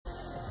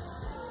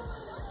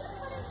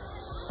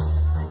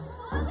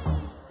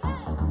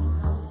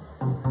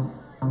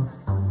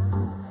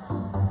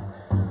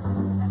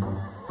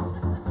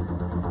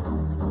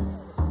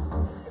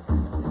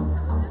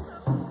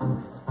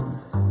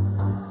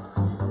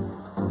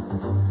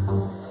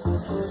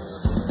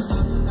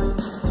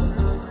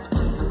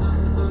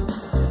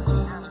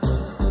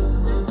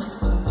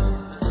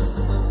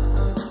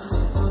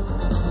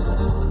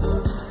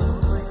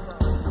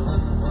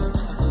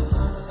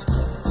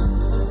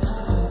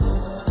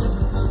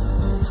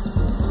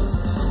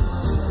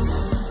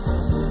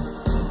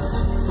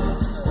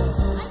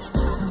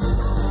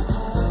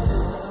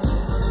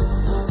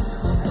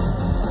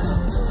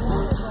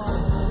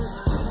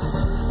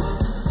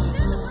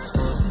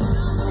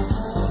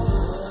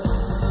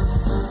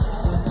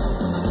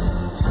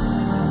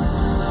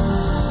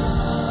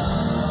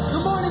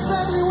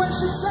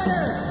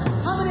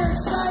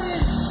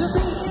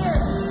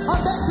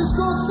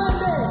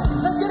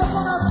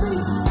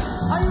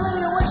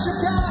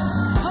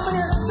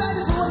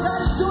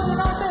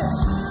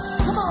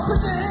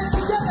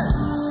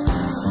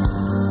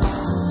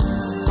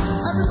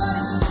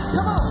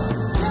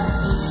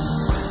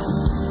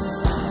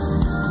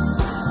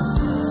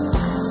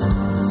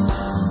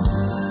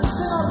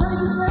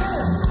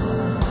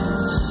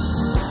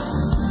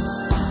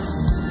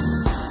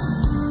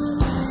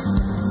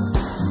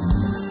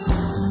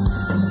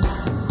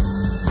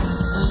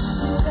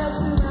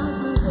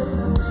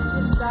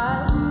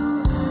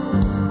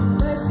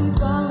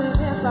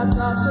I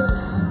toss it.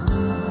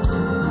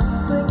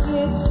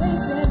 Forget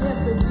chasing if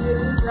the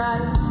feeling's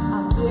right.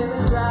 I'm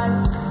feeling right,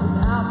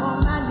 and I'm on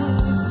my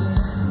knees.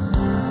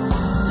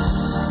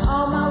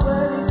 All my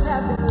worries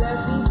have been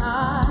left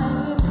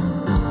behind.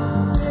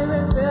 Fear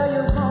and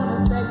failure won't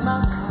affect my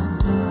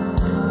mind.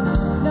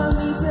 No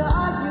need to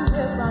argue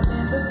if I'm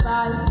in the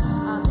fight.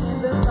 I'm in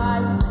the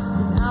fight,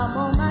 and I'm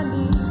on my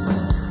knees.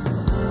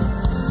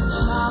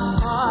 My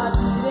heart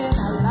beating,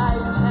 my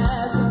life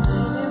has a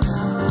meaning.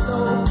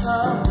 I'm so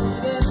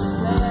complete in the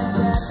plan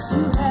that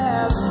you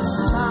have.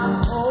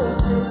 My whole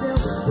prison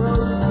was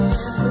broken,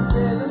 the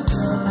rhythm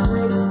of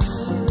grace.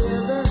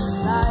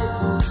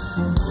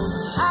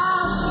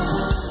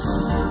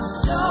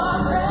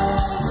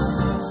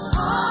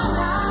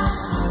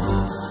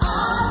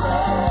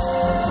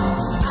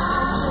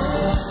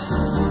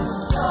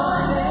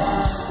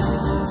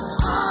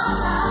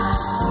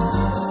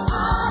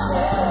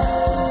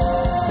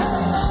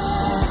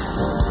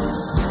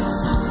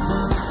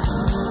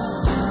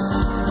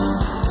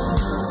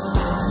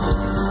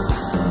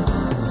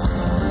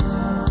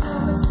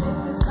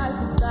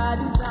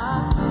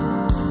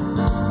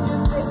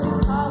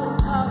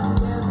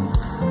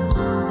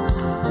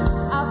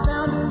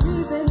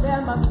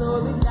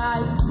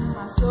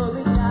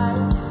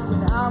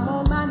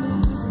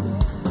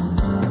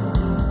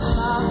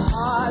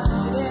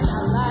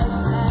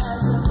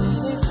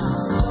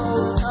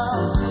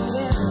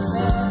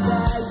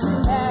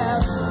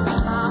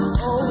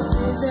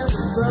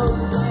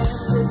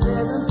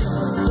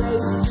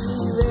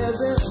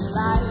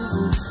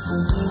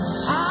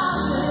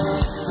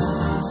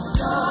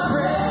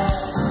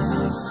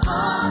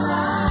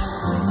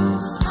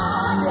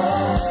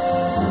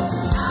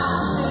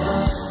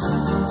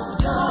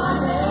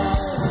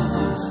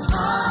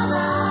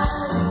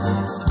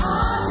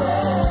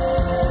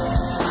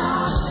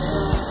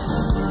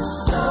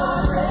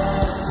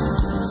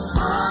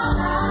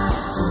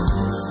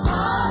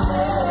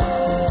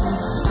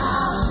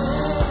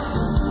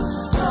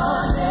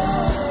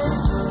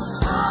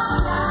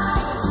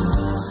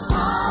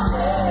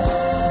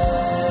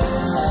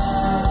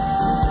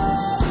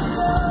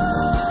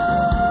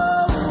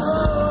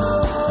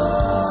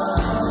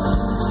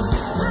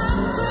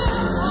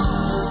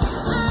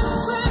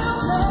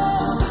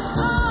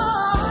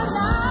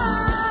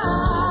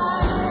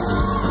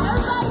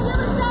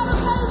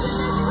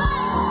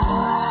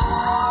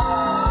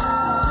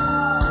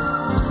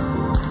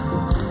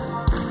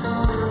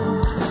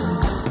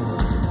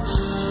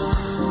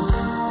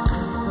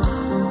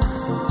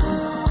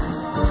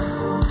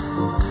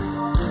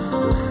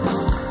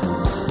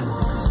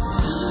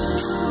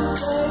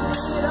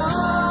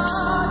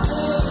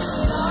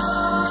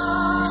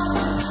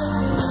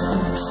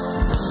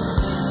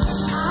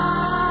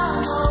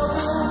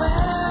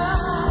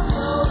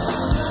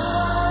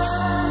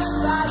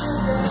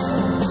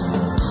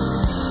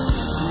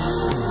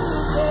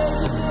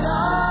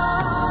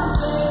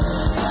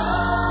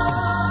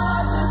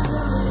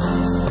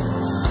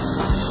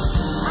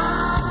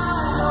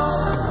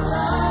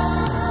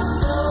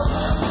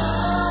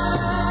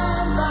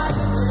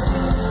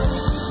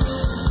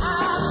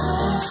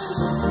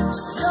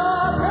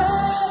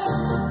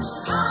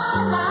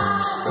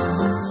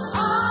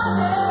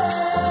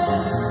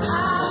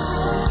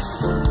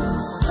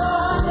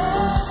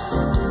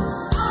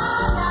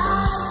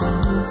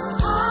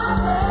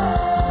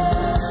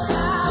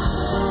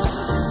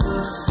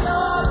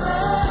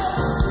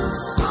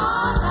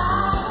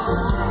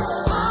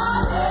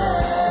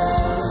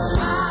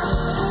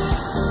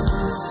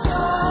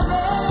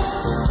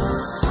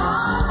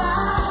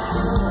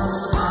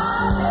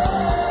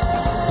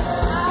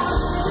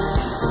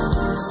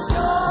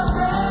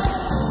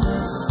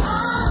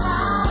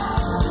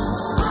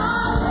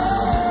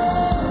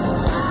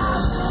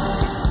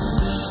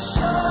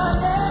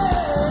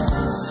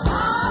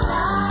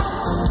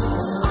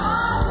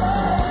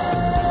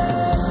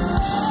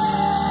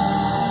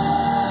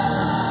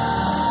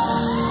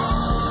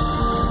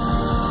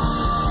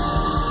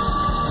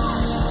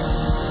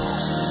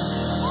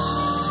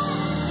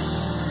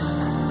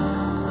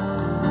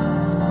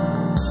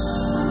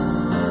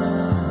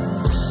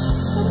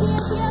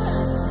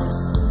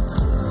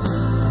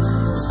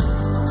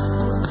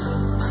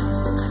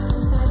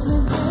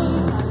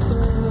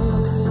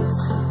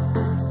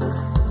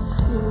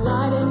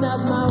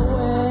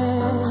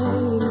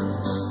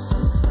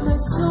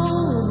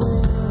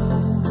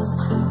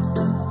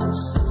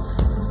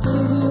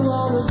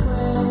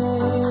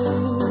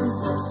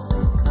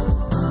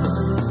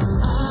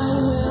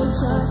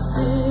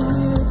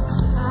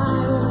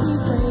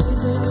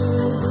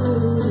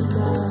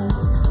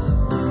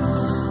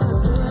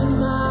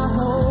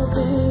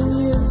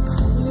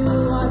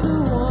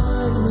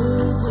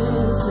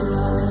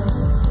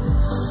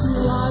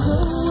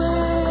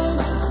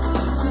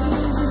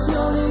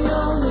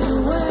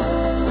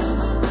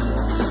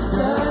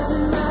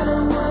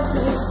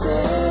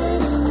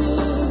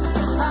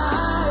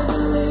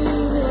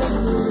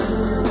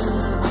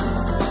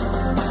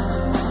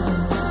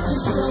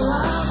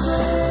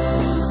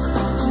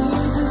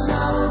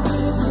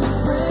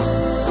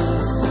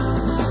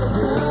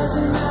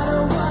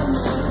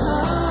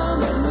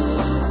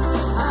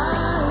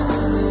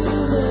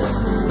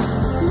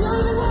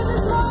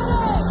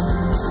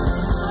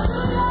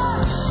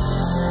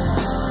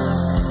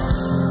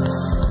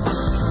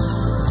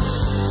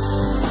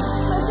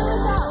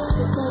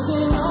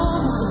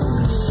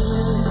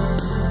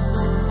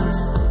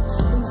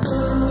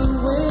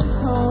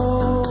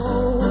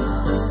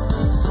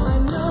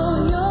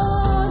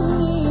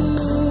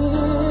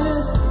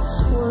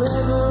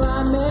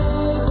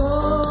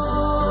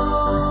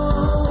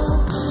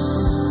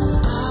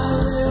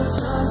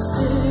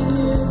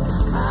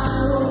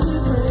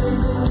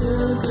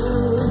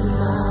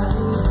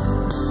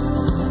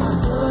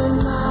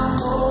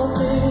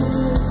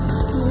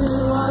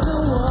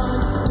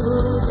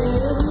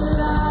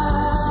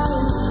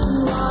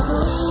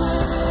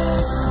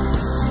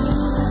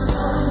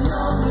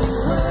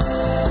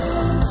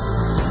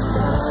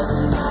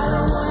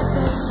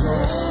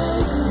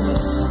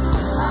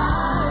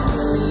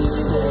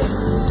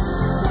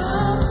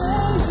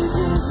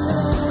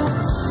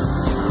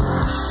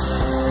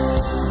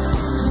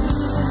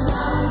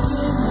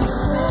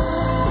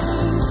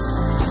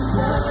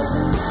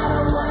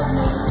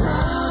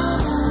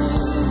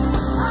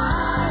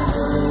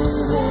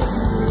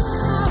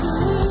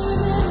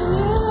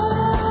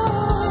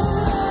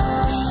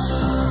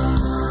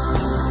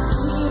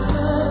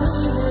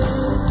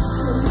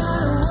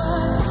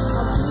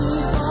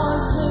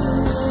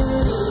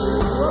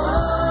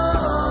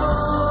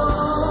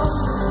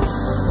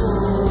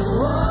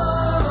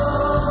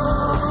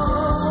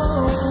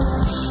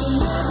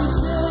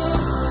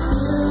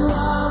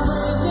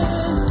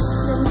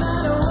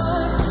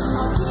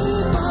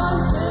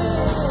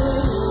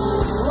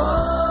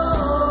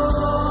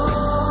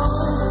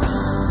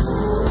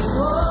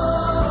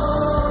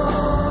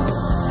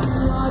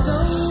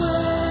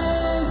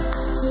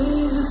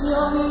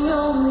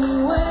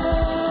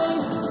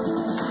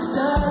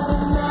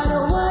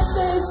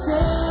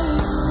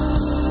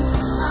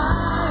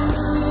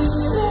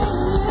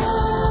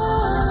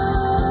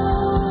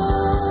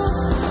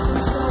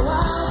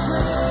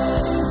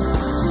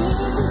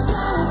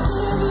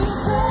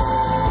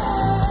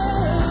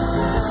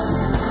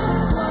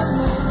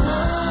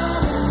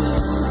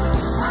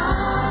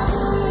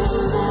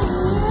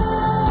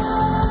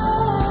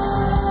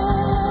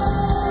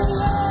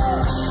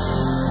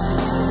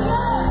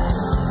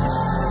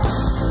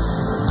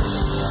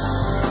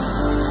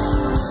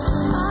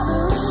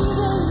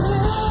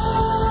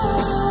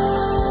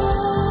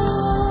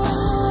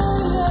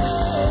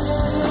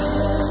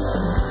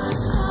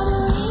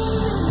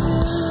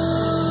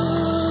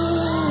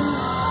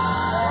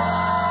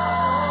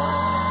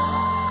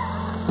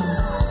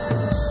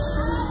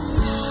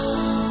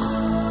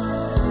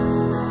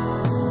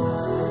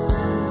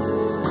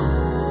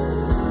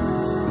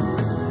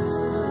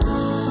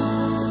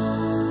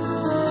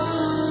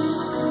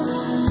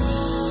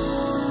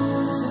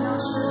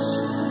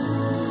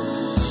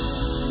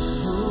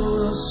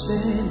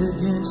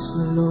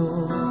 the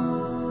Lord.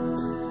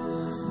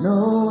 No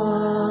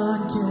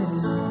one can,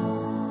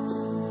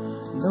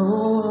 no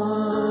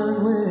one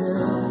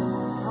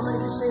will. How many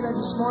can say that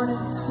this morning?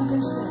 Who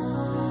can stand?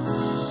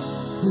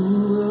 Who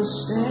will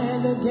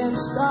stand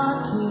against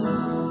our King?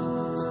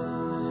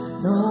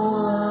 No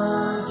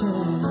one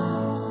can,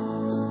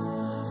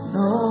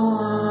 no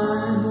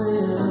one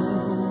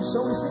will. So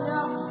we sing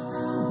out.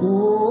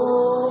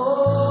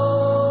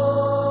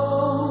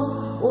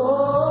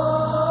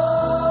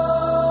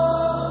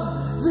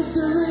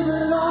 Victory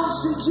belongs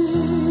to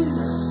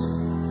Jesus.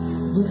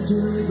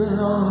 Victory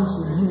belongs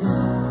to Him.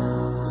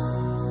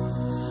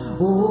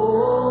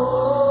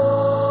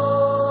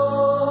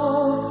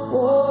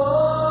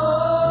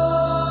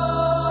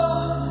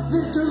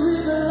 Victory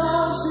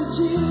belongs to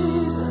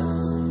Jesus.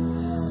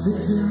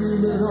 Victory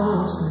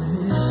belongs to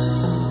Him.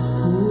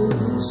 Who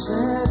can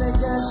stand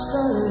against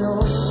the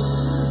Lord?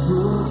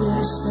 Who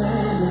can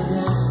stand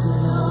against the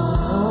Lord?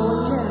 No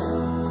one can.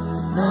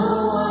 No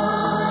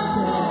one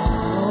can.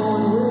 No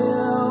one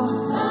will.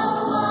 No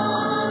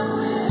one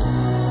will.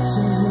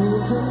 So who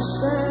can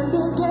stand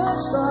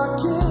against our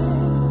King?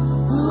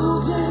 Who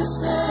can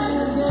stand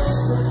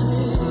against the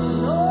King?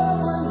 No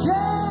one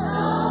can.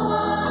 No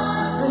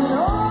one. And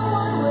no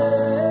one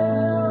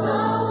will.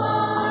 No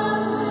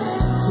one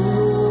will.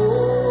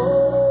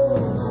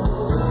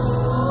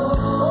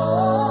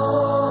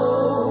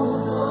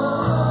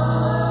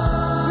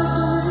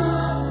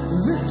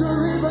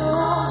 Victory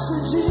belongs to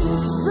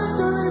Jesus.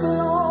 Victory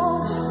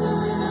belongs.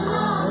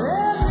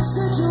 Every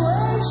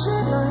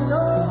situation I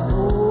know.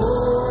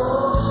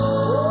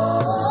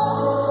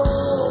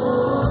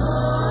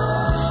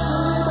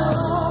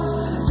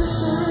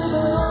 Victory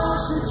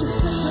belongs to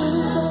Jesus.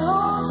 Victory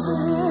belongs to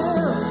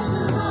Him.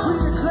 We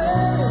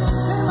declare it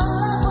in my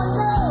life I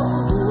know.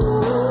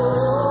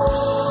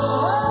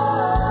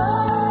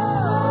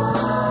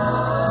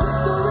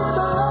 Victory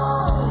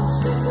belongs.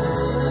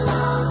 Victory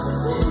belongs to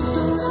Jesus.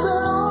 Victory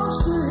belongs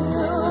to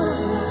Him.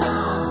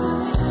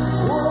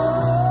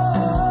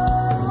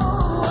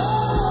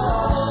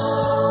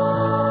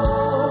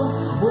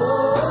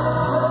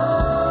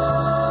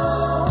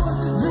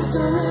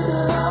 Victory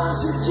belongs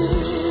to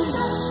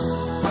Jesus.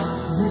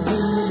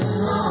 Victory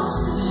belongs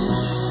to Him.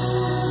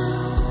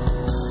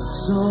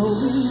 So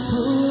we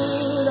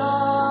put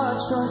our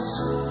trust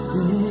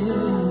in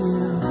You.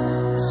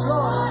 Yes,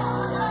 Lord.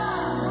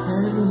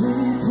 And we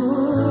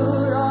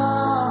put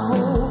our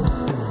hope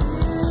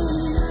in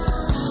You.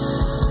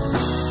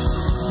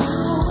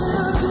 You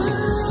will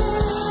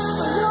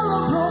deliver. You're a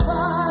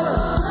provider.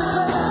 Let's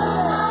declare that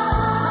today.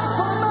 I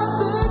find my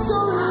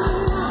victory.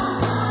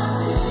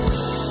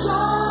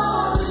 Victory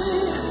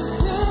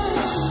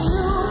in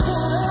You.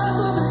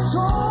 Forever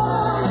victorious.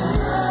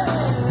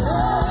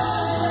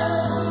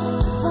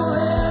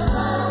 Forever.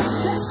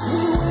 Yes, we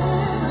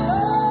win,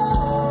 Lord.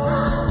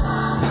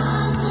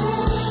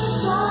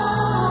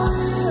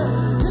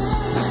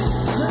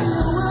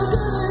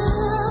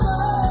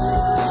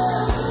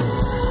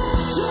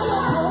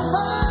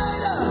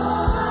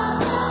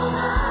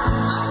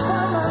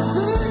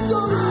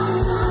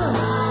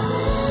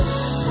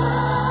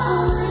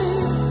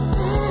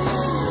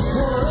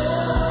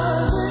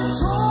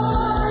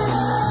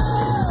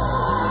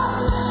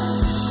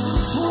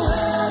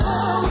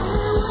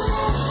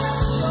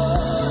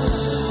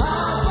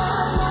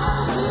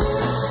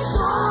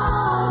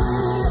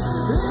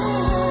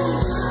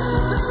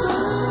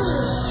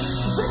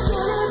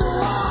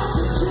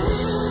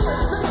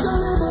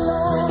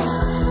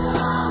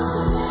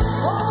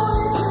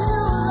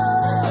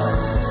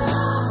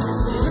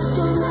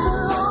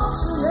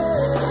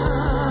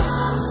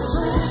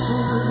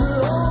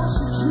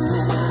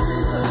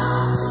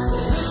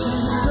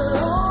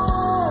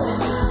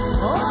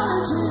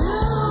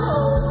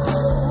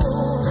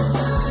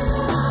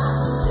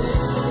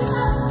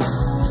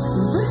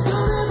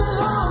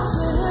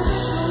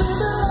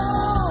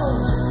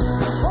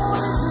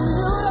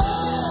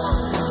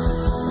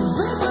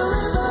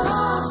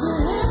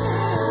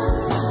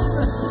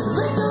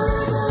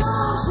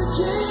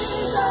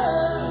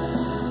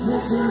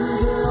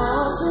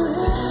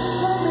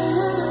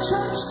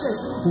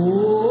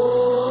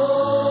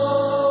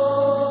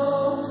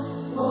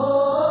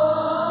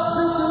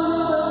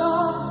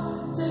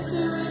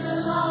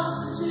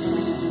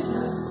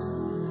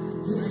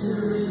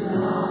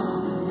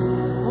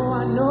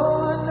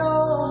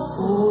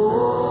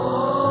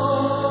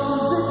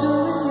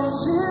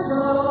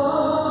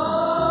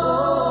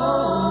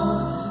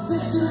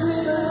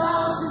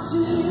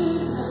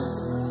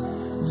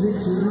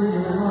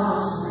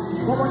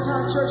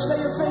 Church, let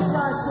your faith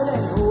rise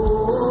today.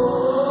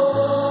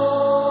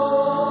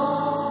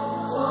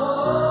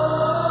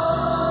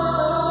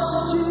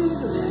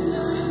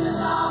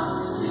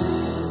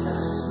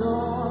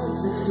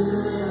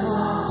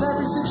 To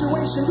every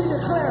situation we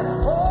declare,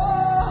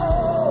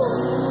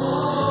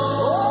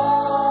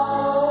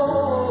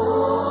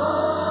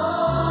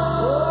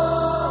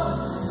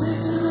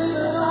 victory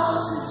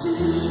belongs to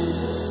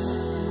Jesus.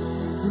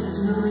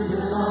 Victory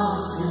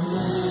belongs to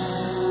Him.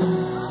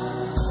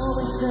 Oh,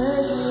 we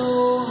thank You,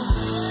 Lord.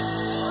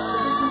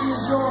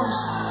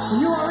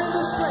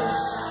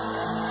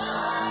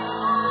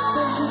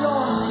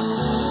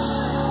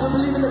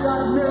 believe in the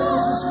God of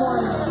miracles this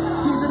morning?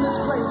 He's in this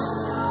place,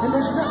 and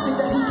there's nothing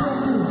that He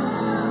can't do.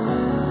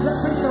 Let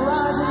faith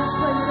arise in this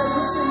place as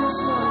we sing this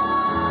morning.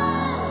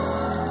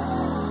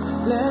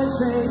 Let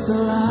faith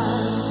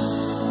arise.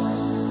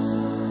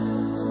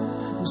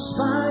 In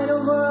spite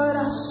of what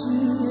I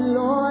see,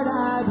 Lord,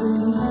 I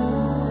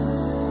believe.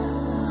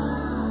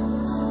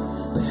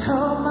 But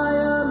help my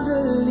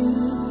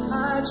unbelief,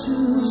 I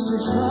choose to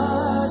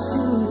trust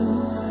You.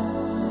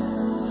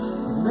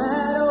 No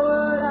matter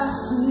what I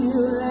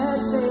feel, let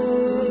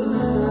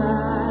faith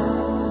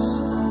arise.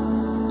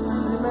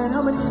 Amen.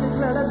 How many can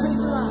declare, let faith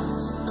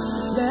arise?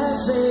 Let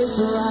faith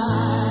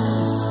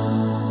arise.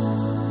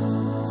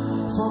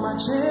 For my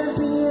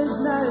champion's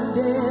not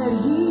dead,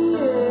 He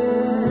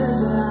is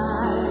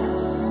alive.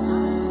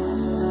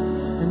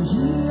 And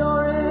He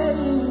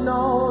already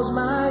knows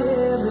my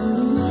every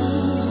need.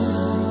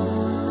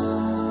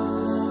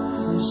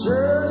 And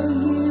surely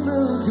He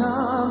will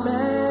come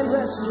and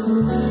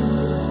rescue me.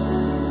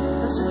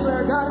 Let's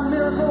declare God of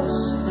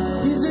miracles.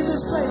 He's in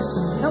this place.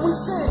 And we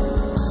sing,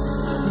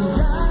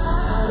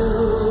 God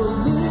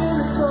of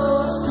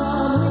miracles,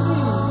 come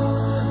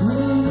we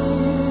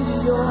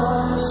need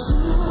Your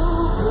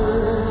supernatural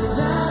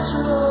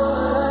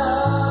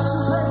love to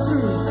break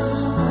through.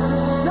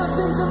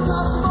 Nothing's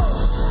impossible.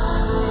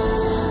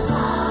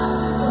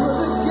 You're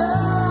the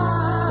God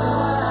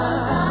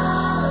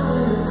of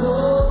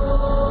miracles.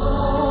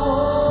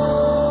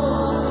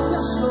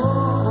 Yes,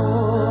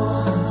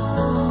 Lord.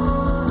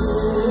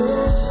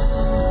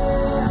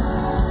 Yeah.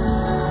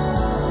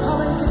 How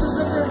many can just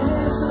lift their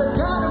hands to the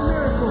God of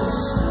miracles,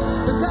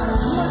 the God of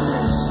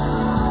wonders?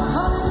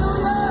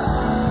 Hallelujah.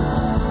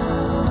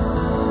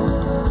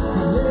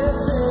 Let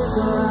faith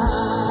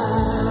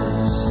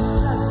arise.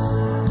 Yes.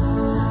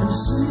 And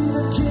see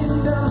the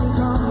kingdom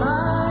come. I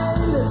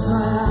lift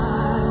my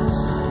eyes.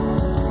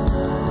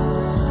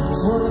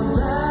 For the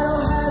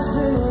battle has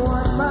been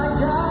won. My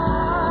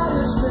God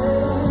is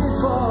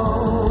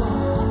faithful.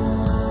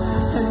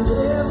 And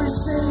every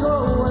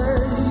single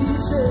word He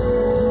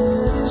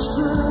said is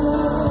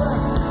true.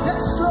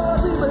 Yes, Lord,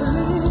 we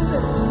believe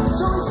it.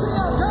 So we sing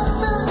out, God of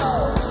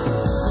miracles.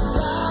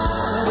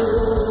 God of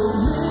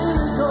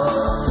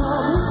miracles,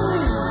 come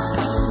we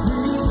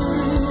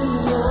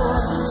need Your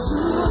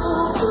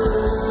supernatural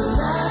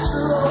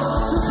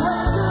to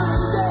break through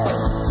today,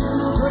 to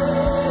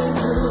break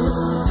through.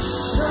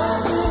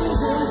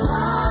 Nothing's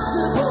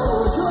impossible.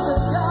 You're the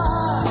God.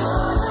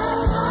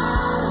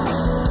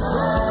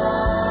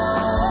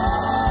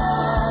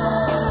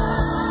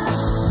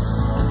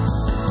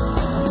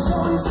 So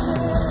He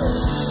says,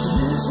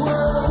 this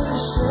world is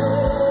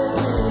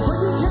shaking, but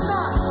You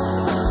cannot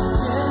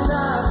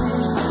be.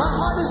 My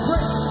heart is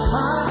breaking,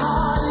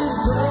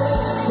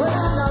 but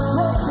I'm not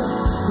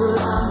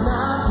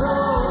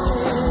broken,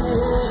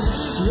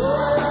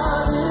 Your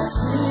love is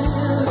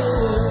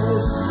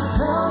fearless.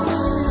 Help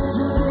me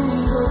to be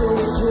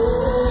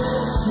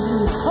courageous.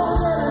 Oh,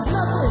 there is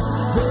nothing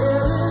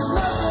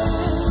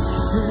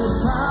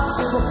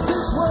impossible.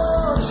 This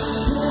world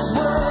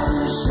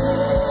is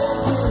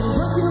shaking,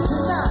 but You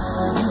cannot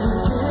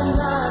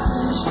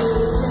be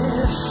shaken.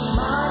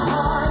 My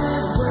heart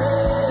is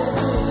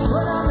breaking,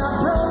 but I'm not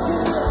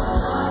broken.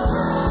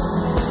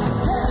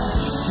 Yes,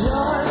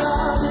 Your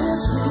love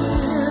is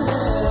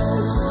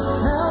fearless.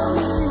 Help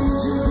me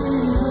to be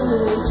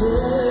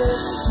courageous.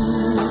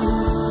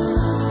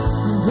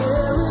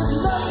 There is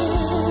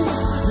nothing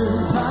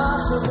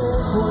impossible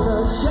for the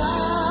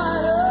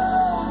God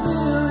of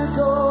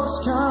miracles.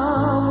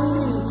 Come, we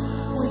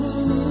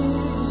need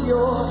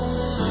Your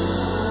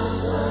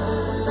supernatural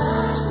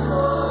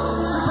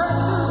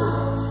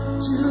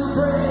to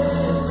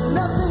break.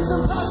 Nothing's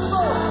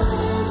impossible.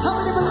 How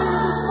many believe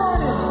it this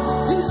morning?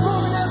 He's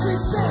moving as we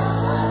sing.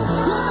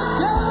 You're the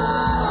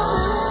God of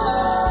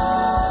miracles.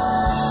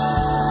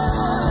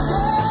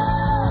 Yeah.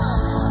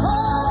 Oh,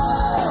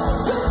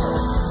 sing.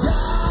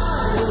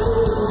 God of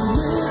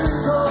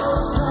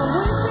miracles, come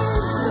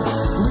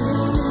we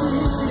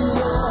need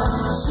Your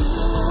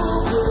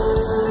supernatural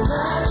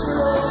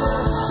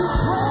to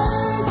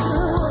break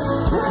through.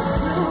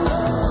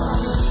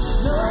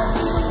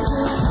 Nothing's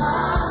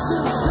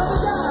impossible.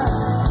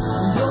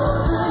 You're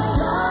the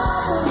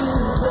God of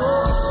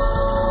miracles.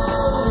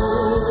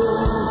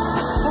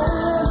 Oh,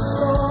 yes,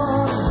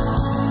 Lord.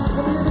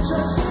 Let me hear the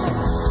church sing.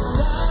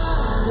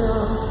 God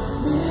of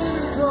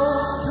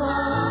miracles,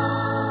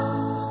 come.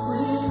 We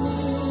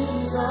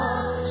need Your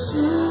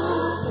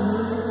supernatural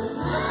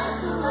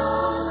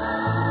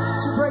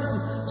to break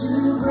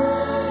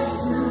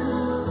through.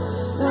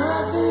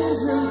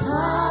 Nothing's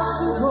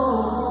impossible.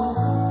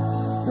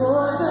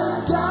 You're the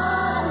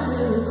God of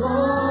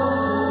miracles.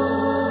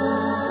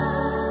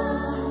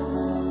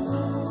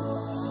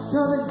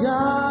 You're the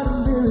God of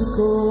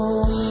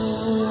miracles.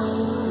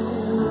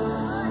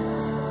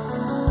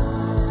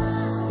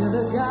 You're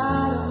the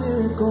God of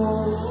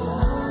miracles.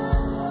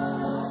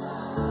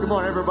 Come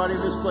on, everybody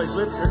in this place,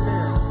 lift your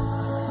hands.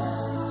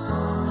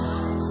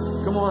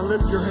 Come on,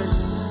 lift your hands.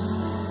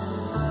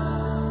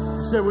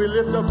 said we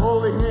lift up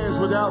holy hands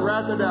without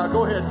wrath or doubt.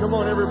 Go ahead. Come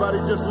on, everybody.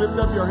 Just lift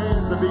up your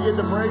hands and begin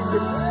to praise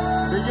Him.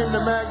 Begin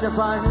to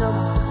magnify Him.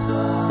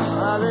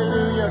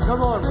 Hallelujah.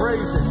 Come on,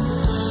 praise Him.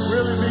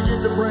 Really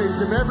begin to praise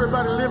Him.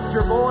 Everybody lift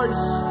your voice.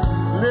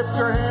 Lift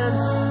your hands.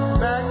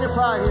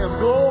 Magnify Him.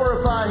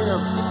 Glorify Him.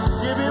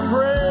 Give Him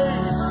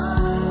praise.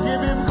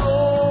 Give Him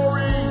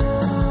glory.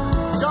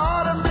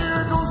 God of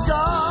miracles,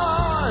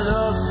 God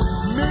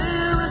of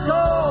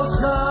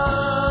miracles, God.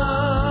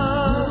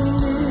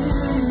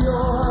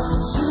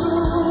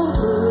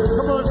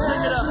 Come on,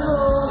 sing it out.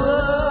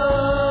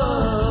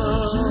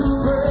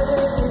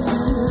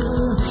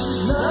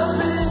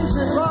 Nothing's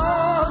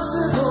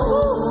impossible.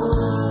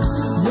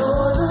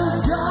 You're the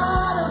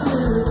God of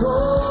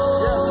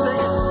miracles. Yeah,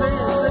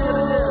 sing it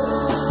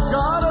again.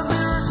 God of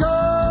miracles.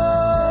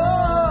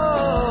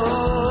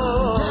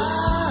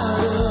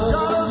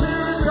 God of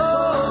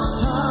miracles.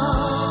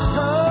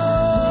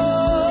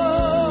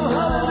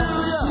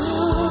 Hallelujah.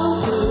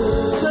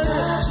 Sing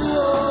it. Sing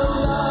it.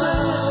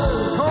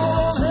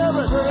 Call on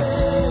heaven.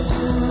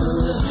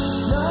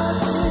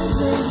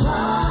 Nothing's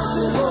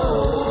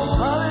impossible.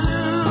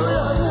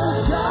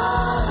 Hallelujah.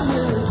 God of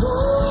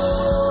miracles.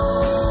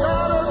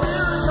 God of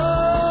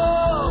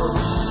miracles.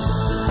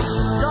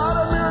 God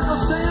of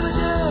miracles. Sing it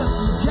again.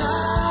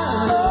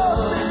 God God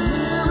of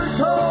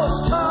miracles.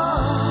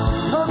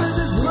 Come in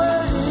this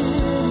place.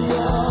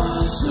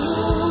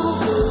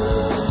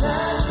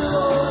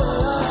 supernatural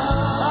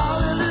love.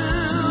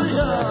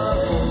 Hallelujah.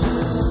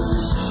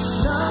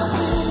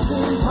 Nothing's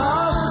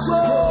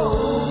impossible.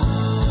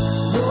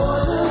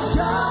 You're the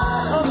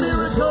God A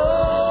miracle.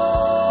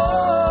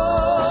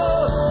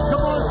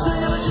 Come on,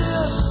 sing it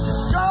again.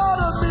 God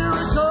of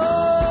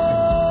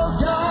miracles.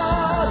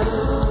 God. of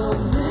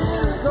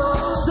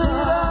miracles. Sing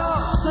it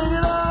out. Sing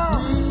it out.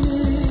 We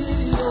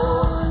need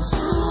your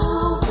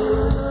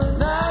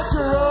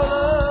Natural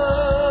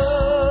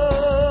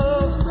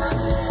love.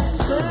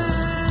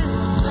 Sing.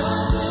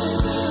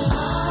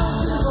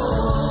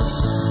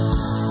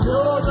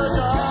 You're the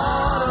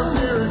God of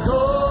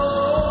miracles.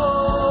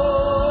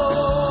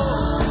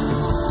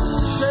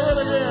 Say it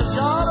again.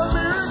 God of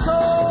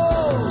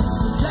miracles.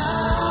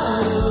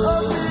 God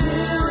Of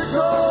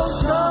miracles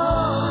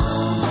come.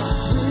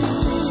 we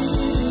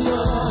need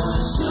your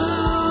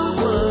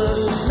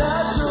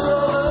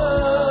Supernatural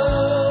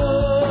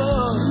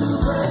love.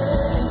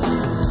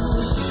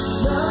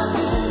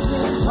 nothing's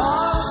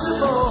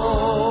impossible.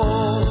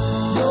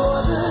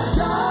 You're the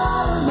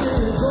God of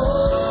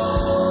miracles.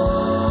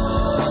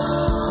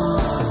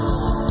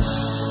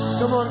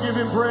 Come on, give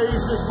Him praise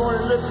this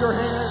morning. Lift your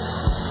hands.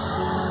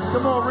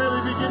 Come on,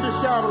 really begin to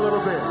shout a little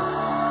bit.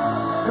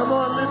 Come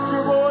on, lift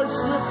your voice,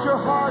 lift your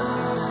heart.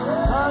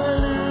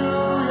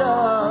 Hallelujah.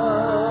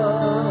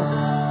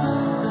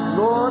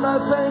 Lord, I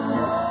thank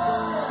you.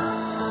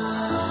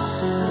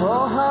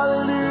 Oh,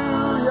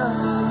 hallelujah.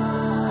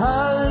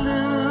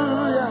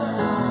 Hallelujah.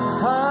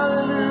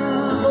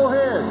 Hallelujah. Go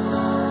ahead.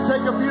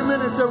 Take a few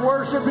minutes and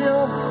worship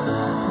Him.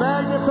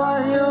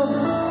 Magnify Him.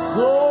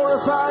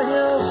 Glorify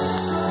Him.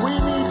 We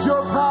need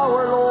your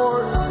power,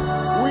 Lord.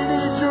 We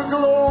need your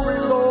glory,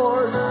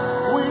 Lord.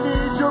 We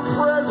need your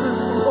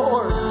presence,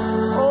 Lord.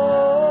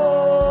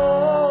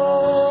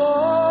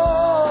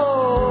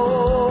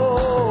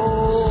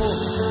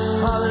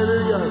 Oh,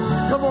 hallelujah.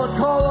 Come on,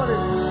 call on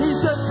Him. He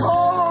said,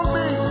 call on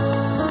me.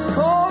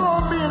 Call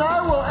on me and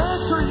I will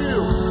answer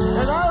you.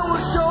 And I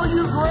will show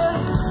you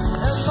great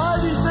and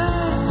mighty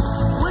things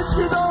which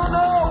you don't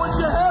know, which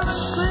you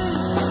haven't seen.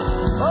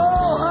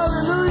 Oh,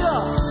 hallelujah.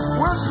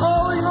 We're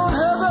calling on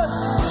heaven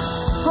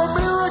for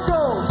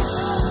miracles,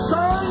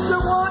 signs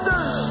and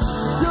wonders,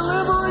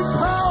 delivering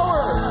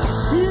power,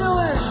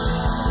 healing,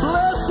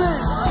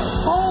 blessing,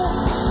 hope.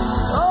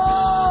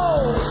 Oh,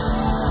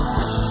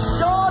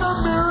 God of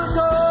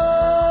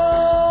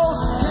miracles.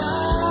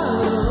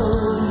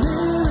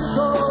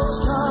 Miracles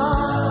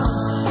come.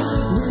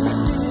 We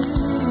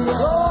need your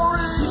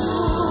Glory.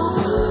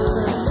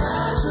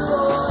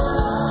 supernatural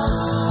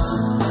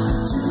love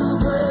to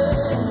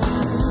break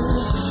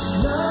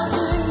through.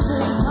 Nothing's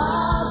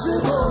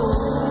impossible.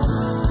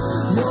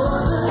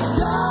 You're the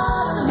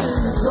God of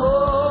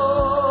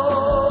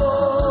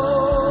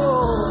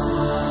miracles.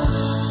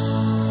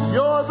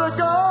 You're the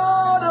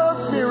God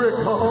of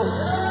miracles.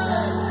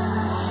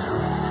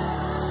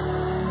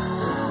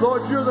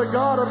 Lord, you're the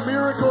God of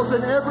miracles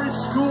in every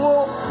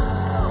school,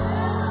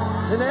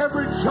 in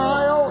every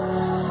child,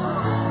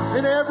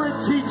 in every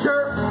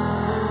teacher,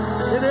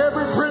 in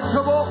every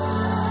principal,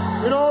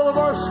 in all of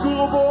our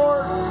school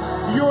board.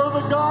 You're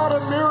the God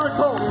of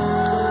miracles.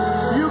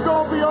 You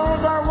go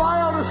beyond our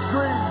wildest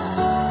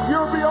dreams.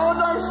 You're beyond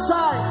our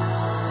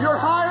sight. You're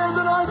higher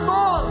than our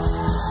thoughts.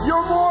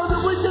 You're more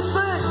than we can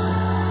think.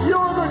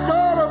 You're the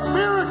God of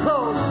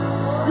miracles.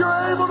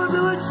 You're able to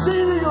do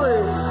exceedingly,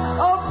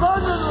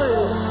 abundantly,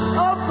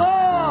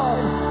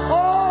 above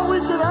all we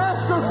can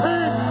ask or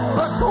think,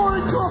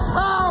 according to a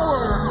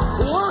power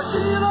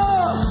working in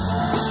us.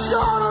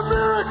 God of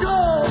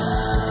miracles,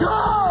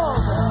 come!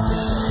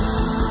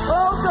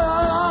 Oh,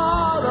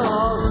 God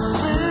of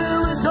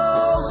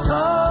miracles,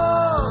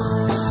 come!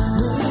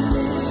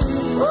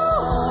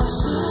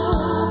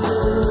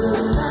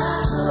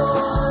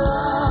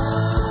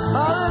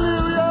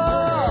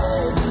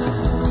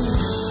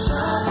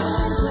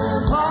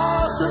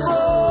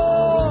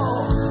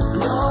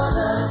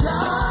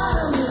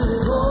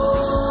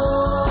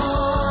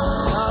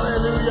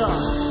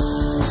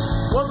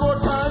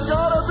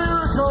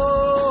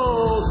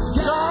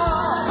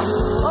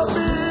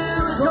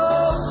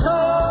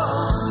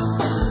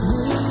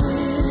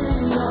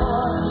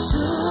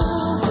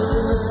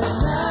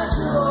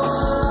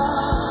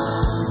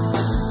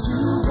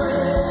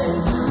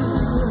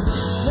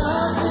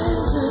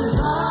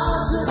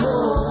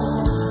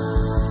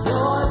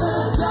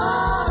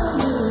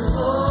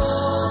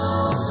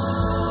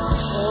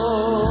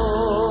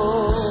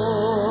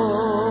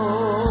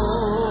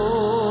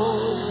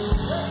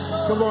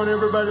 Come on,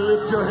 everybody,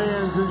 lift your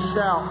hands and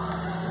shout.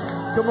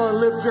 Come on,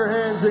 lift your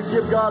hands and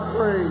give God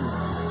praise.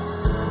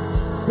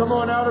 Come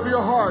on, out of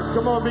your heart.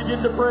 Come on,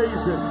 begin to praise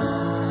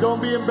Him.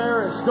 Don't be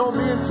embarrassed. Don't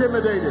be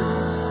intimidated.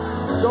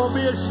 Don't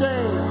be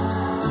ashamed.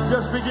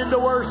 Just begin to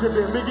worship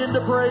Him. Begin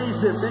to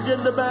praise Him. Begin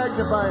to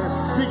magnify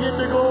Him. Begin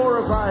to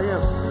glorify Him.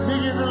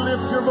 Begin to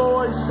lift your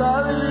voice.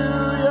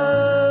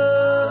 Hallelujah.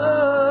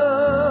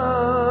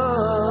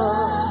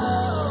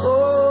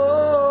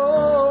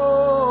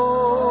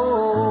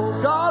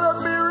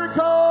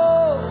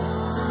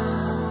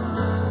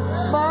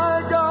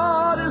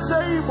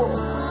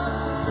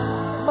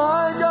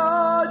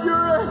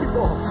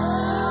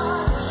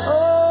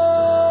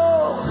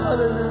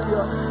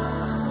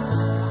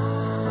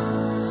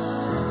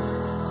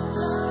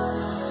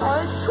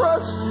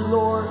 Trust you,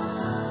 Lord.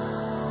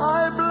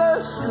 I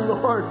bless you,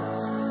 Lord.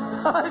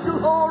 I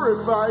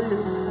glorify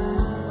you.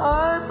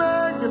 I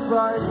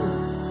magnify you.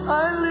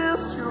 I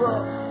lift you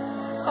up.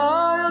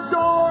 I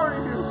adore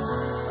you.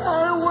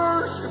 I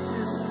worship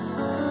you.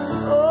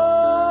 Oh,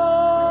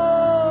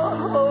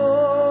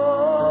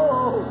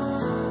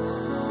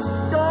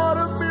 God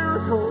of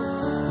miracles.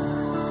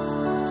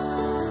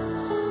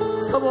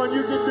 Come on,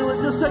 you can do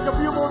it. Just take a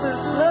few more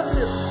minutes. Bless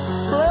Him.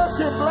 Bless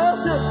Him.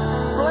 Bless Him.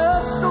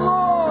 Bless the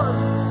Lord.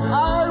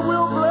 I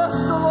will bless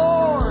the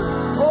Lord,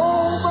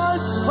 oh my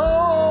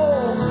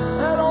soul,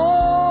 and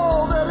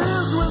all that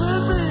is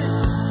within me.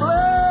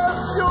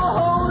 Bless your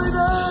holy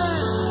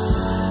name.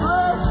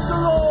 Bless the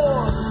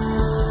Lord.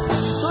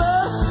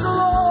 Bless the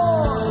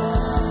Lord.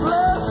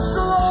 Bless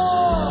the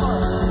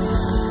Lord.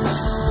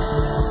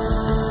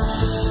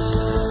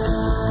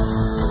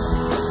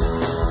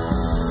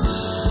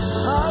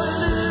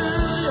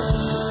 Hallelujah.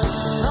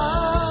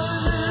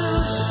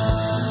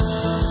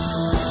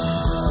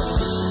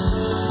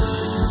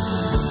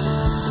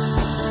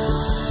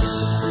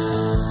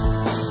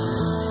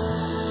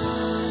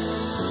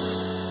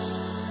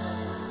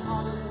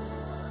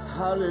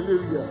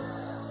 Hallelujah.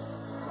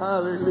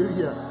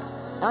 Hallelujah.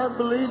 I'm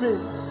believing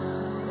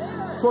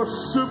for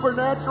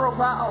supernatural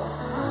power,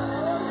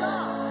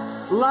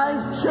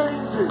 life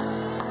changing,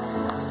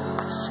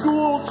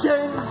 school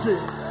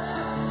changing,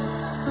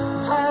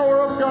 power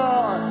of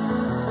God,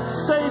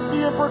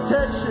 safety and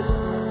protection,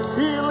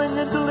 healing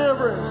and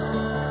deliverance,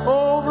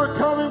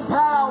 overcoming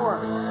power.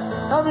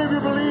 How many of you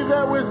believe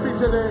that with me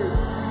today?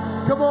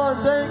 Come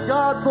on, thank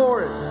God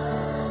for it.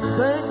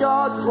 Thank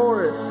God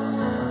for it.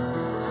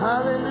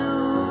 Hallelujah.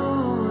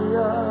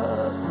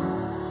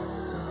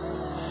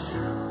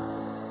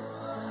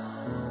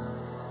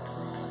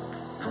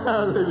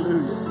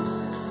 Hallelujah.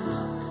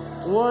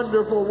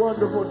 Wonderful,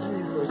 wonderful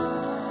Jesus.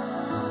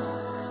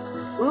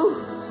 Ooh.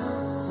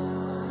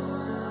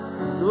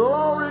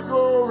 Glory,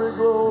 glory,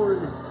 glory.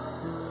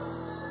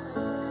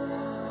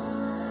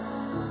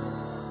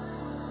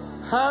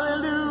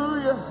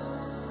 Hallelujah.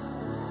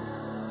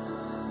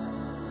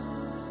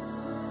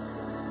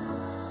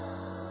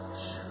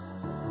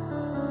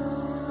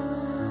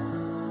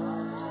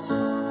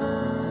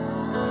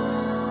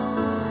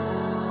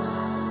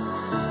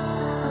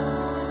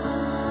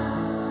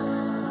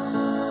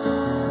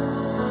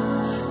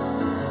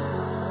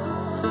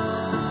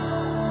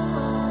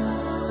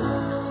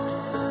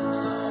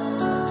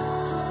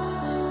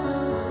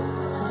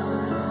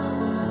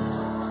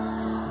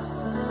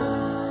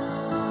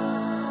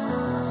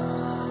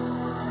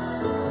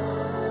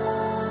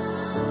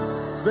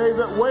 They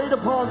that wait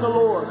upon the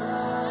Lord.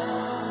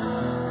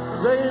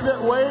 They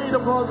that wait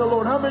upon the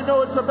Lord. How many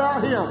know it's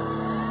about Him?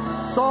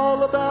 It's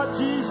all about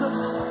Jesus.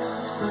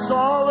 It's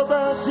all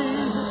about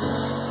Jesus.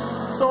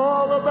 It's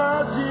all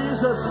about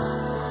Jesus.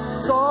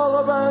 It's all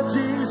about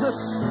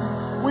Jesus.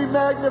 We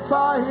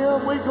magnify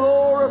Him. We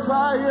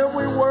glorify Him.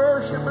 We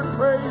worship and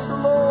praise the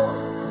Lord.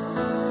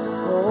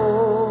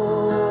 Oh.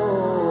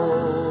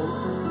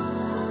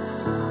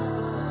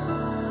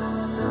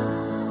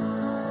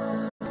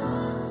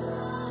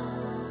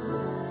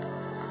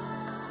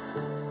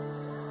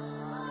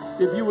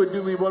 If you would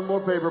do me one more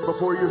favor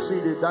before you're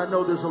seated. I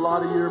know there's a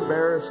lot of you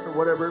embarrassed or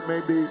whatever it may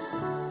be.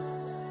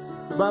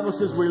 The Bible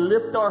says we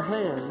lift our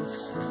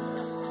hands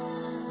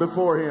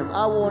before Him.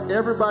 I want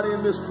everybody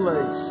in this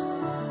place,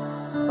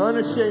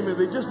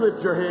 unashamedly, just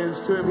lift your hands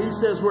to Him. He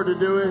says we're to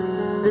do it.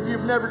 If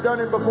you've never done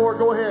it before,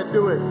 go ahead,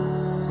 do it.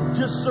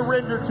 Just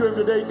surrender to Him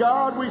today.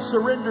 God, we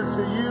surrender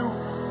to you.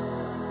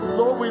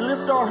 Lord, we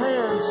lift our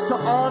hands to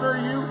honor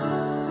you.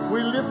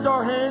 We lift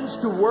our hands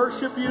to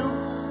worship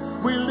you.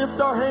 We lift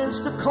our hands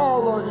to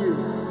call on you.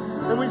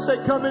 And we say,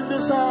 come in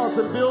this house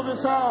and fill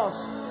this house.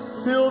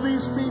 Fill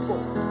these people.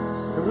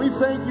 And we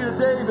thank you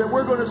today that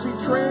we're going to see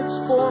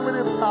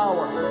transformative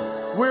power.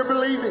 We're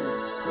believing,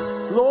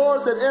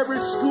 Lord, that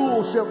every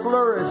school shall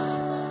flourish.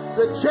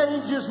 That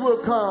changes will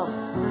come.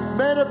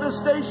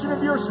 Manifestation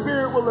of your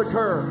Spirit will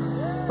occur.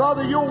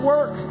 Father, you'll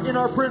work in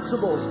our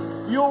principals.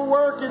 You'll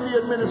work in the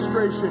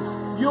administration.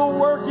 You'll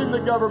work in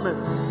the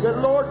government. That,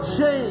 Lord,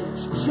 change.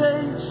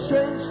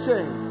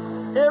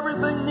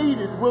 Everything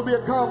needed will be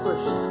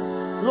accomplished.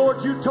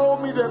 Lord, you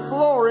told me that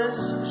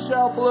Florence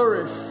shall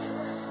flourish.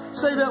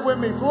 Say that with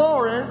me.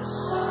 Florence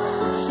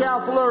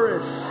shall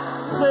flourish.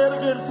 Say it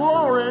again.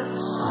 Florence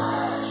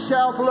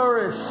shall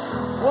flourish.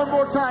 One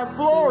more time.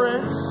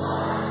 Florence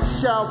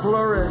shall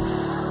flourish.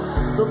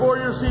 Before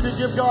you're seated,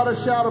 give God a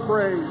shout of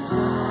praise.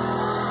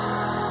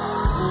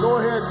 Go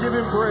ahead, give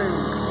him praise.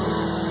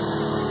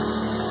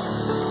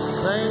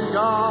 Thank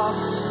God.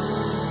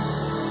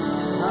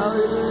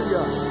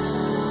 Hallelujah.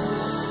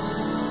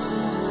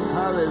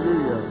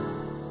 Hallelujah.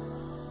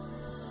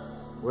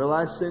 Well,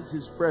 I sense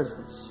his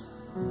presence.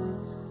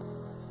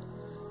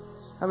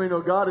 How many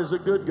know God is a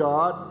good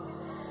God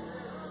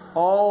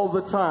all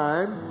the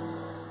time?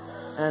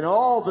 And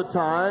all the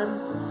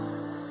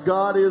time,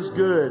 God is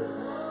good.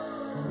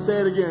 Say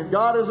it again.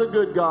 God is a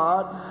good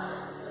God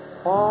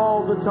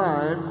all the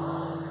time.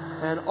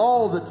 And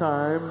all the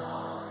time,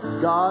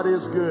 God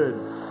is good.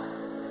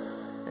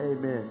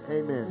 Amen.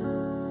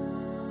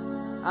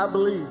 Amen. I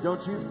believe,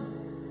 don't you?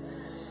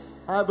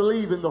 I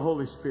believe in the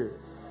Holy Spirit.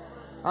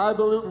 I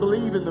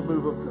believe in the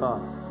move of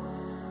God.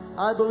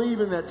 I believe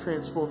in that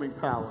transforming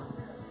power.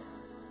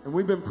 And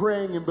we've been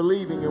praying and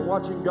believing and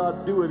watching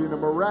God do it in a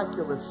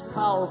miraculous,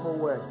 powerful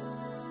way.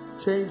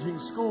 Changing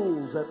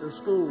schools after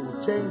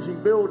schools,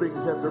 changing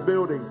buildings after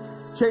building,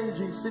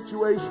 changing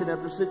situation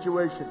after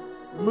situation,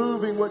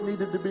 moving what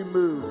needed to be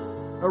moved,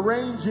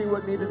 arranging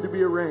what needed to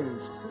be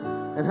arranged.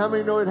 And how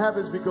many know it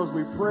happens because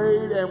we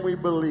prayed and we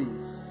believe?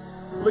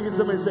 Look at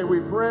somebody and say,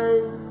 we pray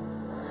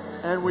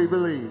and we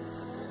believe.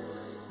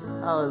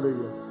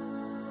 Hallelujah.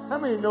 How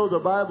many know the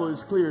Bible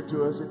is clear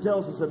to us? It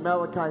tells us in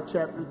Malachi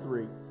chapter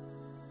 3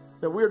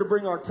 that we are to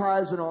bring our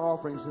tithes and our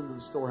offerings into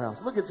the storehouse.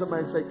 Look at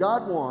somebody and say,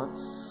 God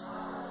wants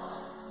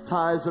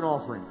tithes and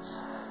offerings.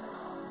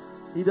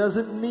 He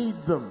doesn't need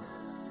them.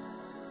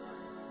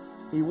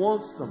 He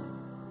wants them.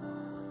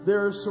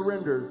 They're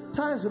surrender.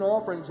 Tithes and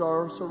offerings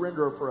are a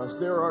surrender for us.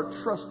 They're our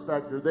trust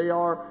factor. They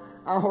are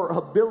our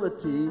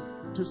ability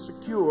to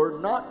secure,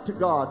 not to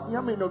God. You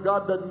know how many know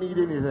God doesn't need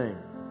anything?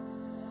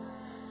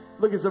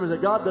 Look at somebody and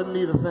say, God doesn't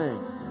need a thing.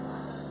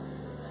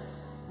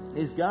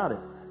 He's got it.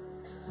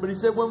 But he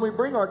said, when we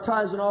bring our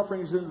tithes and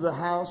offerings into the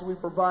house, we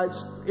provide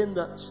in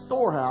the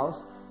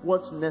storehouse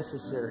what's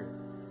necessary.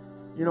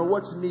 You know,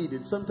 what's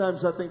needed.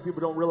 Sometimes I think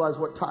people don't realize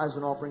what tithes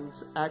and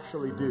offerings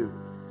actually do.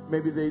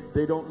 Maybe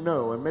they don't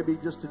know. And maybe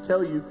just to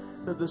tell you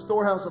that the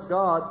storehouse of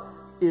God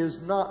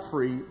is not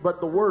free, but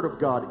the Word of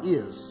God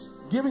is.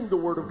 Giving the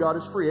Word of God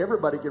is free.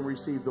 Everybody can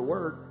receive the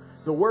Word.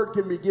 The Word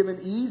can be given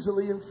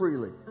easily and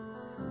freely.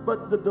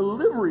 But the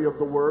delivery of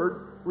the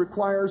Word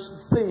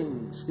requires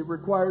things. It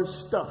requires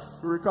stuff.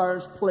 It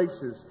requires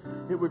places.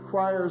 It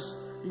requires,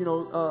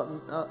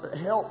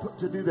 help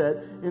to do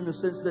that, in the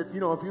sense that,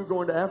 if you're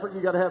going to Africa,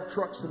 you got to have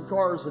trucks and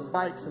cars and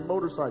bikes and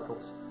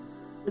motorcycles.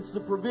 It's the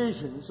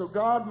provision. So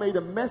God made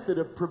a method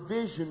of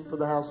provision for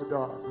the house of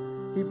God.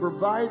 He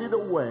provided a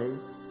way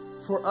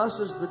for us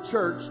as the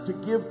church to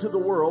give to the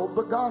world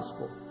the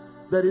gospel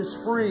that is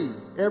free.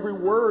 Every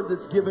word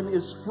that's given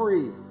is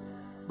free.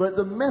 But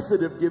the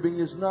method of giving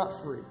is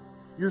not free.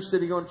 You're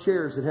sitting on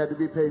chairs that had to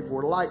be paid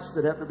for, lights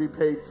that have to be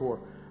paid for.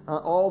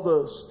 All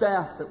the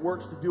staff that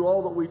works to do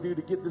all that we do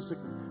to get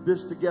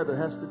this together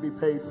has to be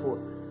paid for,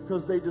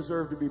 because they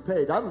deserve to be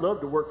paid. I'd love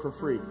to work for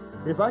free.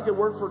 If I could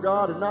work for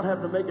God and not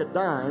have to make a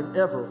dime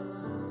ever,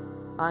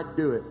 I'd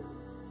do it.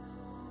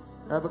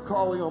 I have a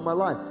calling on my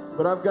life.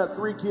 But I've got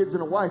 3 kids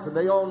and a wife, and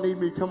they all need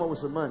me to come up with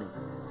some money.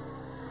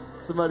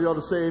 Somebody ought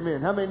to say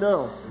amen. How many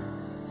know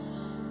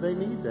they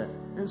need that?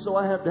 And so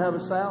I have to have a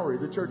salary.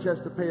 The church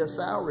has to pay a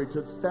salary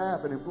to the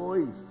staff and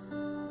employees.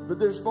 But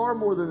there's far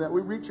more than that.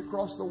 We reach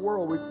across the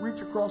world. We reach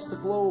across the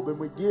globe, and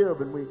we give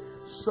and we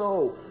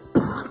sow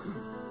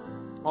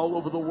all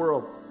over the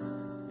world.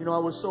 I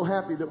was so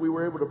happy that we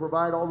were able to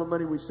provide all the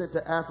money we sent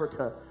to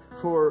Africa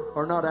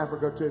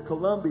to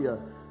Colombia,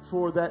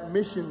 for that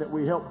mission that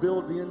we helped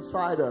build the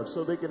inside of,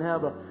 so they can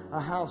have a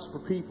house for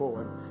people,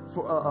 and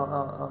for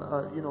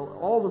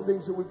all the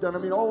things that we've done. I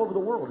mean, all over the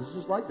world. It's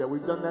just like that.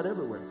 We've done that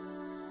everywhere.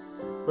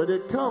 But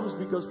it comes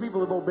because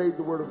people have obeyed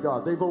the word of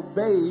God. They've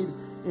obeyed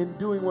in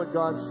doing what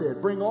God said.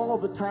 Bring all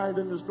the tithe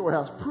in the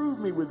storehouse. Prove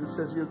me with it,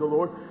 says here the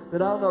Lord,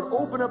 that I'll not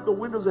open up the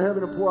windows of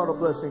heaven and pour out a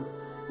blessing.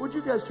 Would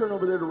you guys turn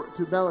over there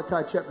to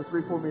Malachi chapter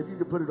 3 for me? If you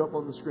could put it up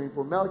on the screen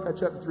for me. Malachi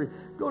chapter 3.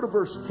 Go to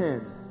verse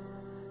 10.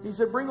 He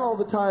said, bring all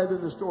the tithe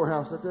in the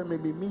storehouse, that there may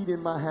be meat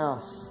in my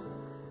house.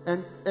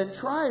 And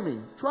try me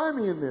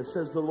in this,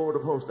 says the Lord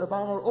of hosts. If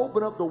I will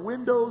open up the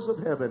windows of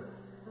heaven,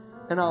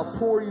 and I'll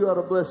pour you out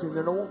a blessing,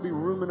 there won't be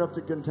room enough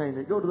to contain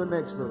it. Go to the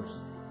next verse.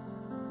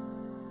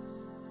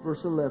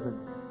 Verse 11.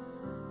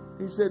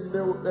 He said,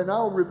 and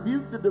I'll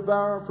rebuke the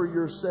devourer for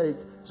your sake,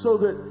 so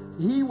that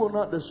he will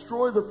not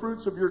destroy the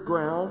fruits of your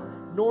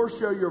ground, nor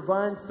shall your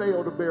vine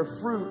fail to bear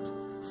fruit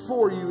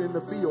for you in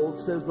the field,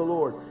 says the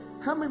Lord.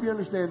 How many of you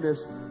understand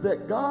this?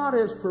 That God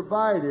has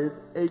provided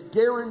a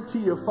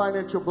guarantee of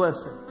financial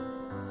blessing.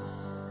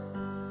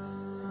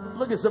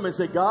 Look at somebody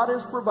and say, God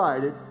has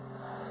provided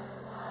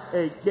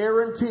a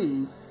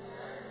guarantee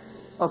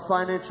of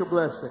financial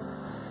blessing.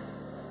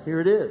 Here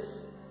it is.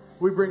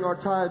 We bring our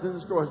tithe in the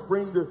storehouse,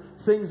 bring the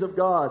things of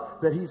God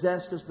that He's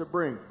asked us to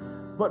bring.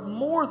 But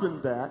more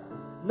than that,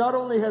 not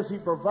only has He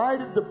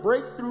provided the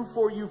breakthrough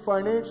for you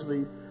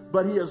financially,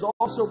 but He has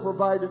also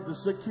provided the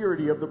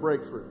security of the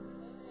breakthrough.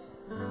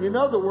 In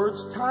other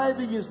words,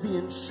 tithing is the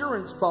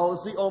insurance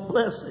policy on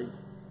blessing.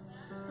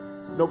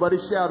 Nobody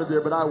shouted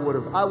there, but I would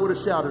have. I would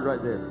have shouted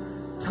right there.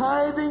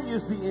 Tithing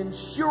is the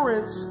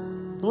insurance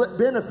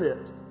benefit.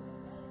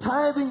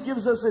 Tithing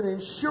gives us an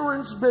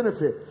insurance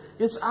benefit.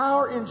 It's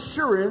our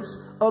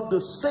insurance of the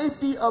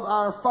safety of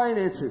our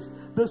finances,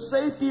 the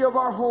safety of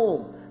our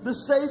home, the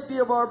safety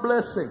of our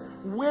blessing.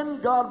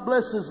 When God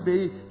blesses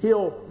me,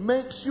 He'll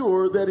make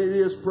sure that it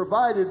is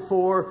provided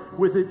for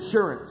with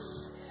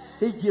insurance.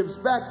 He gives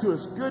back to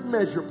us good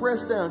measure,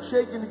 pressed down,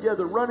 shaken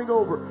together, running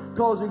over,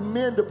 causing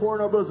men to pour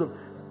in our bosom.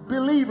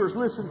 Believers,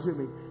 listen to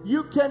me.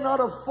 You cannot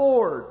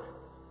afford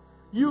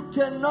to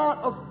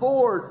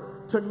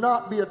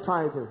not be a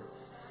tither.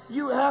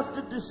 You have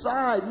to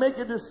decide, make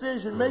a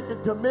decision, make a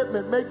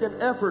commitment, make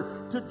an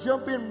effort to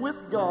jump in with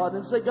God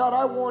and say, God,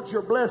 I want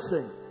your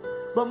blessing.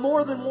 But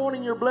more than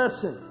wanting your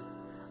blessing,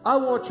 I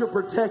want your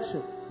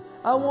protection.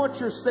 I want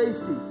your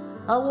safety.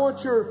 I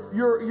want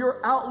your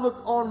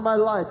outlook on my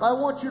life. I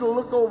want you to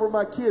look over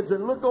my kids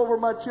and look over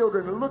my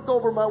children and look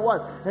over my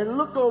wife and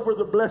look over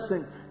the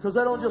blessing, because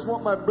I don't just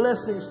want my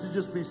blessings to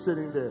just be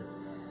sitting there.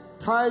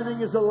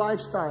 Tithing is a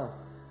lifestyle.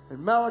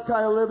 And Malachi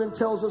 11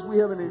 tells us we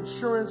have an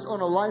insurance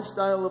on a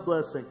lifestyle of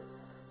blessing.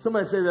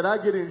 Somebody say that I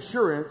get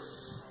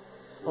insurance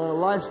on a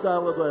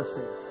lifestyle of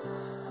blessing.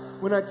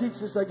 When I teach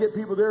this, I get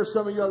people there.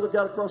 Some of you, I look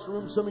out across the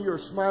room, some of you are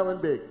smiling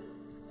big.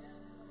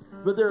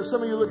 But there are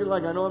some of you looking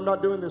like, I know I'm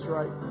not doing this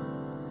right.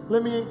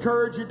 Let me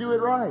encourage you, do it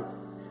right.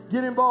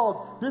 Get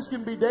involved. This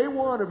can be day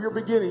one of your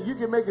beginning. You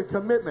can make a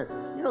commitment.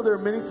 You know, there are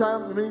many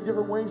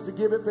different ways to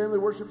give at Family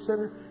Worship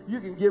Center.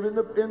 You can give in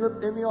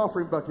the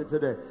offering bucket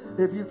today.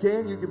 If you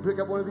can pick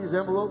up one of these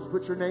envelopes,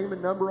 put your name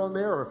and number on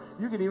there, or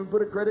you can even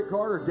put a credit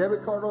card or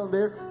debit card on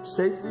there,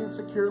 safely and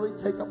securely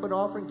take up an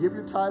offering, give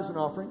your tithes and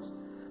offerings.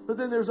 But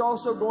then there's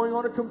also going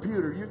on a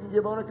computer. You can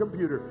give on a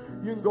computer.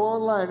 You can go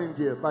online and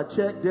give by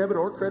check, debit,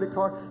 or credit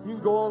card. You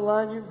can go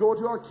online. You can go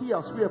to our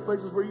kiosks. We have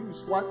places where you can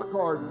swipe a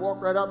card and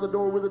walk right out the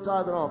door with a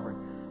tithe and offering.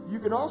 You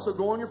can also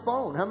go on your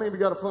phone. How many of you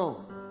got a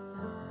phone?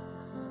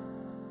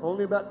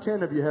 Only about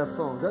 10 of you have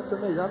phones. That's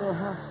amazing. I don't know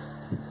how.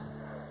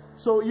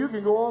 So you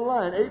can go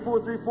online,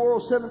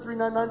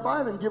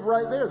 843-407-3995, and give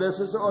right there. This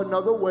is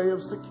another way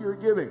of secure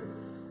giving.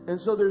 And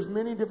so there's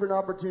many different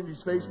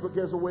opportunities. Facebook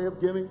has a way of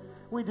giving.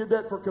 We did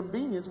that for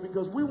convenience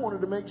because we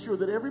wanted to make sure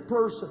that every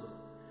person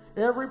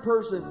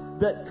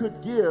that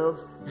could give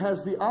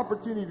has the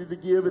opportunity to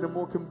give in a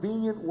more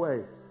convenient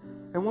way.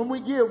 And when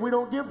we give, we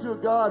don't give to a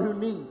God who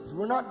needs.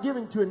 We're not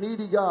giving to a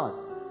needy God.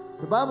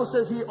 The Bible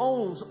says He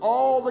owns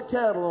all the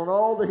cattle on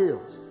all the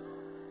hills.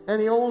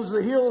 And He owns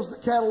the hills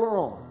that cattle are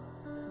on.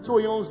 So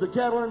He owns the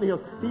cattle and the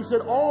hills. He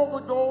said, all the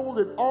gold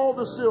and all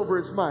the silver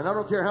is mine. I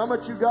don't care how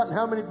much you got and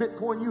how many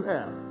Bitcoin you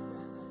have.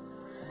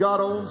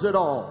 God owns it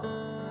all.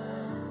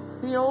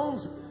 He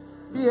owns it.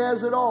 He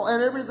has it all.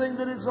 And everything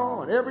that it's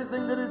on.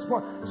 Everything that it's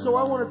part. So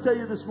I want to tell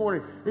you this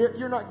morning,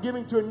 you're not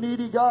giving to a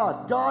needy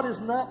God. God is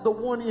not the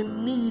one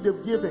in need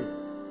of giving.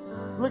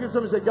 Look at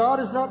somebody and say,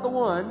 God is not the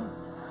one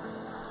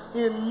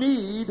in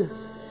need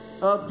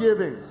of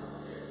giving.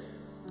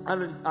 I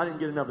didn't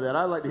get enough of that.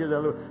 I'd like to hear that a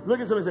little. Look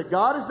at somebody and say,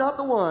 God is not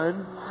the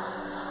one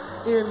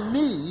in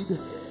need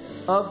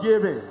of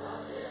giving.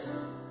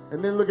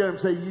 And then look at him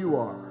and say, you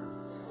are.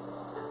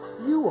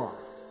 You are.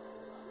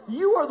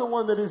 You are the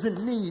one that is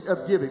in need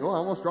of giving. Oh, I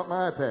almost dropped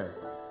my iPad.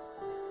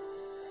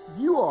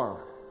 You are.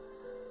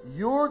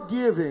 Your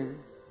giving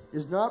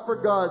is not for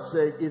God's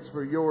sake, it's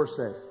for your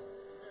sake.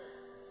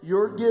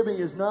 Your giving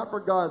is not for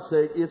God's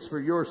sake, it's for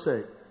your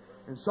sake.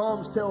 And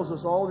Psalms tells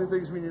us all the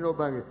things we need to know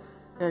about it.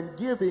 And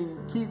giving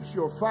keeps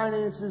your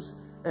finances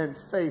and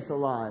faith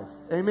alive.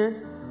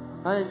 Amen?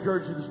 I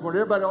encourage you this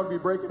morning. Everybody ought to be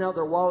breaking out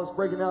their wallets,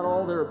 breaking out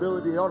all their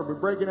ability. They ought to be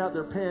breaking out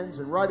their pens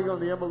and writing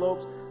on the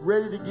envelopes,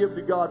 ready to give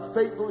to God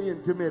faithfully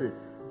and committed.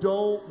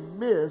 Don't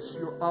miss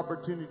your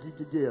opportunity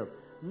to give.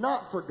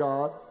 Not for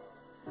God,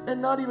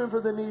 and not even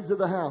for the needs of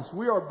the house.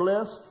 We are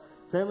blessed.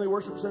 Family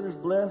Worship Center is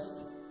blessed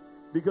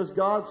because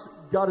God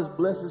has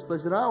blessed this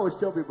place. And I always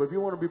tell people, if you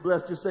want to be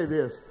blessed, just say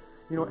this.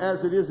 You know,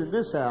 as it is in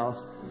this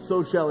house,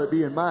 so shall it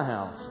be in my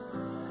house.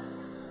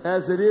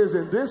 As it is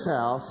in this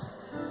house,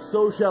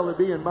 so shall it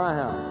be in my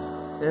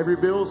house. Every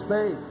bill's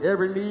paid,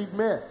 every need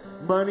met,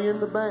 money in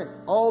the bank,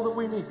 all that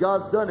we need,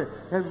 God's done it.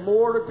 And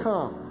more to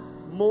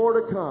come, more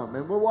to come.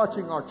 And we're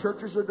watching, our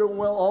churches are doing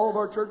well. All of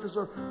our churches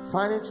are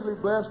financially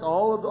blessed.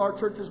 All of our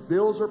churches'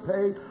 bills are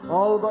paid.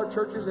 All of our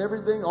churches,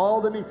 everything, all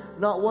the need.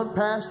 Not one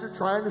pastor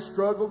trying to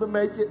struggle to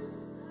make it.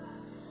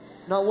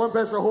 Not one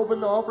pastor hoping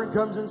the offering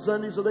comes in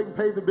Sunday so they can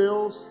pay the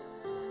bills.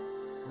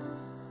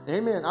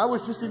 Amen. I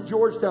was just in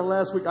Georgetown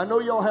last week. I know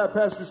y'all have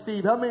Pastor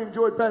Steve. How many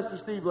enjoyed Pastor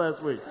Steve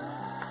last week?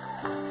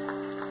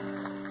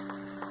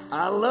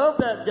 I love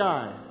that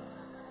guy.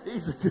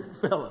 He's a good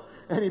fella.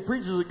 And he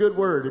preaches a good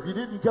word. If you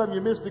didn't come,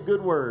 you missed a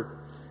good word.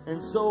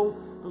 And so,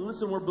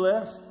 listen, we're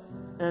blessed.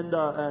 And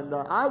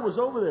I was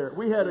over there.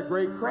 We had a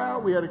great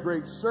crowd. We had a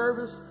great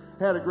service.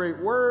 Had a great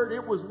word.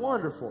 It was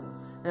wonderful.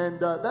 And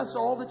that's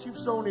all that you've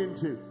sown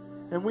into.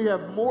 And we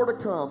have more to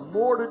come,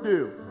 more to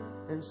do.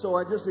 And so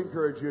I just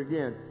encourage you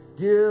again,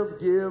 give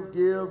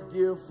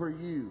for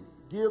you.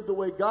 Give the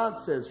way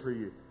God says for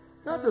you.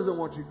 God doesn't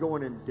want you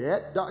going in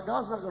debt.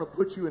 God's not going to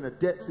put you in a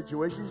debt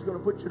situation. He's going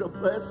to put you in a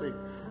blessing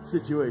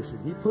situation.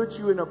 He puts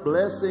you in a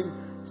blessing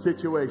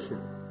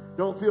situation.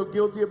 Don't feel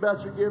guilty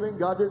about your giving.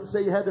 God didn't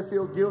say you had to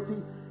feel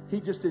guilty. He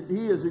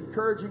is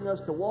encouraging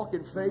us to walk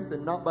in faith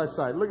and not by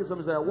sight. Look at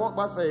somebody say, I walk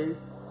by faith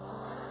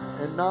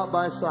and not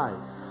by sight.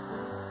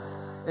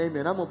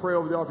 Amen. I'm going to pray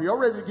over the offering. Y'all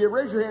ready to give?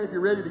 Raise your hand if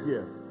you're ready to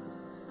give.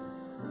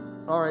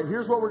 All right,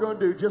 here's what we're going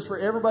to do. Just for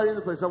everybody in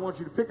the place, I want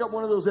you to pick up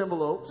one of those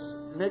envelopes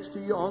next to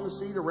you, on the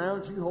seat,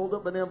 around you. Hold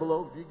up an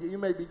envelope. You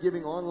may be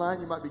giving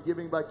online. You might be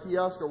giving by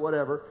kiosk or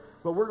whatever.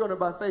 But we're going to,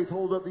 by faith,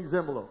 hold up these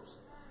envelopes.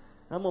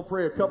 I'm going to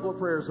pray a couple of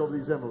prayers over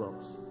these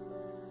envelopes.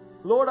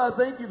 Lord, I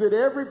thank you that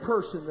every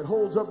person that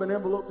holds up an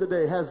envelope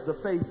today has the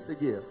faith to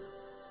give.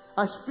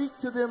 I speak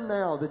to them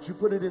now that you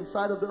put it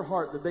inside of their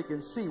heart that they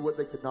can see what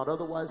they could not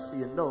otherwise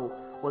see and know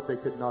what they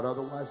could not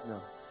otherwise know.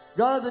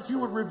 God, that you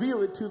would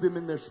reveal it to them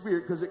in their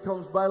spirit because it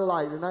comes by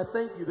light. And I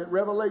thank you that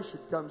revelation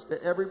comes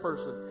to every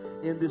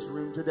person in this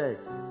room today.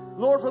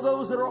 Lord, for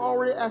those that are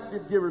already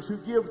active givers who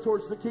give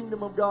towards the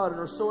kingdom of God and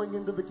are sowing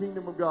into the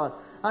kingdom of God,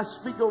 I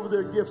speak over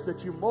their gifts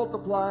that you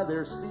multiply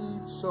their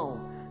seed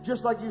sown.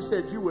 Just like you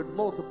said you would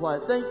multiply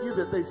it. Thank you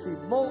that they see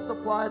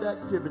multiplied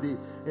activity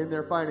in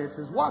their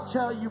finances. Watch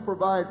how you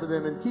provide for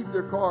them and keep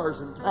their cars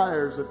and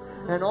tires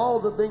and all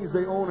the things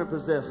they own and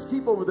possess.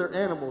 Keep over their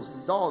animals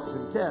and dogs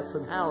and cats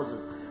and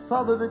houses.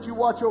 Father, that you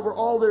watch over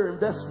all their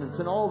investments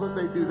and all that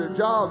they do, their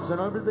jobs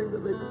and everything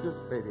that they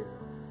participate in.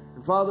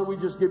 And Father, we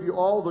just give you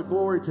all the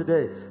glory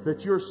today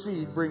that your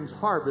seed brings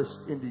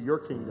harvest into your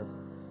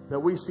kingdom.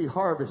 That we see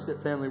harvest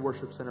at Family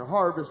Worship Center,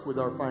 harvest with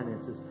our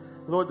finances.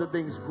 Lord, that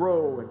things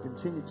grow and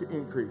continue to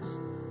increase.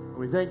 And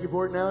we thank you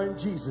for it now in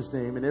Jesus'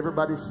 name. And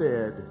everybody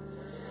said,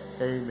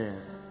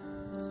 amen.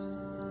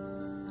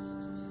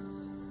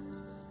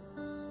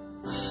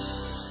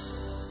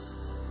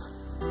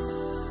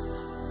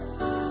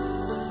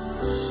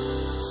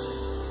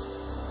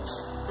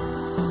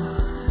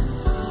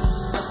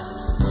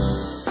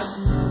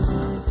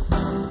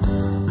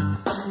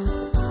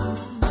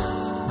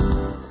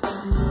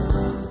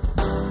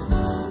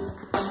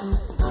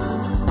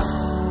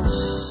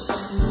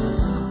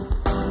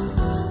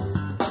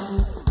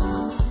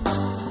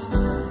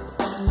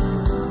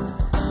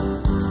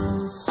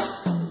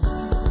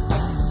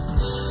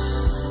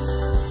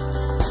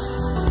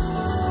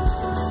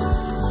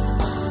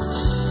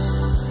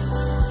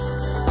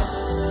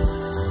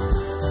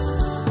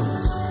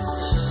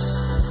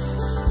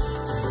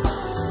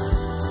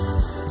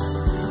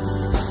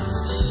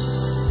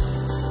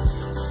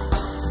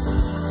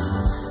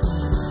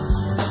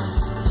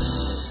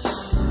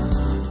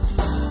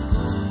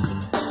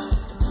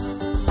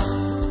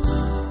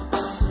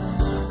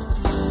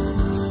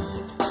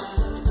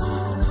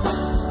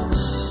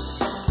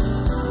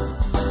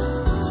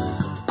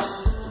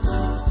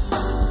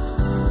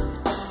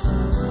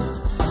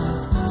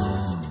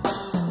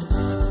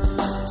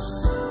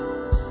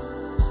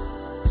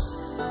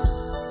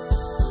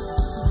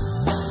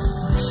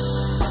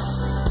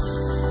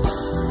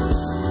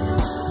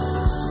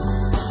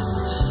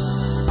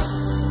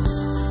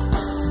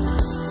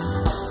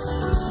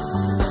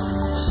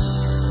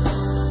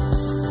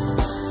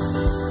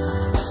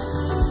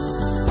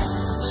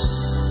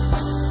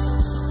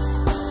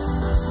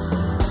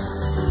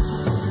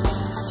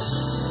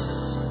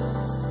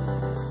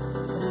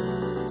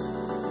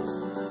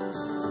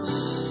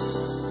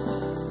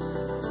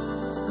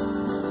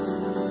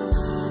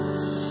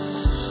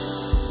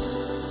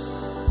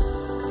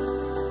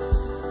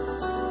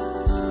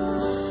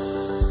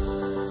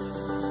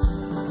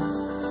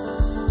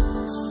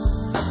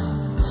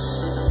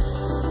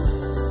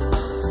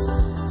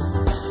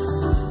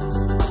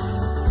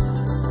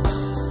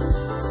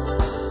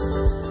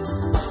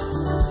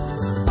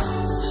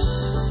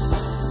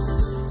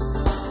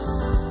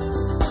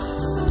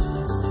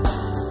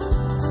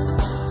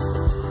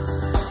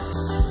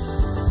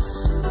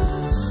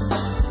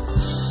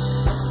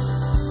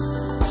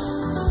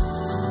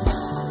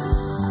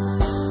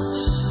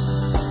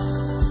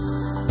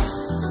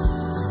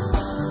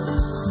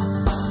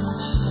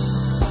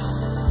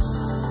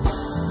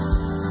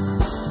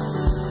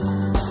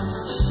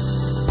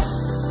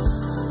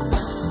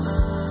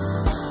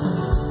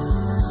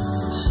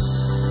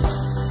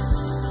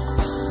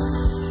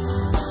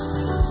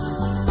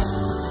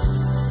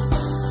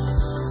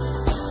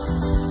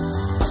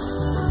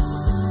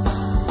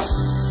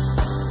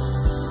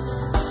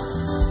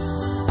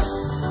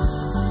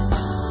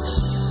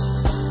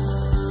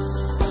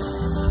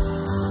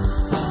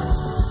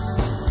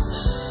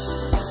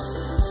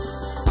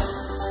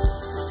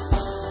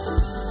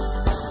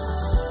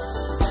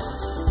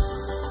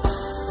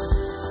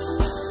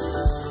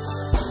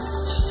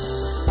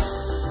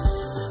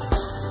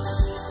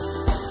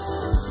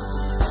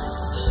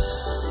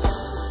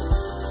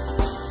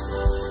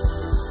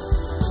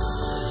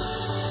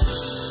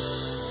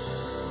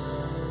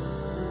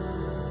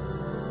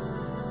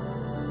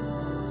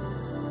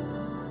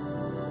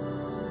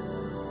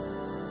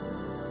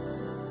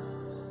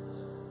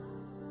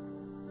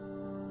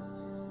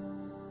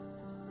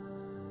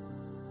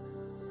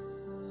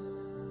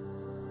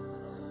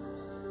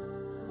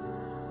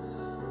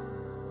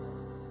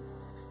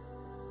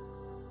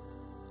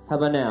 How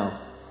about now?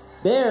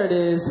 There it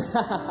is.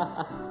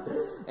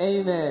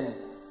 Amen.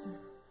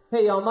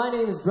 Hey, y'all, my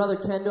name is Brother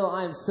Kendall.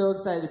 I am so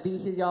excited to be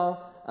here,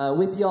 y'all,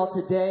 with y'all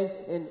today.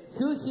 And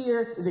who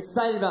here is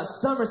excited about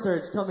Summer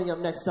Surge coming up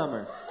next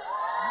summer?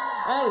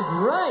 That is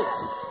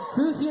right.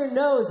 Who here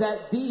knows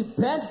that the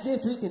best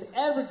gift we can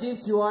ever give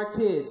to our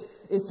kids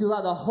is to allow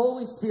the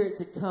Holy Spirit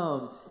to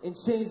come and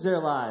change their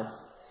lives?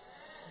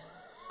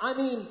 I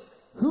mean,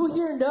 who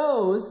here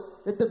knows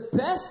that the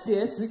best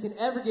gift we can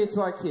ever give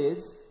to our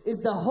kids is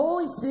the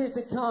Holy Spirit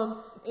to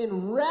come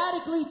and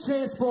radically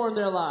transform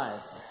their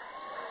lives?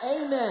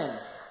 Amen.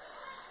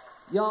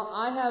 Y'all,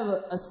 I have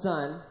a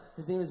son.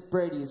 His name is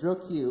Brady. He's real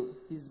cute.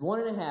 He's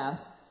 1.5.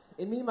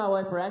 And me and my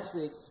wife are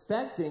actually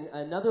expecting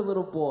another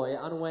little boy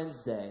on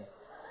Wednesday.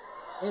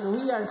 And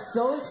we are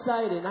so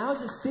excited. And I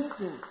was just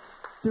thinking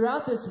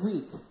throughout this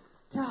week,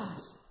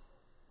 gosh,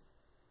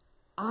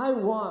 I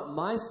want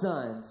my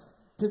sons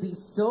to be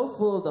so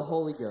full of the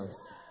Holy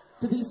Ghost,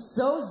 to be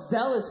so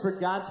zealous for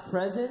God's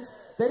presence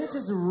that it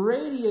just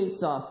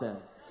radiates off them,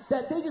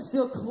 that they just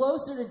feel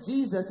closer to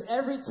Jesus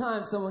every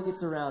time someone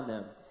gets around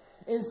them.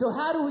 And so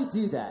how do we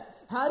do that?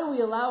 How do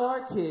we allow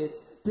our kids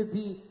to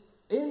be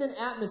in an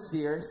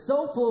atmosphere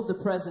so full of the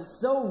presence,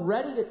 so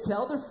ready to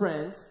tell their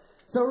friends,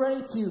 so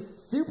ready to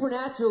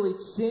supernaturally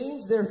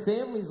change their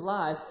families'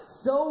 lives,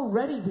 so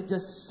ready to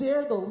just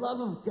share the love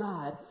of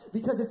God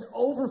because it's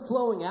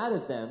overflowing out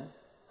of them?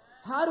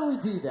 How do we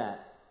do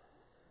that?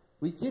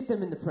 We get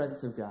them in the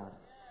presence of God.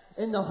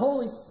 And the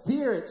Holy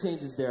Spirit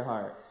changes their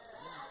heart.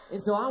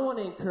 And so I want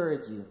to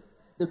encourage you.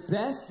 The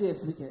best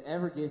gift we can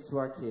ever give to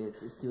our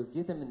kids is to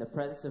get them in the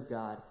presence of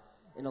God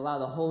and allow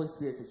the Holy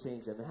Spirit to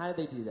change them. And how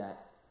do they do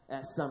that?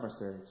 At Summer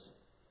Surge.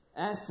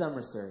 At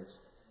Summer Surge.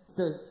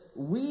 So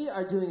we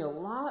are doing a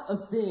lot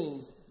of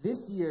things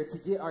this year to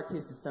get our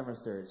kids to Summer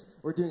Surge.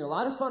 We're doing a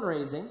lot of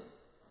fundraising.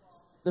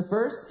 The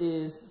first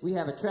is we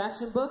have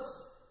attraction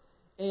books,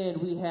 and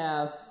we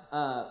have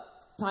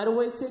tidal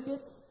wave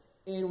tickets,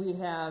 and we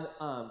have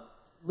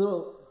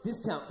little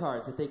discount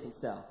cards that they can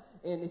sell.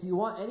 And if you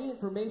want any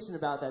information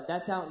about that,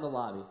 that's out in the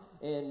lobby.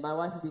 And my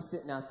wife will be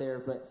sitting out there,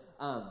 but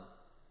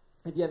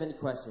if you have any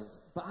questions.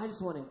 But I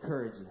just want to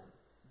encourage you.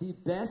 The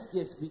best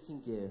gift we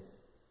can give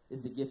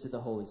is the gift of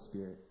the Holy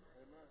Spirit.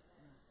 Amen.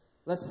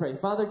 Let's pray.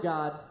 Father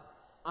God,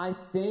 I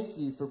thank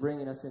you for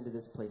bringing us into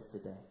this place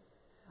today.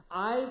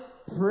 I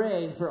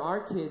pray for our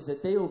kids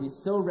that they will be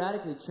so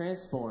radically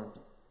transformed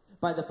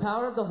by the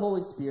power of the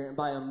Holy Spirit and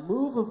by a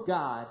move of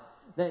God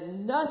that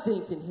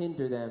nothing can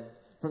hinder them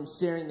from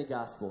sharing the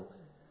gospel.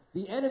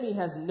 The enemy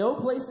has no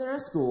place in our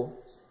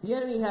school. The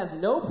enemy has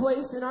no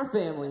place in our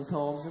families,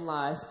 homes, and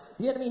lives.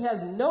 The enemy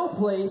has no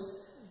place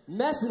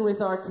messing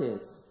with our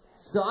kids.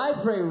 So I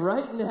pray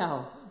right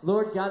now,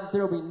 Lord God, that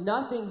there will be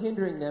nothing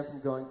hindering them from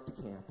going to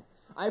camp.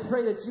 I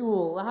pray that you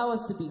will allow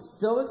us to be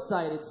so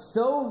excited,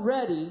 so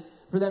ready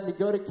for them to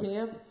go to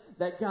camp,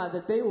 that God,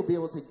 that they will be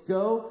able to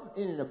go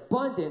in an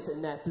abundance,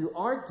 and that through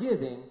our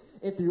giving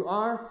and through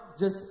our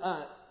just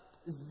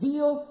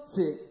zeal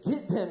to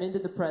get them into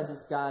the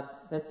presence, God,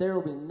 that there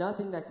will be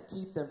nothing that can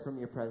keep them from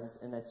your presence,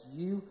 and that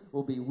you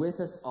will be with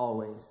us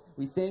always.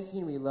 We thank you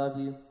and we love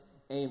you.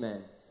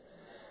 Amen.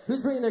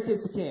 Who's bringing their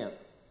kids to camp?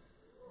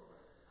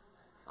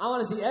 I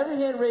want to see every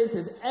hand raised,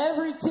 because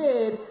every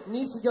kid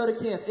needs to go to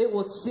camp. It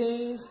will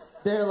change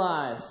their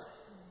lives.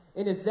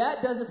 And if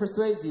that doesn't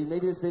persuade you,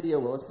 maybe this video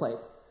will. Let's play it.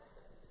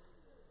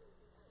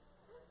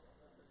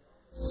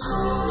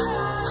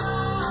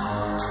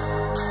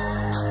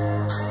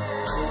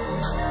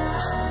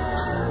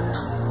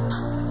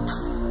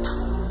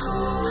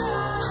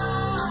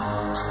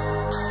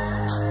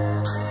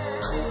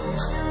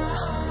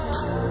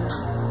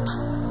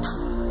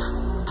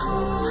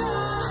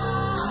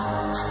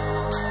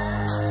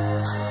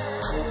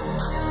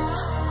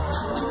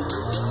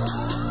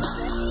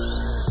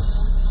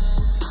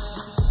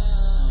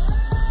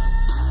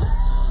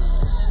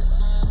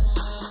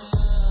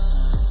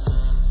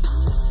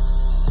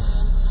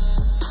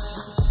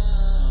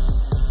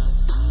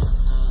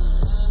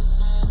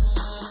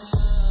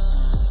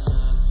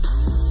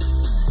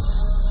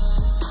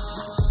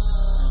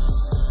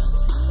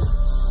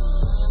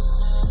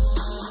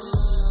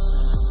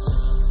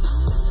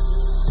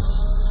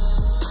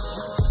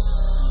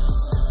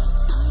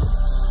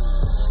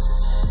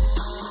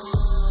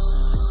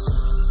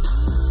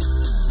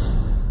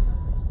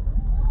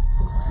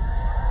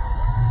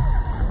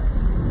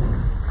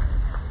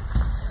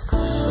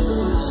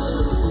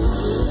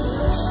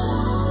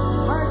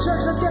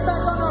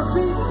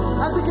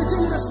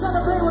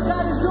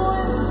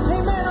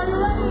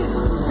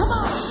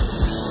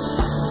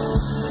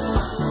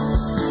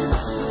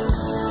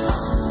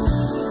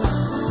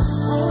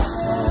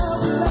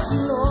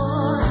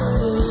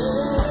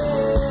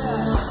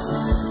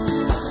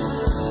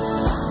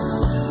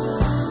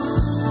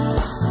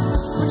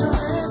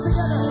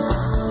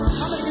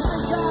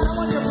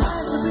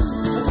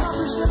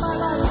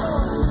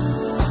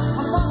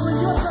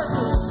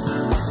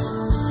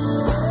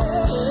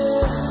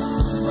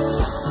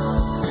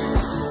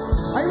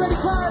 Are you ready,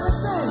 choir?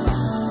 Let's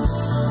sing.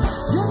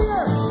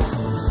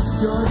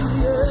 You're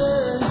the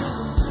earth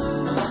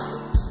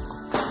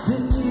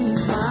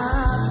beneath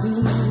my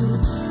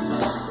feet.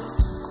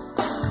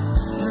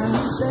 I'm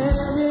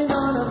standing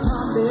on a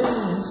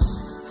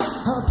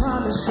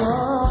promise so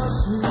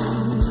sweet.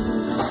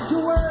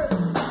 Your word,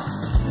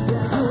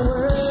 yeah, your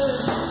word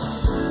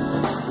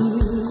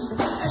is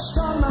etched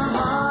on my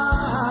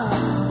heart,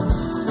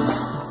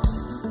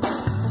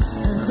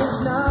 and there's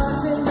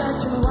nothing that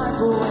can wipe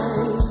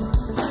away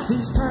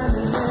these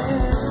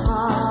permanent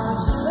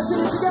marks. Let's sing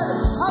it together.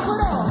 I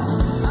put all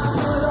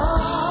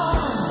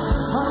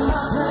on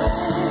my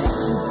plate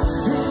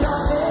in your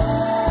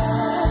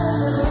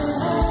heavenly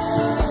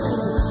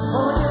hands.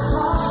 Oh, your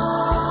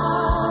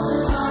cause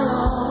is my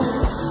own.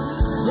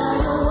 Yeah,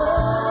 your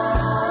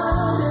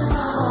word is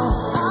my own.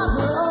 I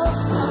put all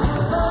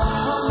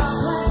on my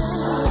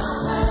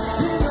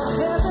plate in your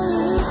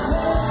heavenly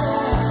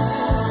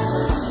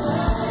hands.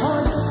 Oh,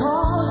 your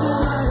cause is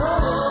my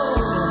own.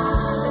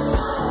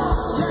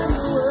 Yeah,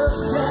 your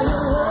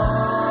word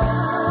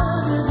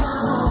is my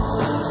own.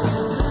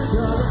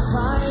 You're the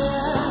fire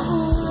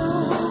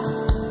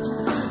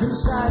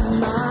inside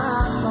my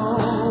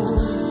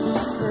bones,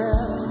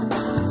 yeah.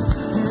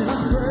 And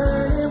I'm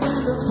burning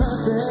with a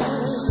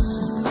purpose,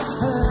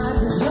 aligned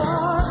with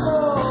your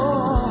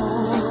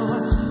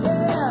own,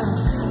 yeah.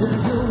 And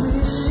your will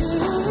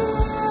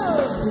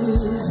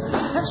is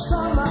etched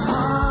on my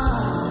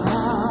heart,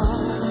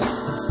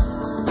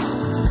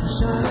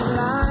 shining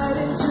light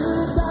into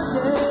the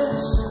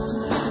darkness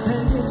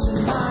and into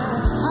my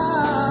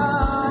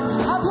heart.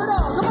 I put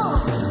all, come on.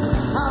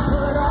 I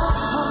put all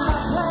on my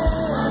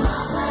plan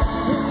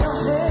in your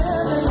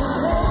heavenly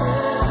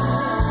hand.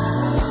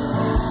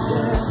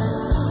 Yeah.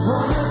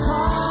 Oh, your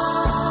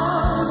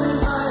cause is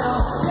my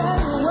own. Yeah,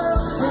 your word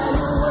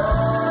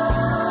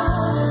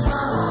is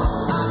my own.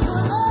 I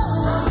put all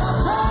on my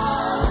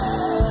plan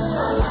in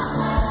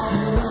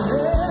your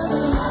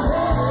heavenly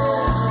hand.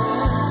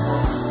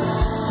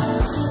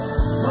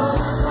 Oh,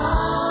 your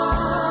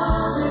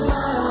cause is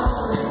my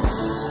own.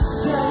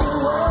 Yeah, your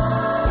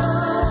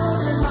word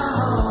is my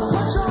own.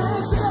 Put your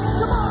hands together,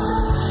 come on,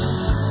 church.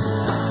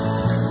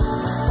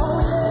 Oh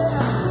yeah,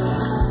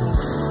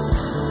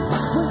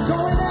 we're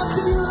going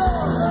after you,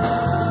 Lord.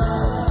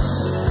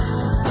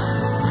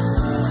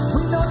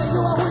 We know that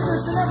you are with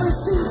us in every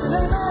season,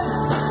 amen.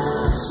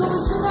 So we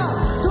sing out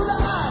through the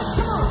eyes,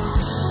 come on.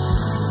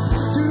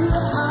 Through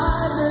the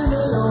highs and the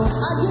lows,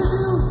 I give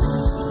you,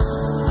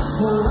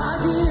 oh, I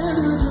give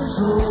you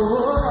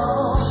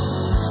control.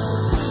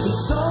 It's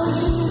so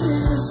easy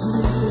to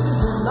see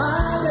that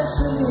my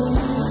destiny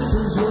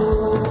is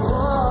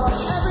yours.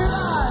 Every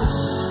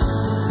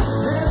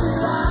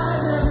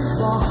rise, every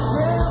fall.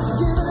 Yeah, I'm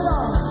giving it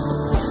all.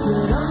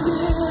 Yeah, I'm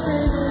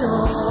giving it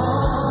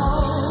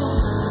all.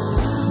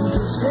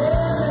 Just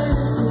heaven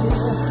is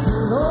near,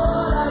 and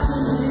Lord, I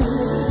can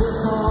hear your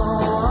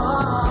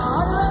call.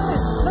 Are you ready?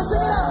 Let's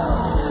sing it out.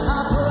 I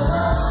put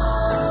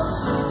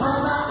all on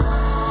my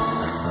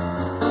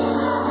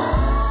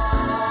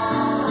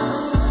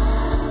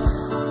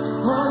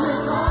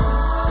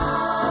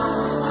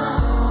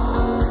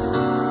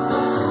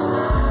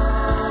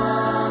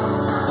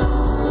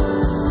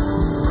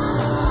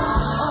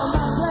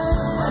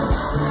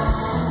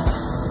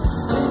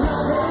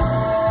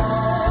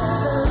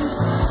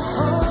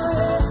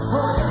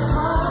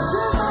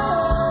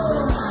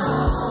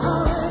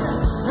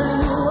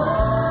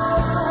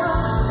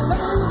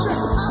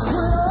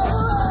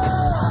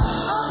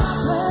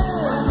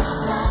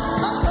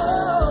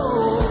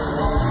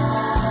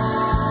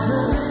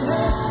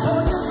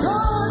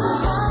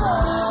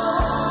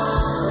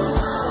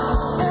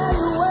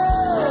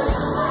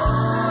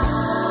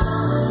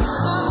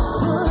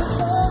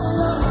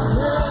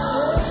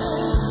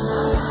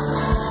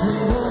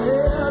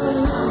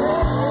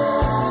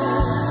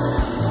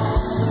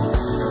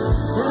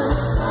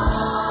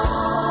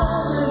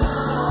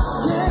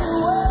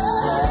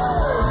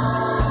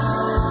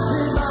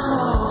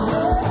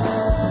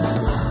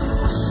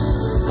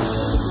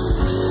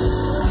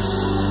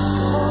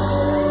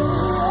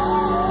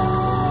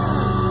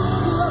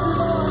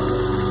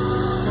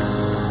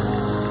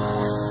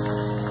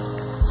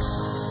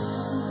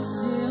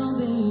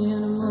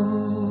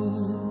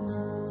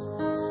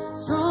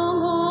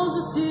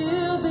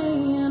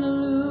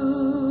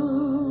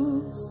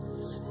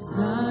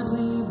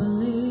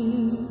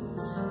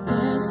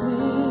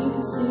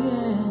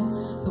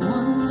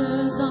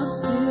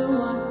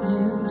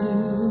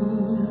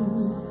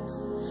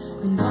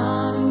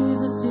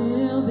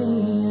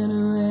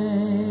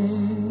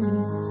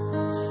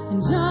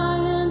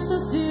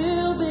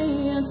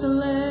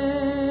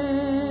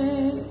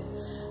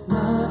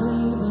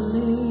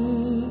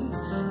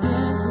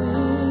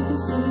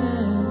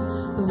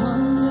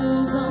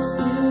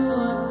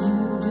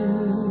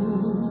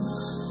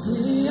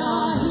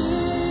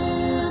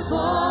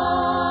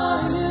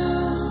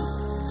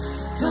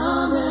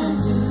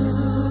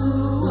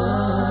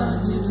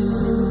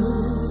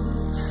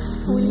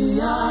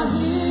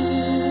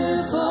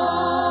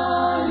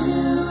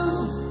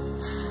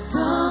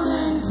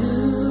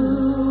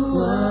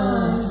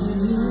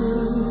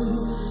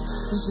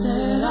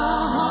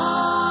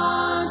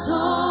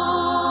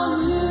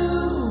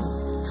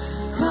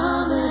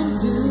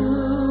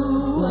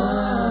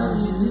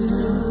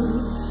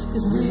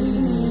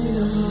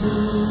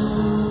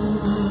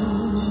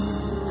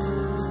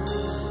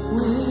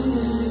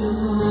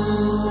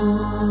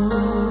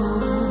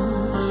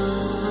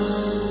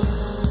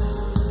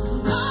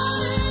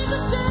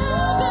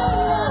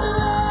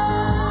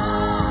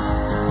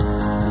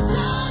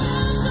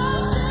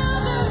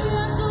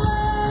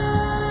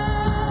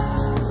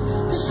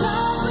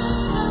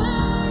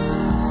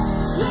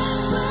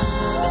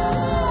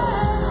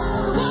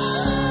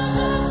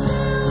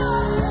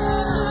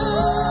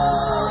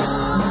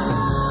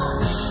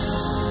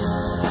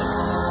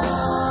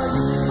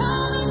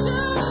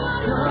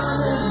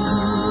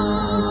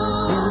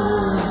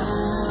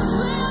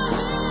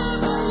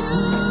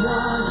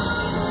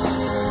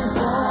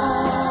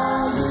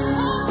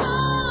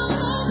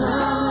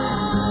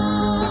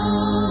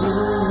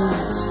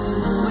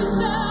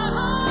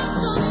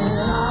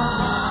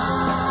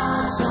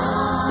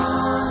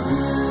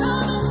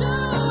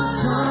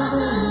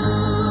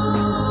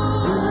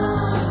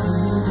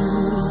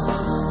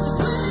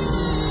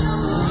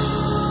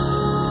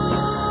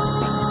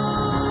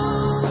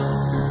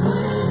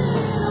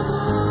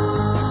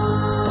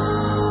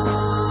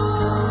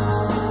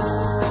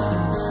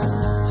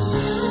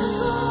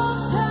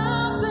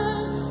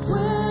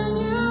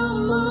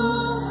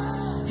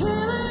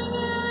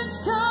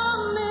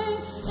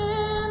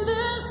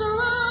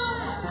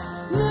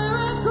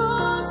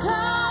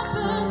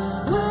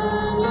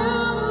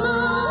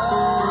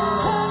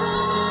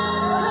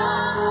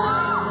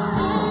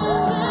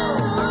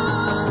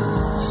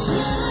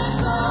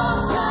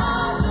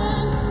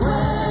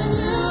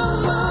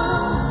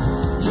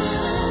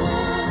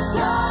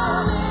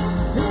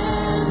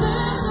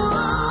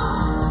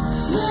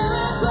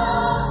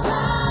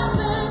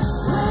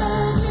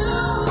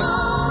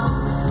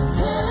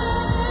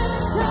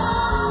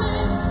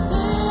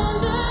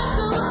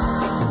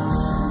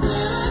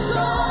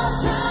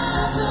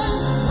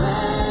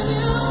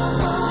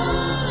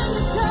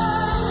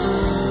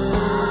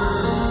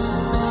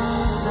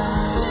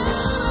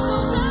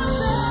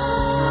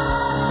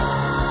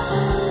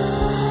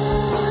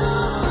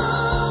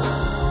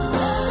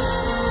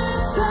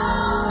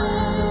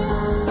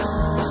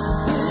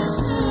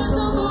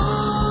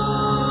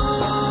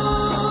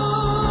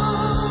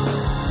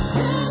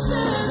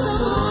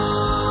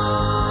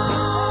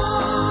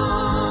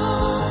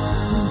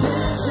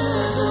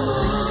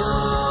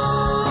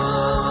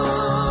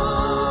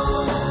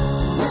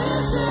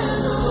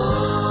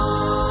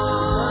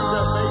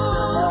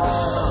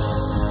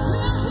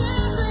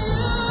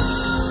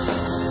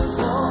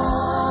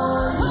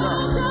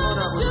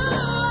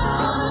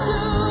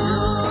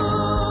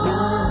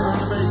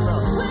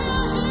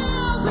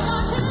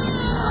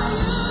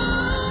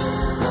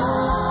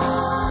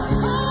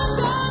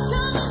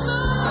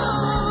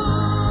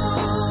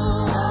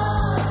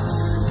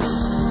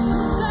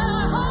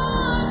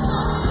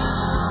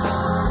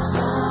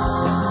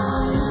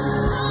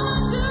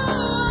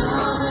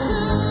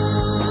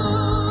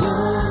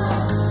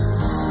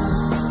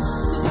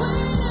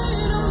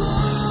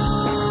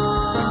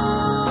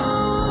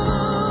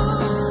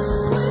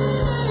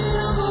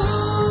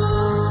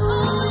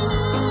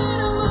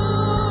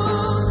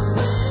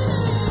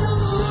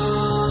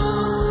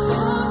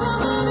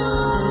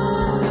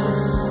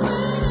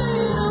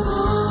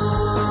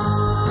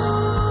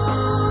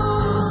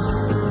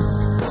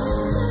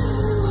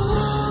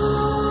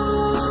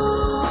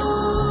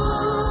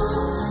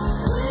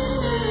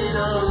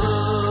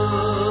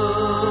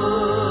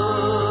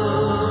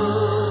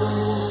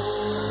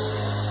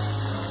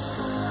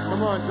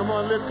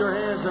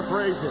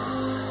praise Him.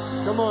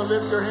 Come on,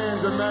 lift your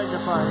hands and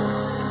magnify Him.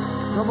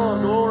 Come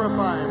on,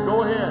 glorify Him.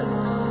 Go ahead.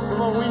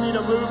 Come on, we need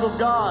a move of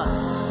God.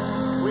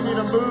 We need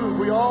a move.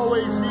 We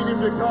always need Him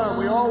to come.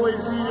 We always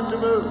need Him to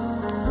move.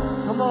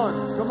 Come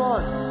on, come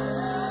on.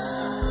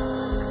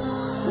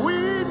 We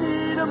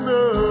need a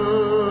move.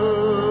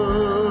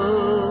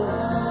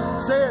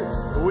 Say it.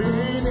 We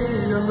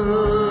need a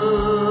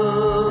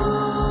move.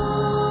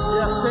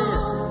 Yeah, say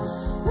it.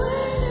 We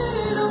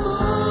need a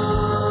move.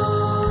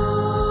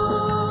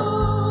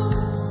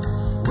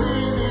 We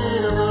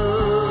need a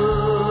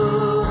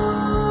move.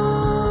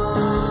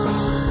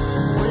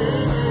 We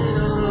need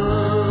a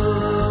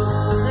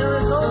move.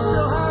 Miracles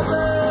still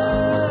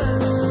happen.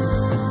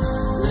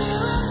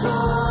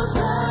 Miracles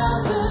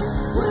happen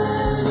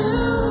when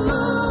you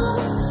move.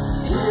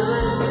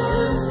 Healing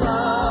is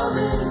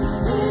coming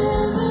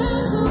in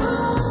this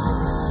room.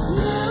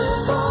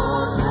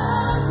 Miracles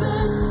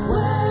happen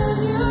when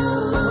you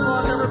Come move.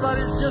 on,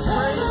 everybody, just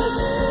praise it. Healing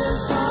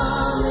is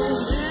coming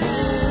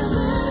in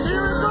this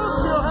Miracles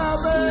still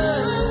happen.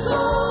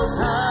 Miracles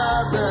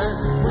happen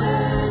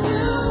when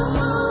you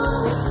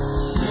move.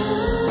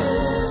 Healing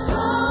is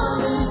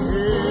coming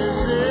In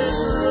this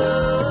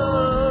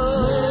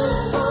room.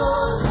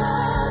 Miracles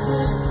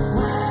happen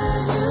when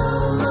you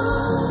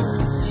move.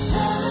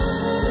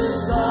 Heaven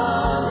is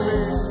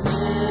coming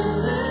in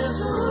this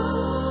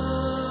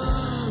room.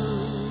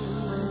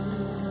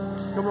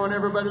 Come on,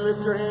 everybody,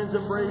 lift your hands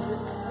and praise Him.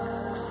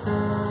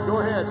 Go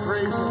ahead,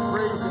 praise Him,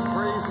 praise Him,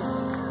 praise Him.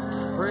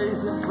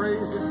 Praise Him,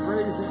 praise Him,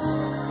 praise Him.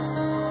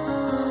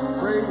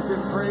 Praise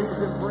Him, praise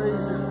Him,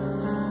 praise Him.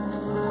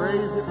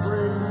 Praise Him,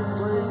 praise Him,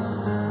 praise Him.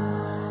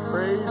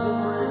 Praise Him,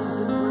 praise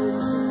Him,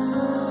 praise Him. Praise Him,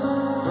 praise Him,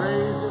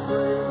 praise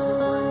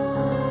Him.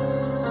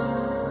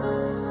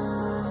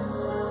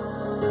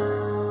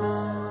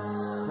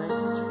 Thank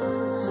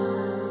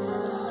you,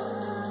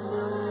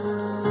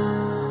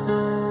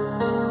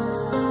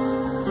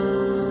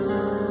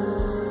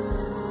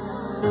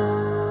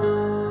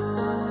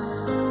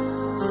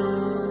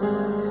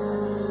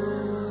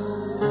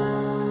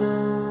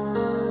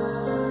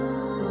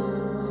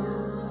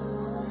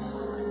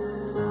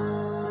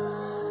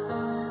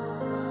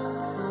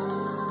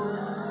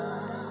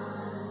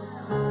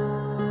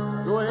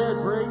 Go ahead,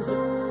 praise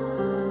Him.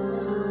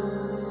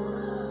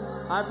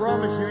 I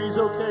promise you, He's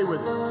okay with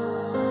it.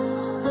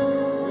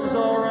 He's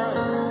all right.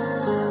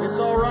 It's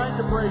all right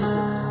to praise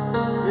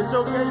Him. It's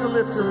okay to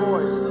lift your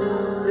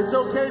voice. It's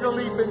okay to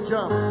leap and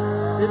jump.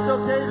 It's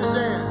okay to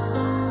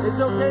dance. It's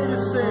okay to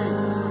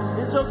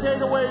sing. It's okay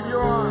to wave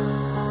your arms.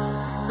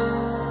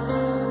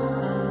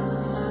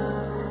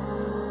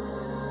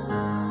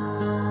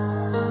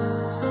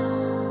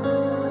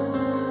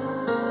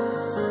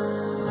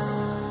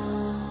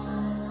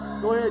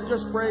 Go ahead,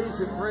 just praise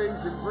Him,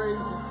 praise Him, praise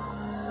Him.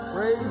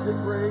 Praise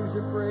Him, praise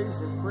Him, praise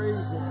Him,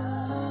 praise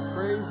Him.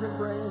 Praise Him,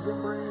 praise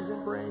Him, praise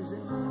Him, praise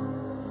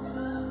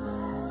Him.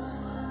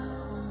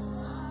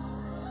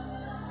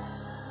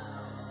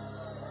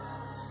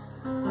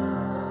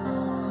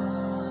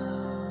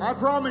 I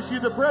promise you,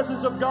 the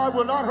presence of God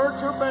will not hurt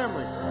your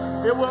family.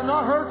 It will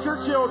not hurt your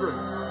children.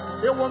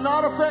 It will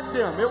not affect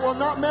them. It will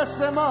not mess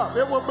them up.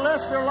 It will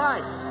bless their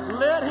life.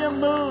 Let Him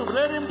move.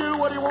 Let Him do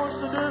what He wants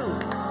to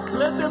do.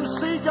 Let them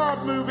see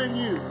God move in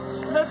you.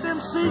 Let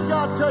them see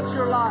God touch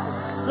your life.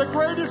 The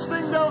greatest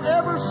thing they'll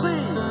ever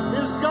see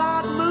is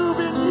God move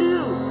in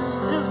you.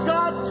 Is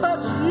God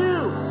touch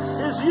you.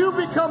 Is you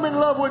become in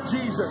love with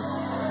Jesus.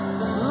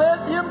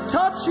 Let Him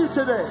touch you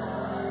today.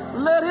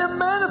 Let Him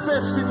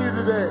manifest in you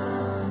today.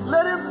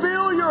 Let Him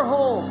fill your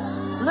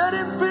home. Let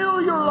Him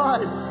fill your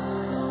life.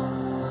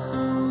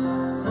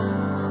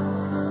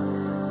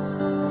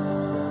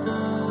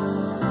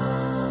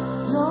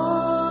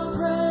 Your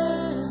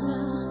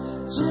presence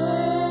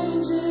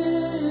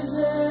changes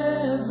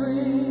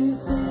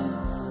everything.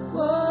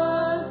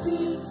 What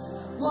peace,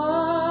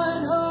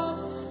 what hope,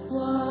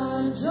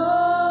 what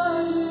joy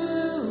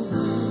you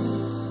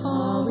bring.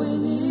 All we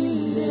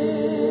need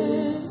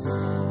is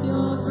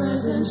your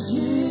presence,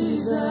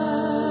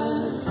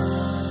 Jesus.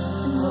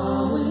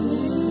 All we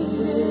need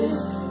is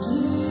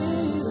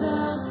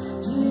Jesus,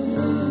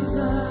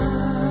 Jesus.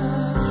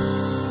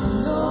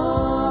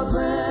 Your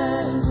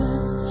presence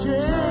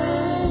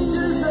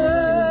Changes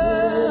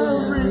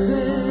everything.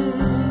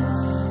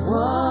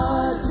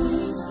 what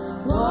peace,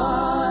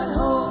 what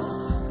hope,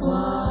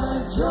 what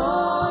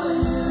joy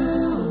you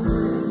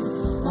bring.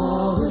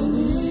 All we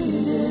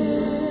need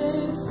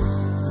is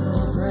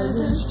your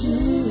presence,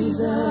 Jesus.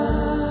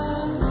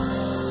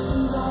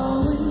 All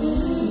we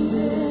need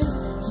is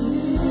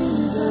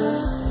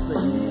Jesus,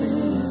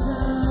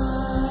 Jesus.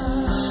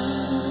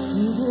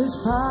 He gives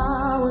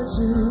power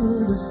to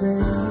the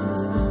faint.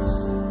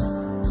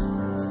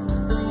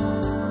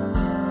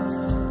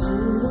 To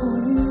the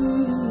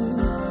weak,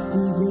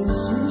 He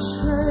gives you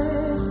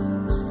strength.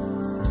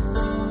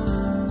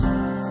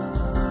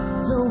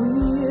 The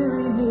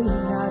weary need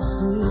not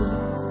fear,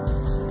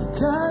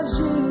 because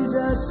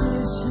Jesus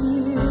is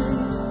here.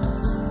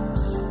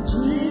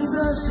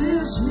 Jesus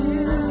is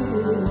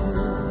here.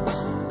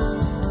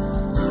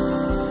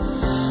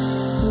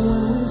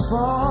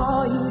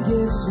 fall, He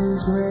gives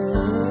His grace.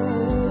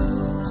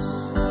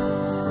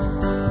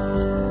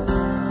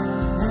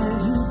 And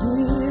He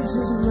gives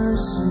His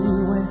mercy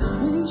when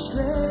we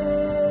stray.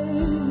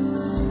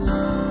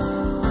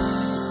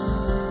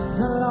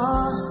 The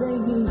lost they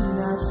need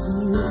not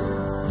fear,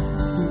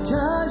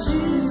 because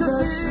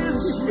Jesus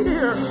is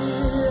here.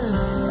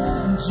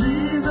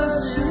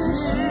 Jesus is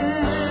here.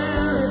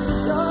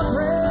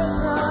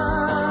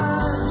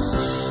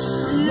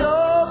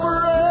 Your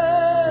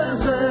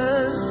presence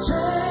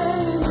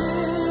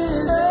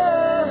changes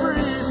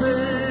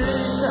everything.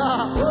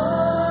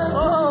 What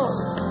peace,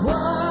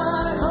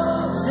 what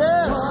hope,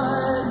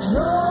 what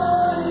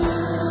joy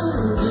you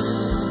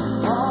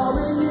bring. All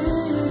we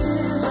need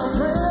is your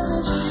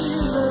presence,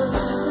 Jesus.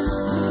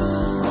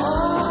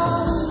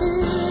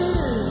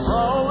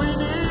 All we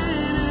need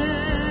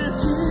is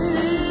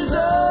Jesus.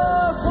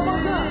 One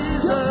more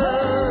time.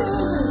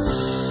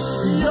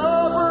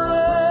 Your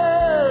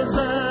presence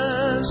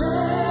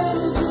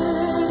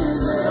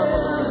changes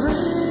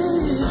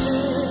everything.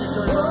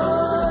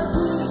 What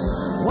peace,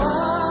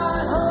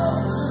 what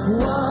hope,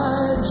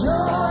 what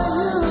joy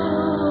you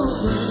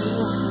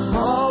bring.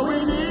 All we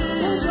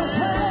need is your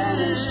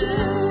presence,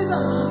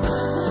 Jesus.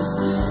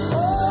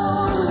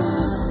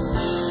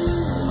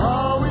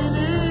 All we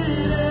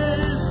need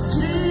is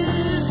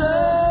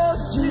Jesus,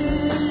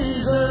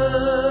 Jesus.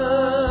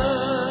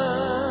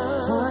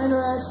 Find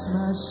rest,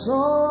 my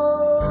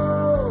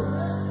soul,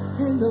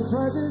 in the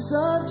presence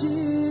of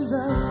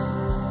Jesus.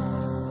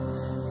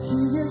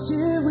 He is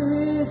here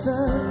with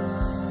us,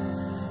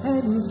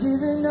 and He's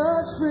giving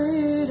us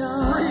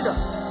freedom.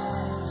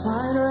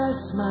 Find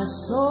rest, my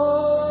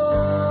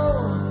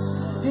soul,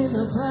 in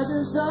the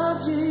presence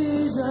of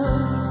Jesus.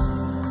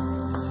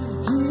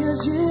 He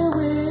is here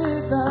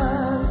with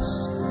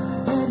us,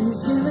 and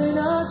He's giving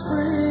us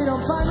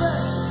freedom.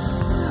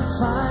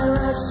 Find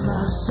rest,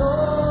 my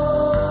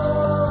soul,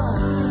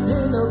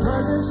 in the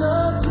presence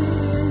of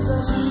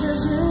Jesus. He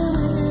is here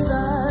with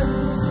us,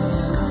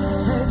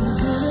 and He's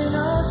giving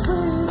us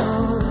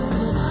freedom.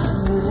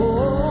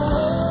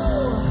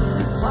 Oh,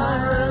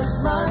 find rest,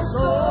 my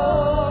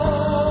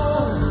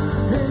soul,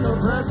 in the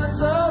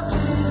presence of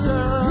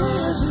Jesus. He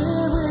is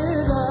here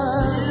with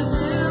us. He is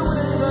here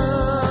with us.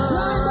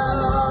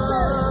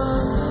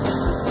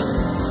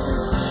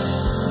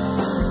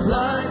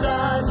 Blind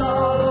eyes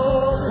are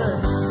open,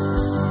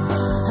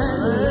 and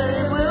they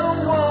will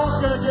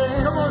walk again.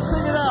 Come on,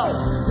 sing it out.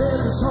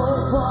 There is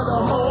hope for the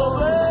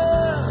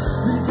hopeless,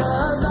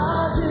 because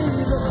our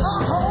Jesus,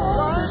 our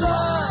hope is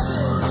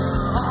rising.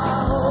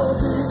 Our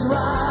hope is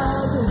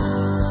rising,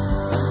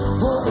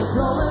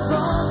 overflowing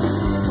from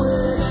deep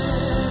within.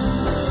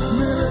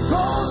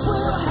 Miracles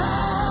will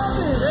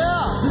happen.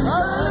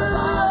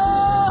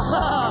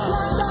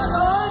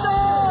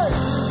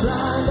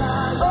 Blind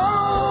eyes are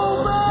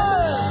open.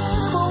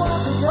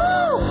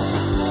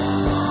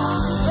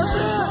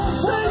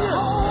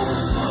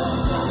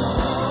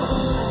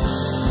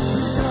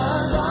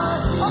 Because our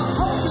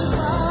hope is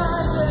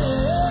rising.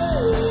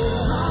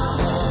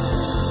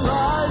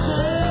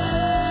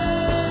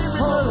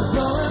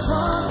 Overflowing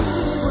from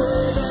deep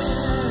within.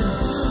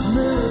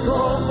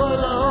 Miracle for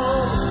the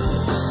hope.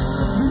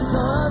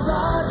 Because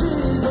our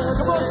Jesus.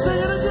 Come on, sing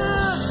it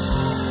again.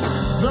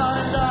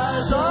 Blind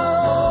eyes are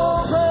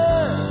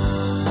open,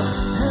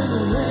 and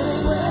the rain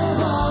will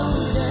fall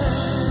again.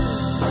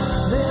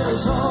 There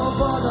is hope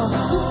for the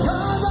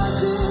because our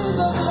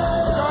Jesus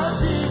lives. Our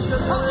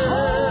Jesus lives.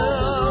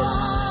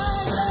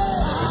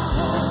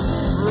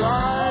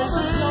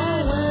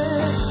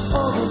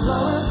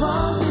 Overflowing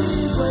from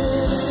deep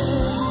within.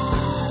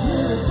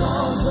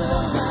 Miracles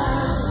will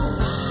happen,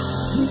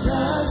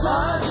 because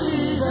our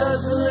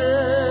Jesus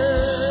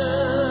lives.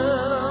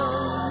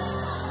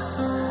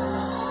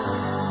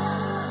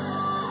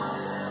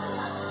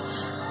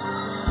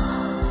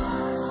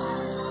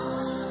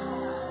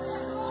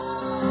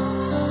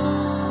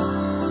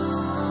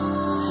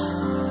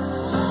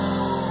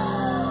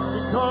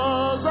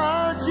 Because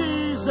our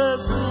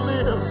Jesus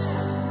lives.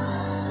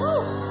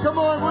 Woo. Come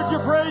on, would you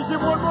praise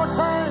Him one more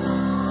time?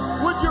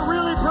 Would you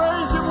really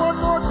praise Him one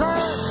more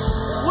time?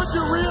 Would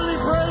you really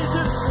praise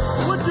Him?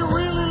 Would you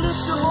really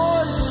lift your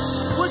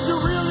voice? Would you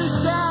really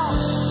shout?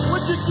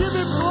 Would you give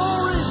Him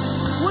glory?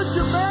 Would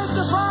you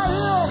magnify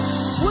Him?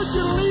 Would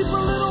you leap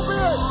a little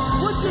bit?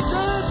 Would you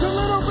dance a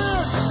little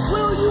bit?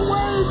 Will you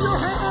wave your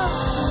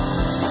hands?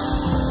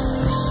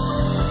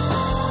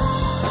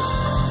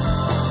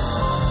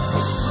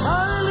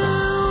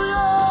 Hallelujah!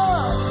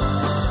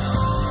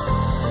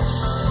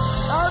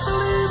 I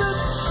believe it.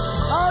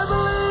 I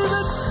believe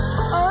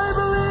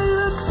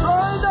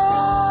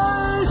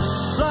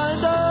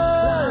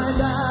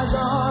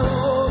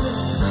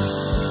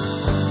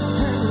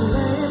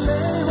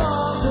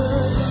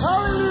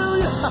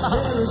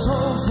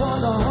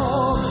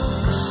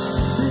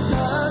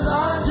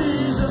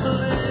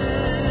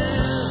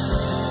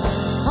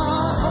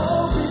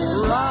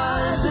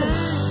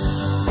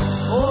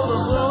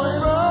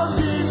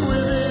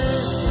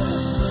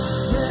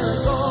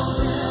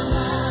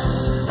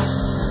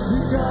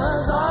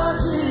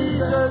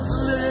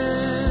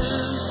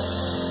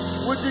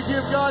Would you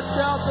give God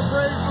shouts of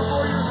praise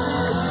before you're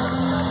seated?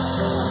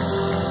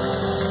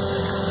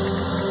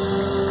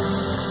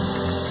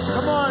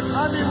 Come on,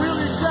 I mean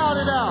really shout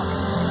it out.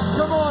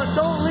 Come on,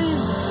 don't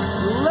leave.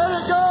 Let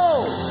it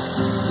go.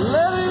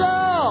 Let it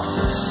out.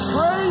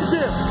 Praise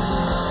Him.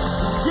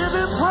 Give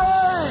Him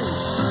praise.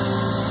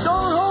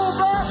 Don't hold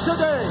back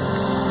today.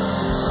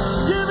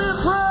 Give Him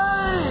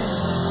praise.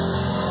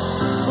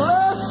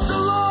 Bless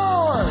the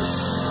Lord.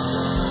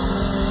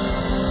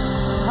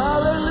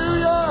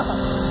 Hallelujah.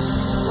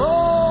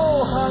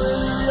 Oh,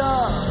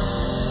 hallelujah.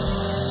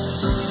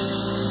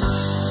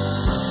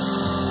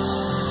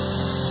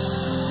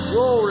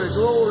 Glory,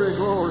 glory,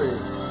 glory.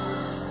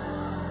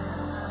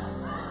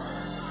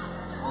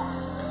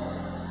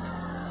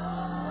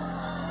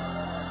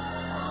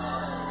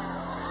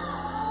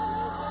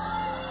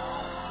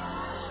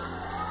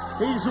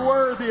 He's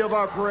worthy of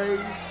our praise.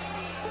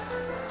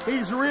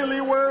 He's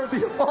really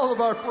worthy of all of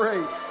our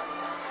praise.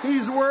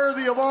 He's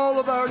worthy of all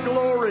of our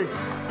glory.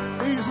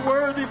 He's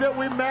worthy that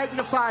we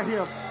magnify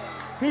Him.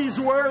 He's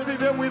worthy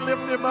that we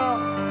lift Him up.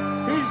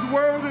 He's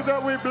worthy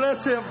that we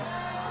bless Him.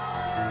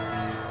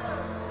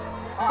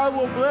 I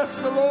will bless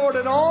the Lord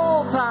at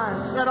all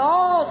times, at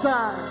all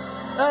times,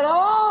 at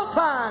all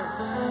times,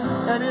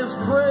 and His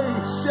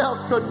praise shall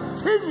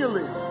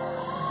continually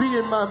be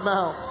in my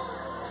mouth.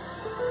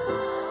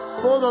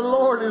 For the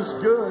Lord is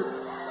good.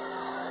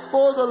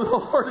 For the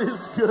Lord is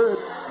good.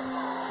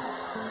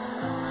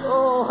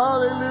 Oh,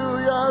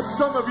 hallelujah.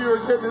 Some of you are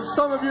getting it.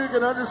 Some of you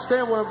can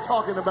understand what I'm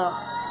talking about.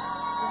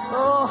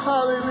 Oh,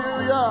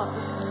 hallelujah.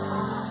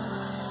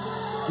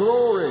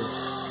 Glory.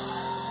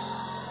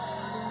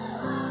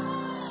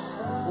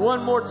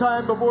 One more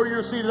time before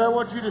you're seated, I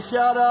want you to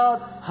shout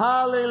out,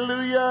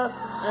 hallelujah,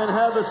 and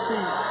have a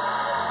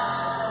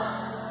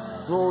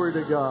seat. Glory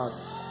to God.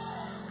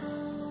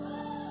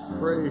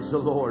 Praise the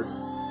Lord.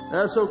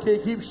 That's okay.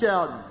 Keep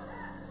shouting.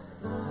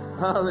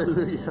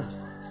 Hallelujah.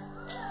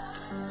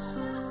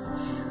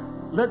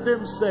 Let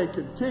them say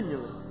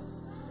continually.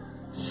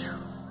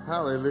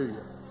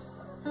 Hallelujah.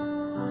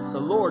 The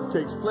Lord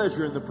takes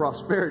pleasure in the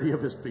prosperity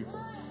of His people.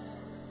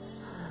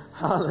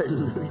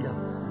 Hallelujah.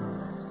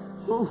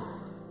 Ooh.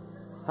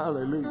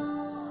 Hallelujah.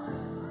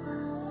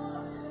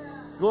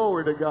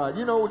 Glory to God.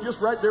 You know,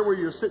 just right there where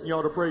you're sitting, you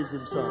ought to praise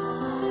Him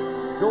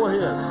some. Go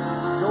ahead.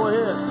 Go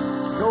ahead.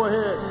 Go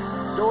ahead.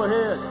 Go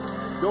ahead.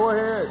 Go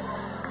ahead.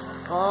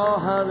 Oh,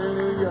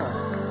 hallelujah.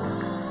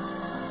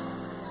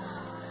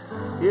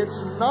 It's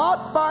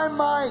not by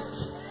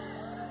might.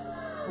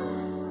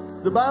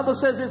 The Bible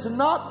says it's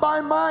not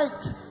by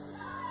might.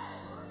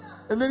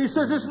 And then He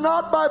says it's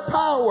not by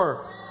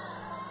power.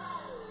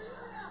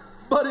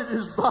 But it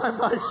is by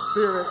my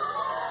Spirit.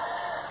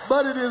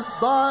 But it is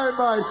by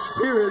my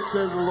Spirit,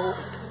 says the Lord.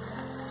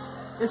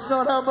 It's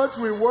not how much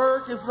we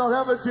work. It's not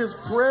how much His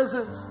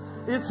presence.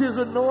 It's His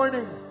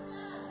anointing.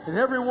 And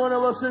every one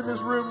of us in this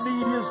room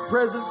need His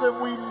presence,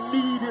 and we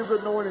need His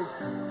anointing.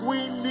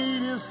 We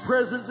need His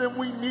presence, and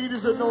we need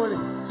His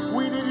anointing.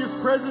 We need His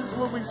presence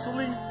when we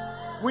sleep.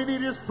 We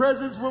need His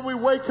presence when we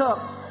wake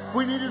up.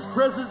 We need His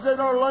presence in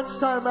our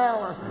lunchtime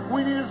hour.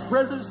 We need His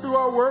presence through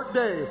our work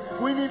day.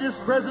 We need His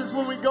presence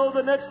when we go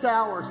the next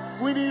hours.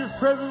 We need His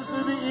presence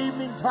through the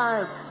evening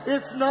time.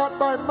 It's not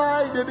by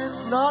might and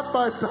it's not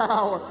by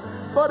power,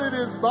 but it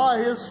is by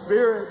His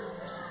Spirit.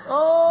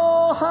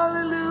 Oh,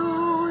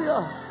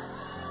 hallelujah.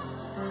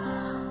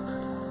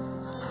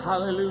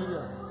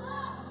 Hallelujah.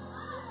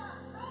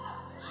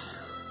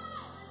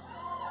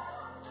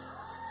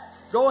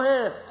 Go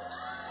ahead.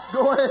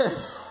 Go ahead.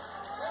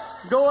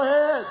 Go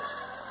ahead.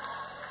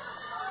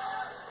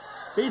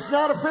 He's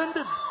not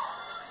offended.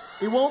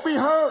 He won't be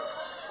hurt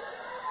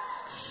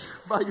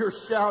by your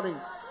shouting.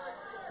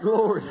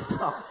 Glory to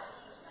God.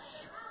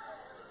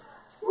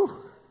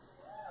 Whew.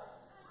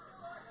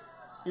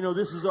 You know,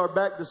 this is our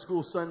back to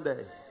school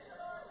Sunday.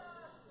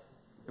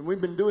 And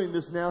we've been doing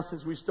this now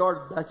since we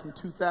started back in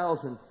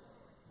 2000.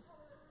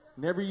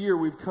 And every year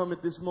we've come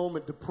at this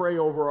moment to pray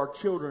over our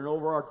children,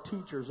 over our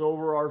teachers,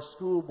 over our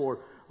school board,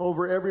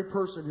 over every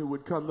person who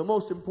would come. The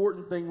most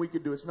important thing we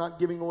could do, it's not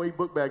giving away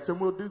book bags, and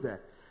we'll do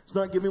that. It's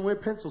not giving away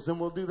pencils, and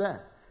we'll do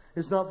that.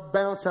 It's not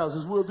bounce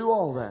houses, we'll do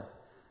all that.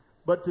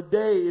 But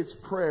today it's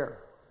prayer.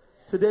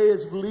 Today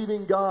is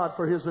believing God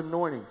for His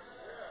anointing.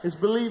 It's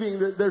believing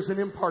that there's an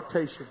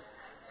impartation.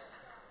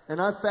 And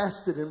I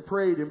fasted and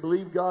prayed and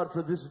believed God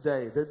for this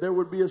day, that there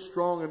would be a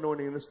strong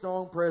anointing and a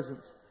strong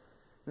presence.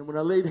 And when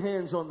I laid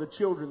hands on the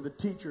children, the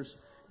teachers,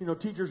 you know,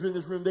 teachers in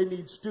this room, they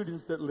need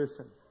students that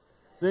listen.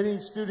 They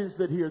need students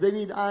that hear. They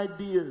need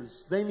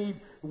ideas. They need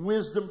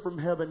wisdom from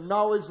heaven,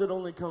 knowledge that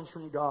only comes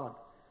from God.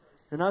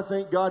 And I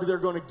thank God they're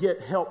going to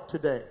get help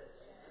today.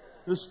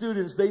 The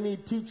students, they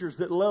need teachers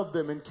that love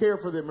them and care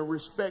for them and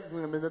respect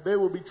them, and that they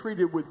will be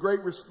treated with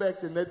great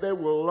respect, and that they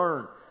will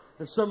learn.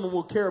 And someone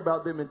will care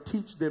about them and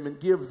teach them and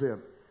give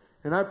them.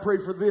 And I pray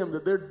for them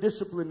that their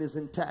discipline is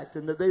intact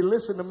and that they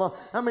listen to mom.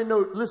 How many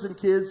know, listen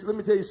kids, let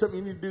me tell you something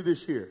you need to do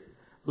this year.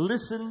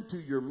 Listen to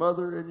your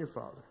mother and your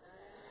father.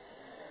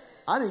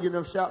 I didn't get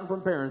enough shouting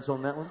from parents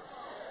on that one.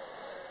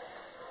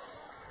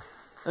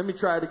 Let me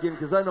try it again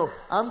because I know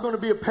I'm going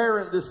to be a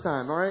parent this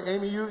time. All right,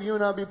 Amy, you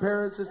and I'll be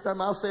parents this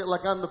time. I'll say it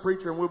like I'm the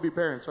preacher and we'll be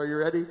parents. Are you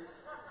ready?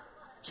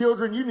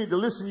 Children, you need to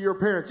listen to your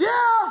parents.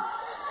 Yeah!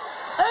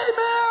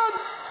 Amen!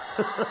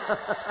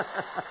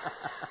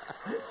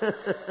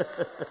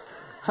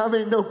 I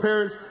mean, no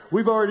parents,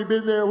 we've already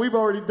been there. We've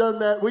already done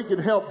that. We can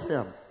help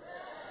them.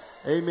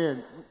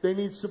 Amen. They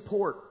need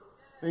support.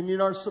 They need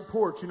our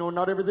support. You know,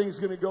 not everything's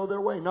going to go their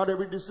way. Not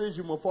every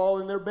decision will fall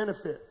in their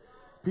benefit.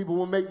 People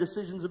will make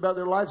decisions about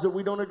their lives that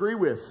we don't agree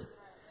with.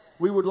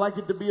 We would like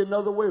it to be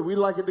another way. We'd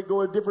like it to go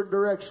a different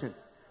direction.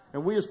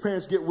 And we as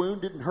parents get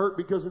wounded and hurt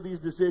because of these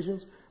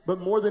decisions. But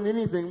more than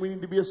anything, we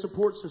need to be a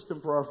support system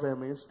for our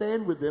family and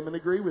stand with them and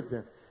agree with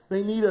them.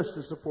 They need us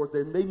to support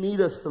them. They need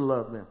us to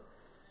love them.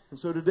 And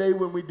so today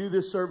when we do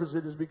this service,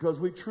 it is because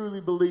we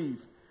truly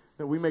believe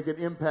that we make an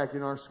impact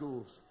in our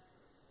schools.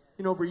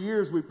 You know, for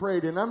years we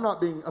prayed, and I'm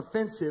not being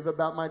offensive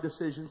about my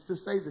decisions to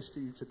say this to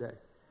you today.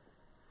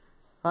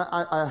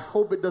 I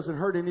hope it doesn't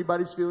hurt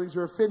anybody's feelings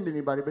or offend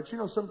anybody, but you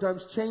know,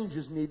 sometimes change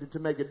is needed to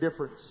make a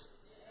difference.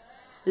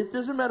 It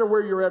doesn't matter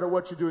where you're at or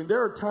what you're doing.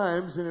 There are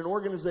times in an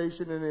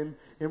organization and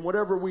in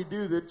whatever we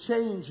do that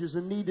change is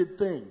a needed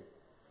thing.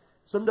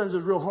 Sometimes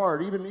it's real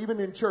hard. Even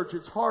in church,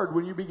 it's hard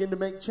when you begin to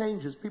make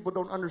changes. People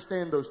don't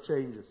understand those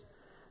changes.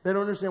 They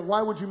don't understand,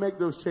 why would you make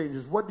those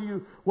changes?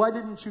 Why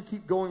didn't you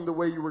keep going the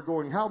way you were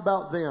going? How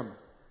about them?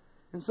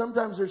 And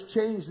sometimes there's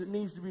change that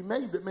needs to be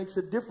made that makes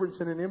a difference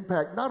and an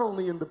impact, not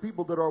only in the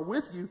people that are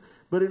with you,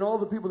 but in all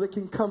the people that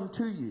can come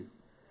to you.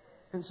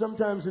 And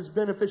sometimes it's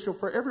beneficial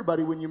for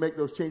everybody when you make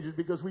those changes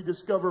because we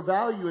discover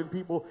value in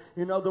people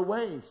in other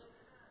ways.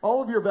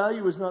 All of your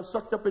value is not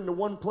sucked up into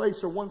one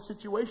place or one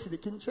situation.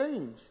 It can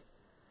change.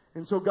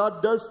 And so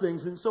God does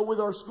things, and so with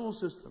our school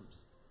systems.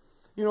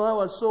 You know, I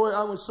was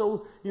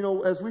so, you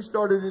know, as we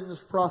started in this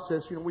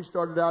process, you know, we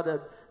started out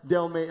at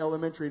Del May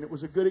Elementary, and it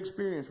was a good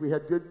experience. We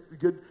had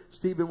good,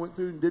 Stephen went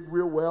through and did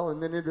real well,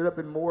 and then ended up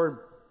in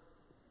Moore.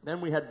 Then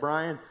we had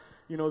Brian,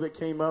 you know, that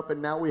came up,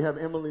 and now we have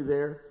Emily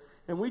there.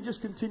 And we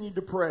just continued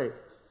to pray.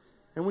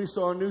 And we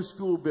saw a new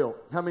school built.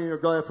 How many are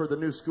glad for the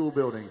new school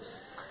buildings?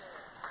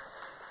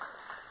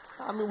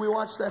 I mean, we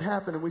watched that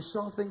happen, and we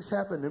saw things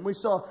happen, and we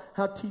saw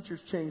how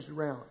teachers changed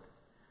around.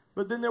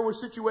 But then there were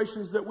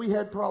situations that we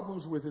had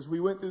problems with as we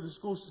went through the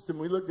school system.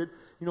 We looked at,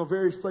 you know,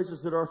 various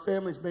places that our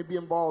families may be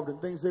involved in,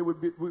 things they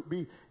would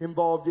be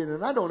involved in.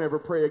 And I don't ever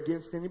pray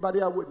against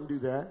anybody. I wouldn't do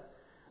that.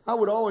 I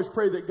would always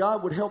pray that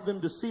God would help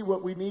them to see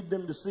what we need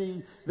them to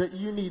see, that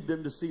you need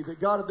them to see. That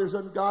God, if there's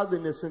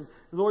ungodliness and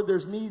Lord,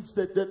 there's needs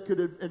that could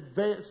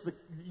advance the,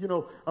 you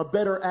know, a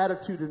better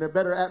attitude and a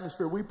better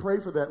atmosphere. We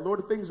pray for that. Lord,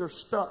 if things are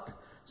stuck,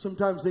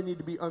 sometimes they need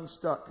to be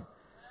unstuck.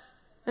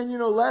 And you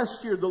know,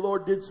 last year the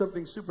Lord did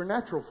something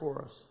supernatural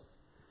for us.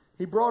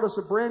 He brought us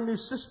a brand new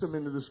system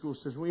into the school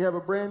system. We have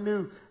a brand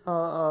new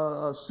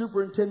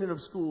superintendent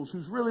of schools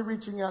who's really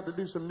reaching out to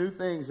do some new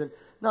things. And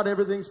not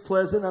everything's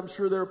pleasant. I'm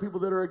sure there are people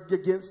that are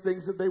against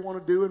things that they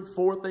want to do and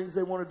for things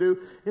they want to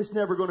do. It's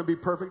never going to be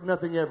perfect.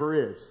 Nothing ever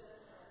is.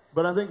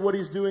 But I think what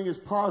he's doing is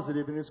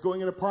positive, and it's going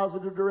in a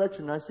positive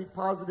direction. I see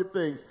positive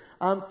things.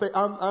 I'm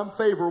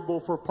favorable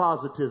for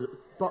positive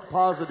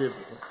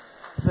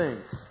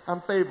things.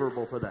 I'm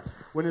favorable for that.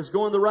 When it's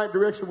going the right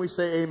direction, we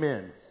say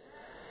amen.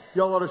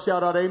 Y'all ought to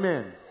shout out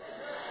amen. Amen.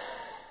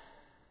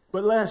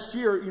 But last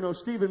year, you know,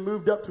 Stephen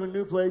moved up to a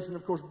new place, and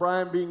of course,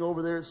 Brian being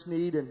over there at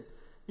Sneed, and,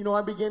 you know,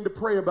 I began to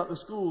pray about the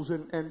schools,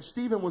 and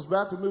Stephen was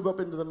about to move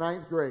up into the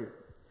 9th grade.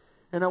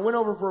 And I went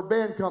over for a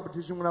band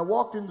competition. When I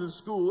walked into the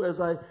school, as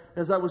I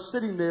was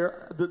sitting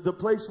there, the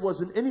place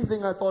wasn't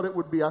anything I thought it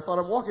would be. I thought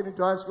I'm walking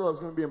into high school, I was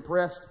going to be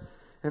impressed.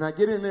 And I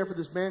get in there for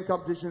this band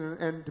competition,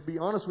 and to be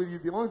honest with you,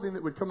 the only thing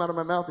that would come out of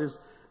my mouth is,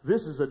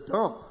 this is a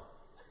dump.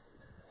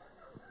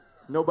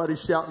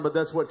 Nobody's shouting, but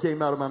that's what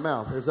came out of my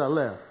mouth as I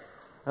left.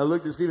 I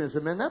looked at Stephen and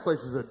said, man, that place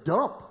is a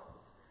dump.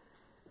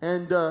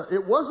 And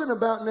it wasn't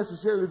about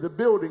necessarily the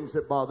buildings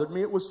that bothered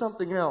me. It was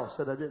something else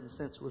that I didn't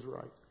sense was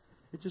right.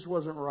 It just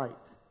wasn't right.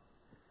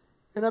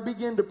 And I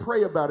began to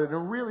pray about it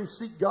and really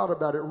seek God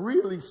about it.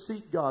 Really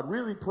seek God.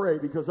 Really pray,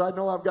 because I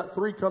know I've got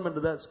 3 coming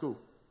to that school.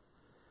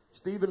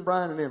 Stephen,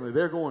 Brian, and Emily,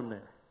 they're going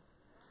there.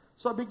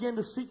 So I began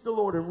to seek the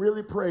Lord and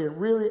really pray and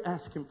really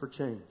ask him for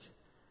change.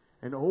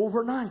 And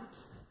overnight,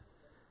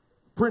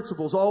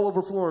 principals all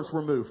over Florence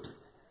were moved.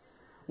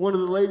 One of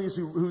the ladies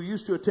who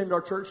used to attend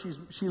our church,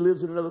 she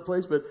lives in another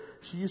place, but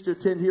she used to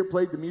attend here,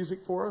 played the music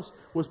for us,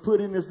 was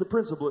put in as the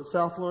principal at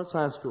South Florence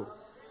High School.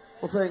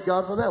 Well, thank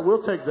God for that.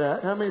 We'll take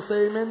that. How many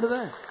say amen to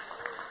that?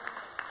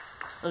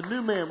 A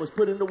new man was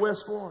put into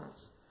West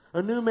Florence.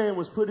 A new man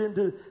was put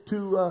into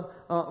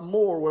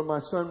Moore, where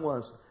my son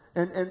was.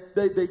 And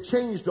they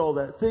changed all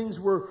that. Things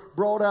were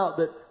brought out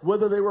that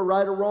whether they were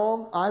right or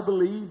wrong, I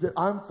believe that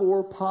I'm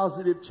for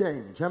positive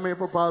change. How many are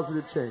for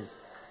positive change?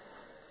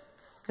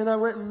 And I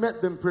went and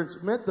met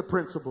the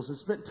principals and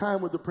spent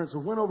time with the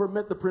principal. Went over and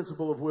met the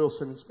principal of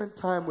Wilson and spent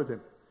time with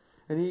him.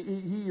 And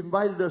he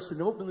invited us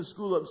and opened the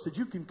school up and said,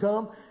 you can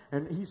come.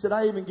 And he said,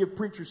 I even give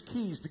preachers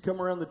keys to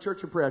come around the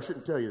church and pray. I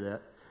shouldn't tell you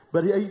that.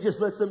 But he just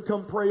lets them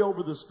come pray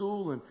over the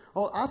school. And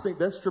I think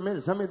that's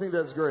tremendous. How many think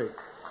that's great?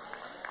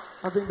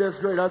 I think that's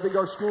great. I think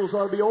our schools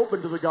ought to be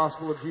open to the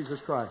gospel of Jesus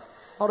Christ.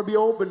 Ought to be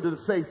open to the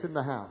faith in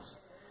the house.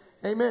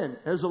 Amen.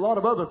 There's a lot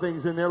of other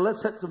things in there.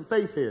 Let's let some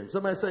faith in.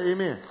 Somebody say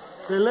amen.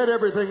 They let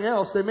everything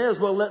else. They may as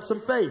well let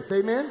some faith.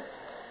 Amen.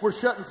 We're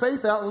shutting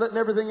faith out and letting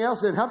everything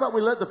else in. How about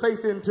we let the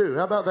faith in too?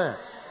 How about that?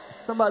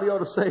 Somebody ought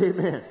to say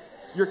amen.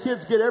 Your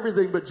kids get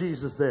everything but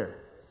Jesus there.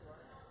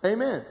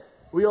 Amen.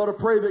 We ought to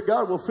pray that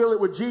God will fill it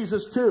with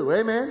Jesus too.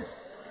 Amen.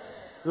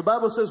 The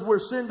Bible says where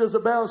sin does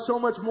abound, so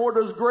much more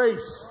does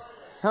grace.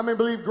 How many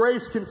believe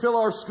grace can fill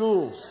our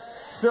schools,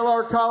 fill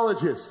our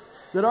colleges,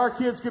 that our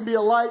kids can be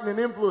a light and an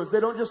influence? They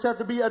don't just have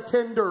to be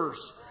attenders.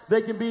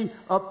 They can be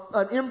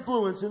an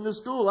influence in the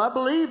school. I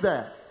believe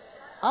that.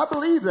 I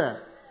believe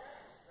that.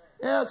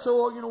 Yeah,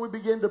 so, we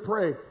began to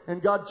pray,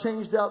 and God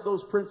changed out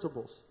those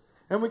principles.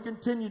 And we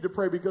continued to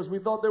pray because we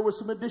thought there were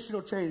some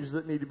additional changes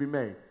that need to be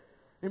made.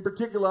 In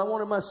particular, I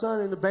wanted my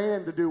son in the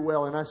band to do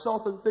well, and I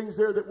saw some things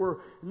there that were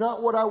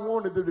not what I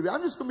wanted them to be.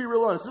 I'm just going to be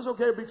real honest. Is this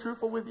okay to be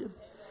truthful with you?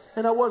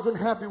 And I wasn't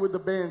happy with the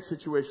band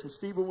situation.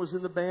 Stephen was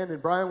in the band,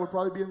 and Brian would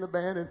probably be in the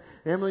band, and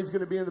Emily's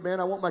going to be in the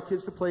band. I want my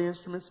kids to play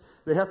instruments.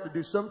 They have to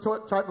do some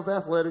type of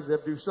athletics. They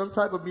have to do some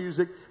type of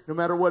music, no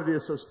matter what it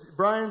is. So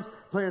Brian's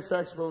playing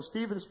saxophone,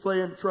 Stephen's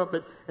playing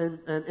trumpet, and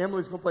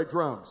Emily's going to play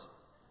drums.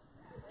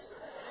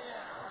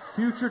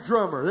 Future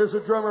drummer. There's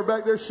a drummer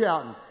back there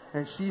shouting,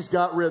 and she's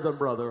got rhythm,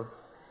 brother.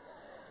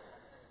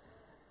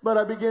 But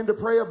I began to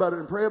pray about it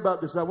and pray about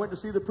this. I went to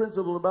see the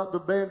principal about the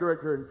band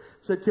director and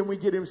said, can we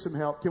get him some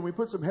help? Can we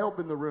put some help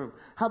in the room?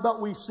 How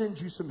about we send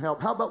you some help?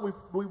 How about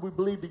we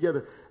believe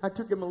together? I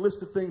took him a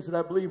list of things that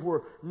I believe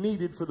were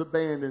needed for the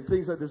band and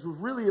things like this. It was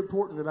really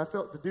important that I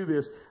felt to do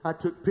this. I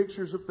took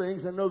pictures of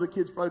things. I know the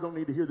kids probably don't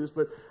need to hear this,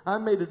 but I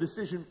made a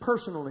decision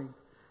personally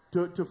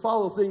to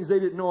follow things they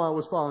didn't know I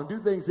was following,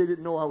 do things they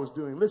didn't know I was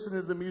doing, listen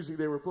to the music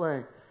they were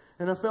playing.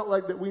 And I felt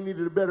like that we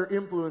needed a better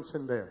influence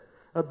in there,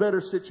 a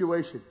better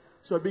situation.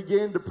 So I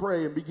began to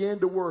pray and began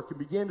to work and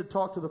began to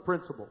talk to the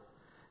principal.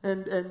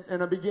 And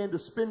I began to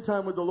spend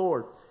time with the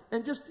Lord.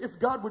 And just if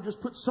God would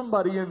just put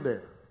somebody in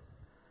there.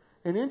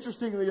 And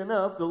interestingly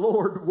enough, the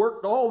Lord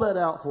worked all that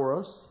out for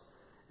us.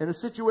 And a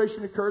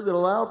situation occurred that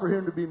allowed for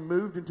him to be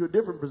moved into a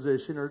different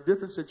position or a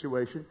different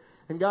situation.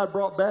 And God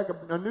brought back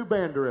a new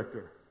band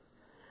director.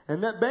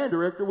 And that band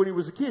director, when he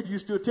was a kid,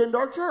 used to attend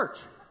our church.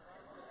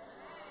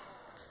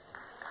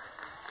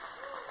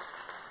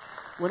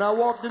 When I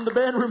walked in the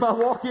band room, I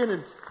walk in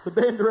and the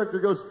band director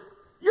goes,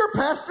 "You're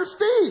Pastor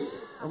Steve."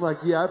 I'm like,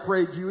 "Yeah, I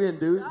prayed you in,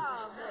 dude.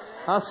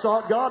 I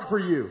sought God for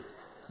you.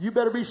 You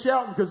better be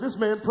shouting because this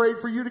man prayed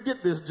for you to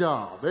get this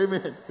job."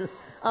 Amen.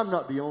 I'm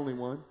not the only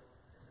one.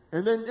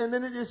 And then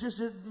it's just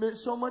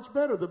so much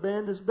better. The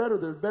band is better.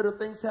 There's better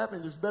things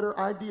happening. There's better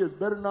ideas,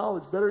 better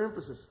knowledge, better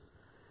emphasis.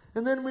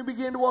 And then we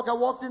began to walk. I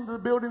walked into the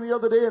building the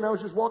other day, and I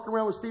was just walking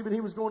around with Stephen.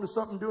 He was going to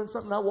something, doing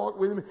something. I walked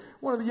with him.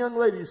 One of the young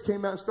ladies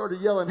came out and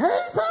started yelling,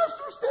 "Hey,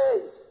 Pastor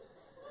Steve!"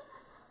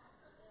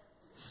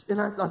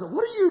 And I thought,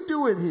 "What are you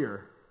doing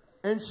here?"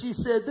 And she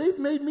said, "They've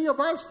made me a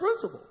vice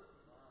principal."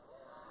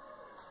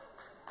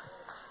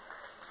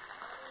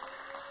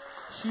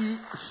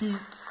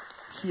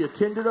 She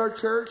attended our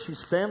church.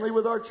 She's family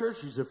with our church.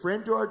 She's a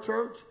friend to our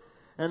church.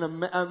 And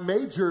a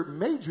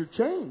major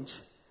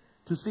change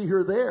to see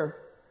her there.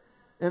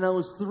 And I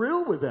was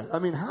thrilled with that. I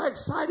mean, how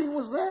exciting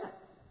was that?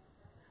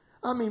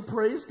 I mean,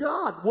 praise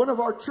God. One of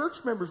our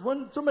church members,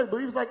 somebody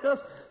believes like us,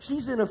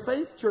 she's in a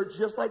faith church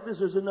just like this.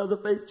 There's another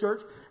faith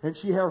church, and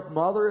her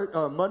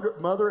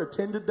mother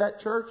attended that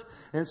church,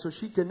 and so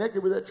she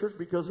connected with that church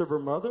because of her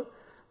mother.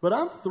 But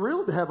I'm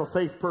thrilled to have a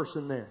faith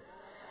person there.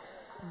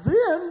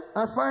 Then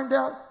I find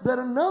out that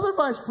another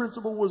vice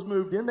principal was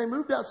moved in. They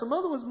moved out. Some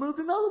other ones moved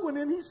another one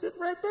in. He's sitting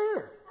right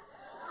there.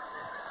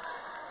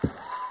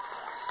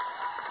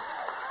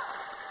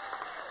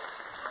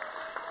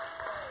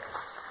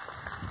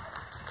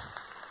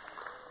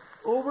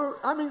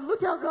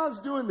 Look how God's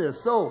doing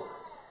this. So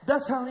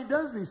that's how he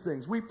does these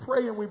things. We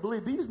pray and we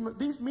believe.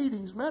 These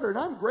meetings matter, and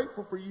I'm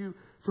grateful for you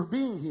for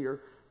being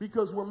here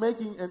because we're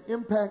making an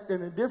impact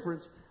and a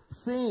difference.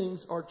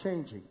 Things are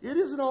changing. It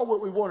isn't all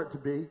what we want it to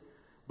be,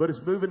 but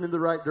it's moving in the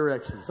right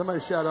direction.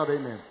 Somebody shout out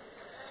amen.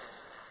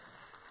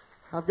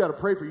 I've got to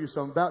pray for you,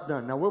 so I'm about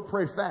done. Now, we'll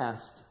pray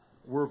fast.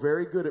 We're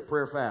very good at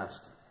prayer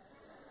fast.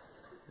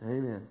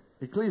 Amen.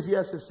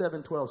 Ecclesiastes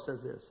 7:12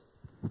 says this.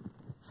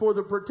 "For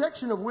the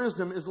protection of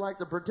wisdom is like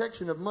the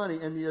protection of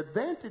money, and the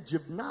advantage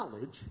of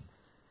knowledge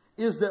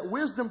is that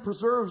wisdom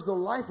preserves the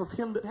life of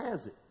him that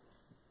has it."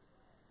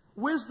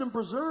 Wisdom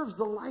preserves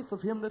the life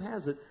of him that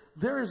has it.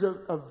 There is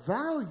a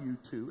value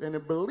to and a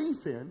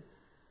belief in,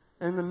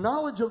 and the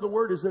knowledge of the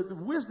word is that the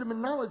wisdom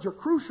and knowledge are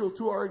crucial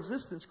to our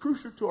existence,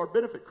 crucial to our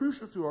benefit,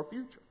 crucial to our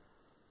future.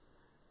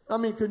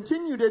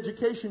 Continued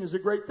education is a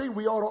great thing.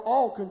 We ought to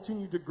all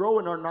continue to grow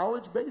in our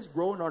knowledge base,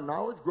 grow in our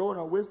knowledge, grow in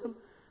our wisdom,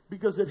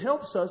 because it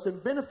helps us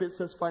and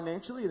benefits us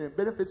financially and it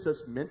benefits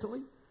us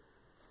mentally.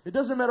 It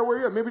doesn't matter where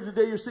you're at. Maybe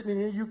today you're sitting in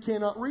here, you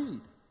cannot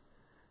read.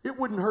 It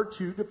wouldn't hurt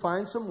you to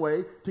find some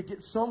way to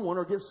get someone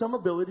or get some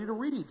ability to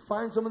read.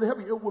 Find someone to help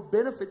you. It would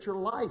benefit your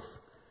life.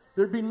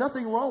 There'd be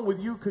nothing wrong with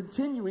you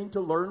continuing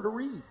to learn to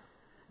read.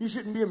 You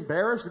shouldn't be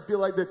embarrassed and feel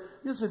like that.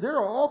 Listen, there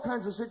are all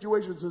kinds of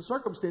situations and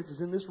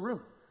circumstances in this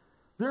room.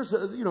 There's,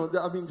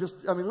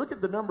 look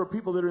at the number of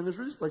people that are in this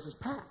room. This place is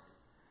packed.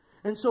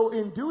 And so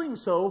in doing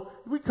so,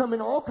 we come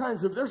in all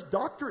kinds of, there's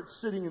doctorates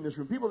sitting in this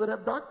room, people that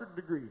have doctorate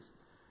degrees.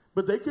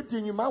 But they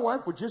continue. My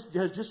wife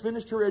has just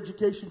finished her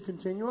education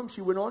continuum.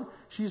 She went on.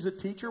 She's a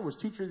teacher, was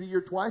teacher of the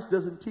year twice,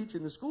 doesn't teach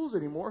in the schools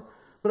anymore.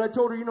 But I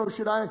told her,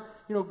 should I,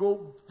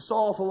 go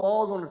saw off a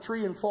log on a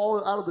tree and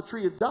fall out of the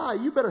tree and die,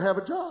 you better have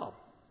a job.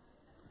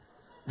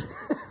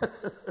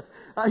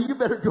 You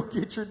better go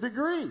get your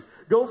degree.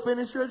 Go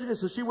finish your education.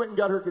 So she went and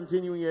got her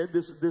continuing ed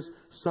this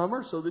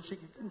summer so that she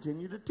could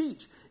continue to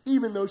teach,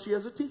 even though she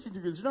has a teaching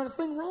degree. There's not a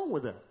thing wrong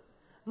with that.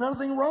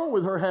 Nothing wrong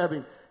with her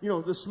having,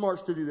 the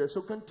smarts to do that.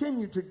 So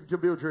continue to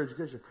build your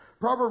education.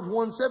 Proverbs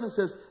 1:7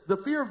 says, the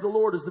fear of the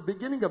Lord is the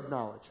beginning of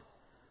knowledge.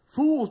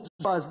 Fools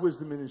despise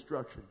wisdom and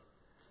instruction.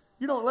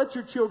 You don't let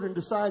your children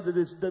decide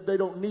that they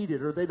don't need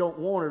it or they don't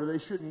want it or they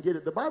shouldn't get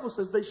it. The Bible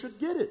says they should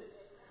get it.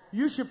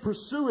 You should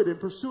pursue it and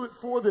pursue it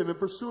for them and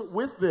pursue it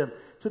with them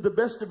to the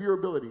best of your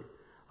ability.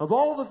 Of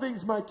all the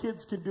things my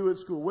kids can do at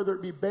school, whether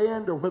it be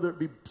band or whether it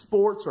be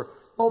sports or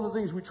all the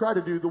things we try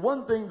to do, the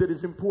one thing that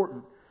is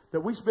important that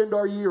we spend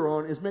our year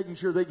on is making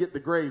sure they get the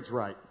grades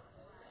right.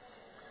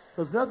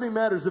 Because nothing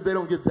matters if they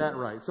don't get that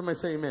right. Somebody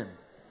say amen.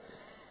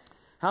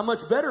 How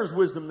much better is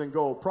wisdom than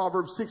gold?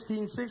 Proverbs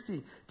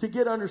 16:60. To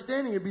get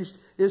understanding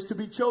is to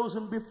be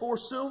chosen before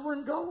silver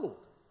and gold.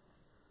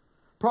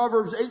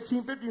 Proverbs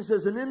 18:15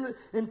 says, an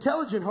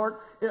intelligent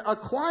heart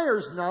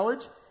acquires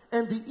knowledge,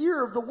 and the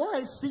ear of the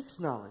wise seeks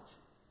knowledge.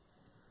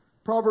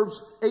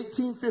 Proverbs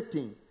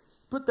 18:15.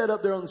 Put that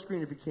up there on the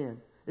screen if you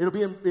can. It'll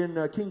be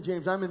in King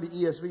James. I'm in the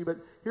ESV, but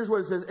here's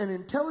what it says. An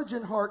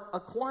intelligent heart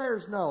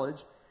acquires knowledge,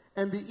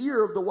 and the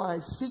ear of the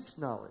wise seeks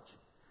knowledge.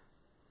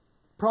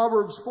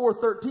 Proverbs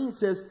 4:13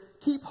 says,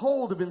 keep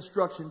hold of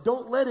instruction.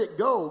 Don't let it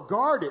go.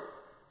 Guard it,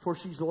 for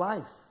she's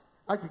life.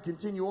 I could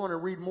continue on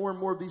and read more and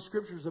more of these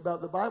scriptures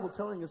about the Bible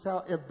telling us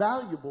how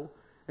valuable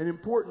and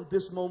important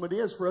this moment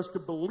is for us to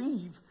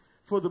believe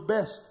for the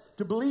best,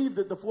 to believe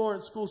that the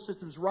Florence school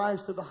systems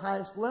rise to the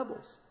highest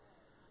levels,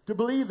 to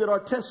believe that our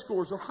test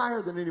scores are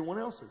higher than anyone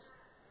else's.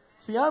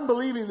 See, I'm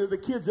believing that the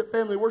kids at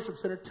Family Worship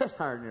Center test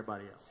higher than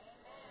everybody else.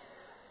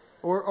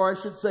 Or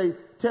I should say,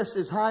 test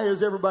as high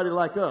as everybody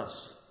like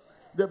us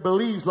that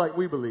believes like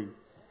we believe.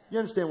 You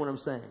understand what I'm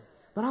saying?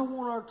 But I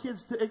want our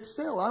kids to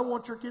excel. I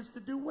want your kids to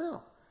do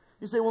well.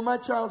 You say, well, my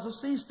child's a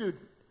C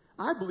student.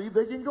 I believe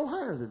they can go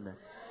higher than that.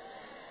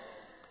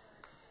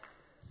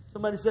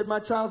 Somebody said, my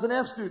child's an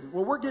F student.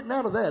 Well, we're getting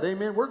out of that.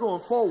 Amen. We're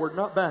going forward,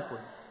 not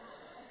backward.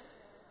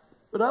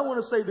 But I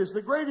want to say this.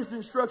 The greatest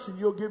instruction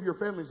you'll give your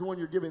family is the one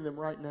you're giving them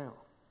right now.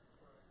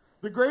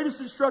 The greatest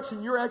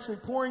instruction you're actually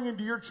pouring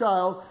into your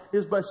child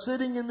is by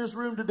sitting in this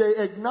room today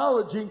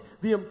acknowledging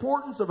the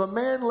importance of a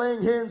man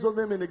laying hands on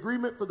them in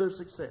agreement for their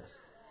success.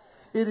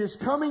 It is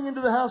coming into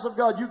the house of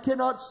God. You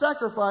cannot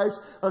sacrifice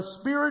a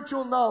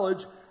spiritual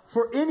knowledge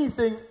for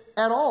anything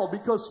at all,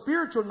 because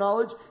spiritual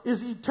knowledge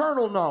is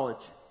eternal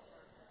knowledge.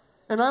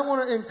 And I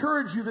want to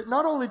encourage you that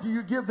not only do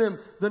you give them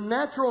the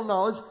natural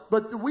knowledge,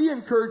 but we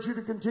encourage you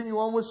to continue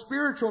on with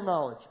spiritual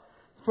knowledge,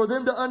 for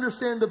them to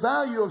understand the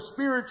value of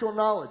spiritual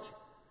knowledge.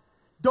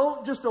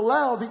 Don't just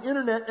allow the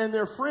internet and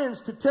their friends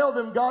to tell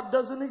them God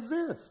doesn't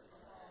exist.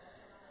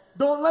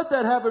 Don't let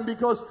that happen,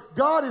 because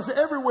God is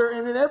everywhere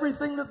and in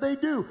everything that they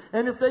do.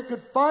 And if they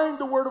could find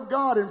the Word of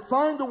God and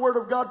find the Word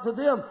of God for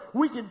them,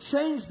 we can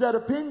change that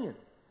opinion.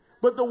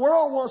 But the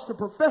world wants to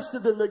profess to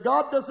them that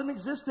God doesn't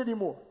exist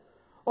anymore.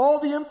 All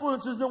the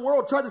influences in the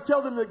world try to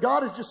tell them that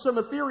God is just some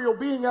ethereal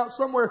being out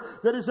somewhere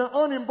that is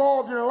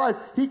uninvolved in their life.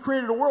 He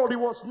created a world He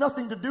wants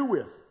nothing to do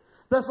with.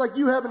 That's like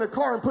you having a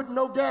car and putting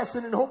no gas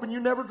in it and hoping you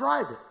never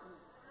drive it.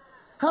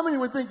 How many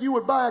would think you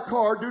would buy a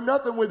car, do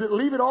nothing with it,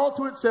 leave it all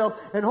to itself,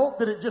 and hope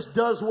that it just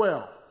does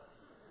well?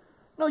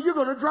 No, you're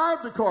going to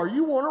drive the car.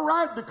 You want to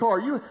ride the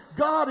car.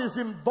 God is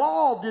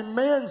involved in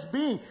man's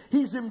being.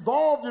 He's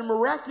involved in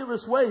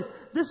miraculous ways.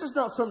 This is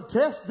not some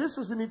test. This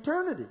is an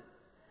eternity.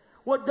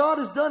 What God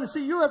has done,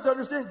 see, you have to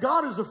understand,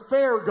 God is a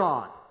fair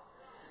God.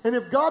 And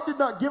if God did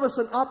not give us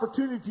an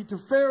opportunity to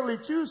fairly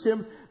choose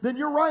Him, then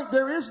you're right,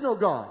 there is no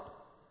God.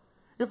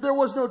 If there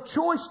was no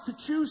choice to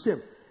choose Him,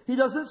 He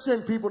doesn't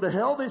send people to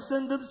hell. They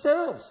send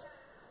themselves.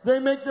 They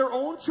make their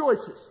own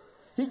choices.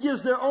 He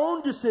gives their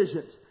own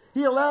decisions.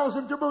 He allows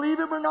them to believe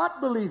Him or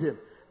not believe Him,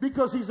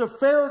 because He's a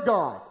fair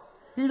God.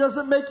 He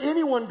doesn't make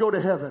anyone go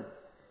to heaven.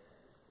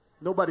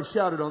 Nobody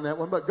shouted on that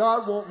one, but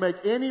God won't make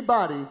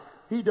anybody.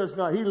 He does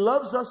not. He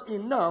loves us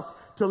enough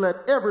to let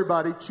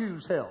everybody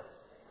choose hell.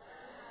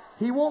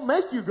 He won't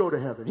make you go to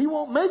heaven. He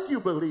won't make you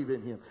believe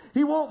in Him.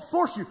 He won't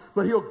force you,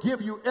 but He'll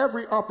give you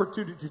every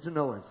opportunity to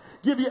know Him.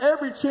 Give you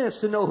every chance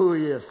to know who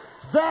He is.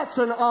 That's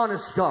an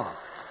honest God.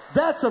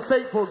 That's a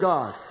faithful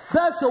God.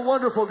 That's a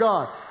wonderful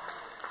God.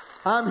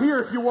 I'm here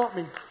if you want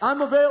me.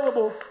 I'm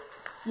available.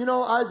 You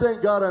know, I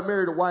thank God I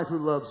married a wife who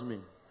loves me.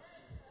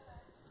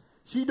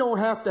 She don't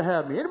have to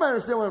have me. Anybody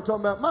understand what I'm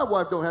talking about? My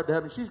wife don't have to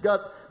have me. She's got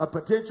a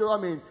potential. I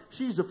mean,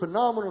 she's a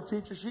phenomenal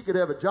teacher. She could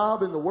have a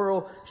job in the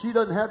world. She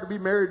doesn't have to be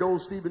married to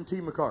old Stephen T.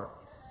 McCart.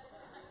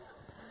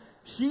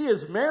 She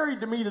is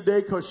married to me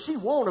today because she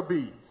want to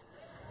be.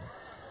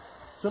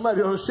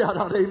 Somebody will shout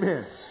out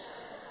amen.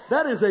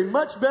 That is a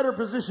much better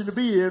position to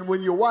be in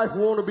when your wife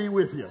want to be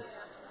with you.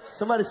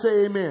 Somebody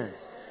say amen.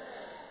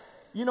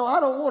 You know, I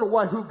don't want a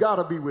wife who got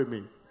to be with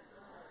me.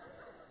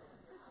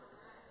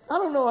 I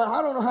don't know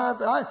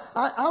how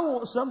I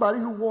want somebody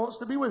who wants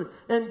to be with me.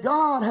 And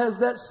God has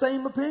that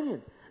same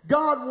opinion.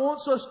 God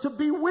wants us to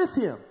be with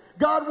him.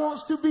 God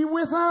wants to be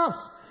with us.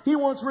 He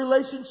wants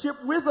relationship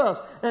with us.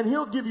 And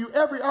he'll give you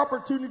every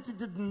opportunity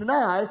to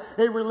deny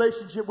a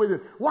relationship with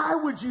him. Why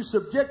would you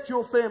subject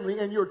your family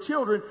and your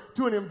children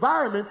to an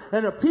environment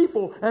and a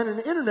people and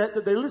an internet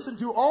that they listen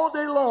to all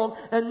day long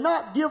and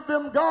not give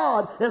them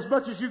God as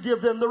much as you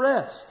give them the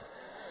rest?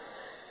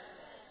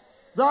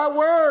 Thy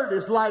word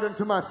is light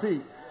unto my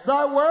feet.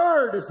 Thy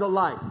word is the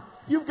light.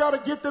 You've got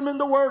to get them in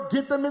the word,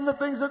 get them in the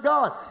things of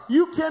God.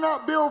 You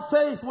cannot build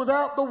faith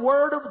without the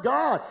word of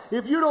God.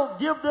 If you don't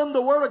give them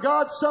the word of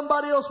God,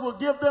 somebody else will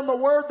give them a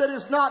word that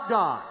is not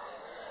God.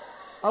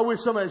 I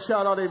wish somebody would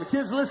shout out amen.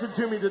 Kids, listen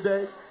to me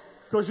today,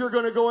 because you're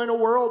going to go in a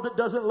world that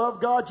doesn't love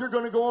God. You're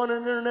going to go on an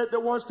internet that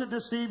wants to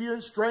deceive you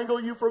and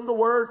strangle you from the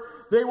word.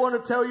 They want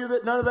to tell you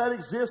that none of that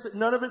exists, that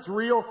none of it's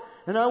real.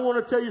 And I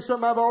want to tell you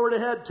something. I've already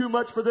had too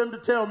much for them to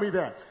tell me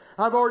that.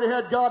 I've already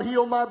had God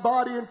heal my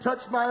body and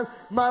touch my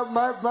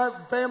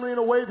family in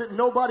a way that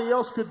nobody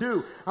else could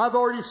do. I've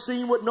already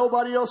seen what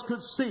nobody else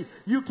could see.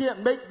 You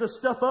can't make the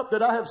stuff up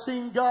that I have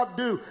seen God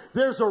do.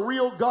 There's a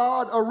real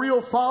God, a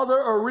real Father,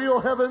 a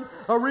real heaven,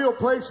 a real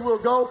place we'll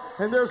go.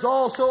 And there's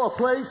also a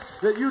place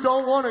that you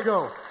don't want to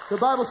go. The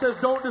Bible says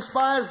don't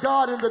despise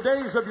God in the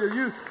days of your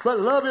youth,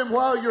 but love him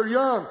while you're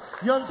young.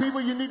 Young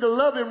people, you need to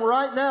love him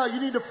right now. You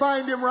need to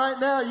find him right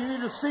now. You need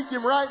to seek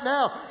him right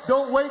now.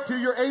 Don't wait till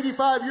you're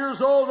 85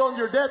 years old on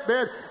your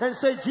deathbed and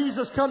say,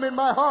 Jesus, come in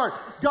my heart.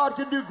 God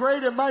can do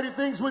great and mighty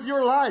things with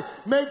your life.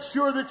 Make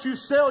sure that you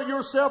sell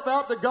yourself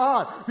out to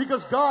God,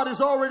 because God is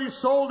already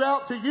sold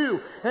out to you.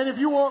 And if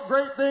you want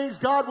great things,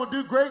 God will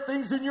do great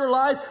things in your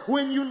life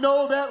when you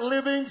know that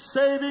living,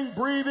 saving,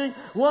 breathing,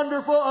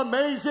 wonderful,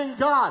 amazing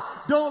God.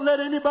 Don't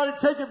let anybody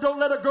take him. Don't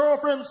let a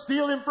girlfriend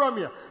steal him from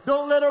you.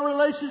 Don't let a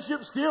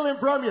relationship steal him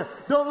from you.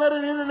 Don't let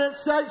an internet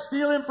site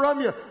steal him from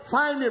you.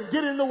 Find him.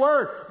 Get in the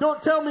Word.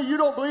 Don't tell me you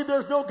don't believe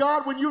there's no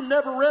God when you've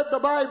never read the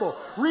Bible.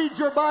 Read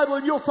your Bible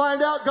and you'll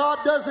find out God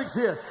does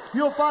exist.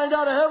 You'll find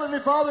out a Heavenly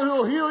Father who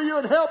will heal you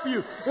and help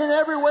you in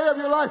every way of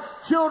your life.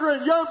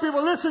 Children, young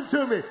people, listen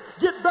to me.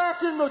 Get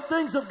back in the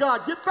things of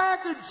God. Get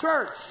back in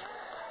church.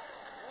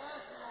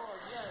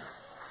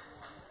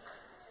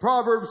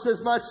 Proverbs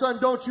says, my son,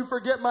 don't you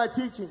forget my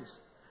teachings,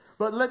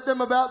 but let them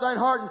about thine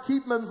heart and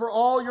keep them for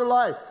all your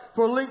life.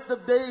 For length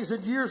of days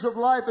and years of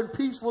life and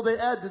peace will they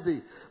add to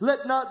thee.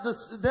 Let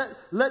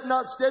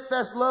not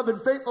steadfast love and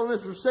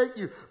faithfulness forsake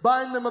you.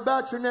 Bind them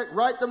about your neck.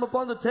 Write them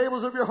upon the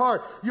tables of your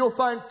heart. You'll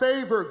find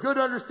favor, good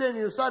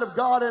understanding in the sight of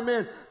God and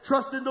men.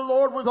 Trust in the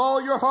Lord with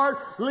all your heart.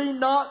 Lean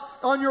not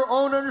on your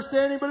own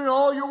understanding, but in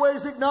all your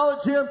ways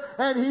acknowledge him,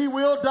 and he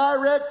will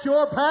direct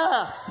your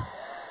path.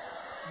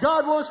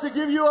 God wants to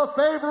give you a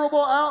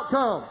favorable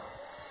outcome.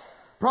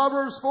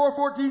 Proverbs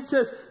 4:14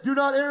 says, do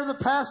not enter the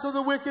paths of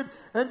the wicked,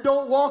 and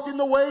don't walk in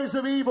the ways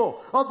of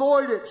evil.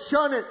 Avoid it,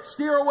 shun it,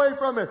 steer away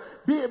from it.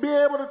 Be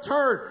able to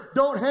turn.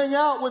 Don't hang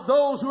out with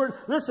those who are,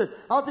 listen,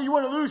 I think you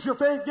want to lose your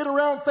faith, get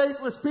around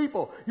faithless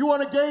people. You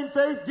want to gain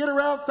faith, get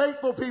around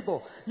faithful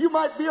people. You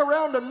might be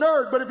around a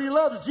nerd, but if he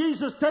loves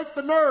Jesus, take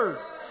the nerd.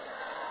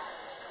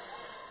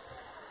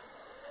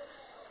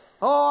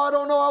 Oh, I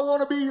don't know. I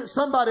want to be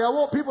somebody. I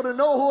want people to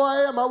know who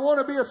I am. I want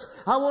to be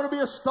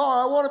a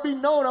star. I want to be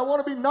known. I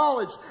want to be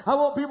knowledge. I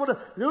want people to,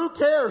 who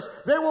cares?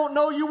 They won't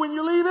know you when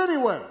you leave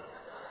anyway.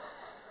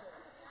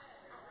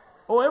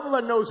 Oh,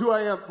 everybody knows who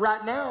I am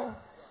right now.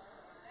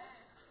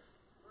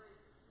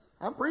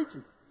 I'm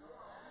preaching.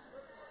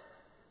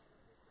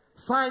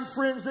 Find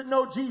friends that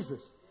know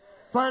Jesus.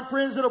 Find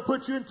friends that will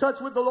put you in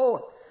touch with the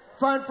Lord.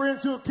 Find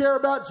friends who will care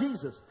about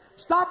Jesus.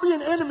 Stop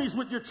being enemies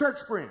with your church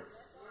friends.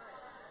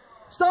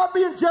 Stop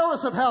being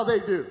jealous of how they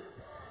do.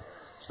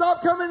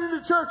 Stop coming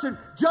into church and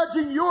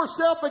judging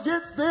yourself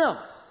against them.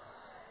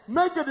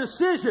 Make a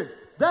decision.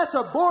 That's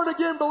a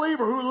born-again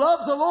believer who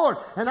loves the Lord,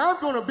 and I'm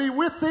going to be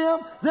with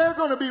them. They're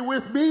going to be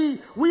with me.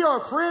 We are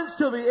friends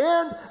till the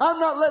end. I'm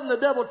not letting the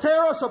devil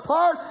tear us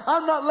apart.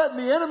 I'm not letting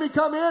the enemy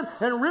come in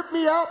and rip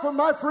me out from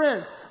my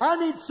friends. I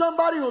need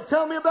somebody who will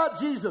tell me about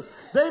Jesus.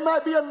 They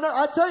might be,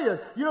 I tell you,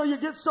 you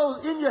get so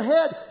in your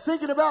head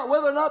thinking about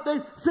whether or not they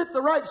fit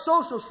the right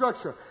social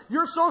structure.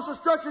 Your social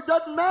structure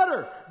doesn't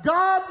matter.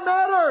 God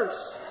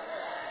matters.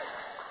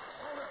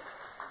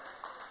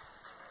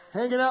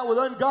 Hanging out with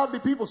ungodly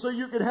people so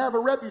you can have a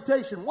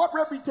reputation. What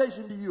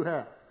reputation do you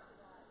have?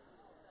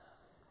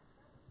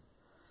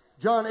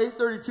 John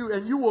 8:32,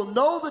 and you will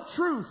know the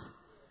truth,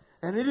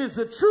 and it is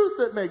the truth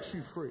that makes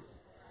you free.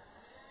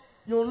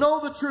 You'll know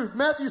the truth.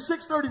 Matthew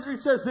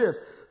 6:33 says this,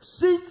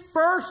 seek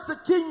first the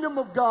kingdom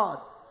of God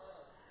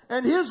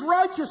and his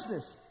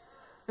righteousness,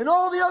 and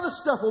all the other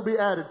stuff will be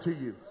added to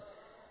you.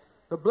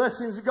 The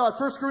blessings of God.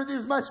 1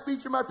 Corinthians, my speech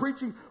and my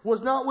preaching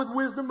was not with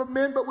wisdom of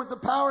men, but with the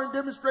power and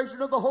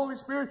demonstration of the Holy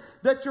Spirit,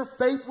 that your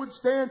faith would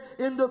stand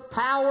in the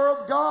power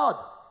of God.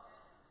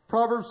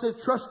 Proverbs said,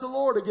 trust the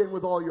Lord again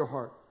with all your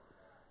heart.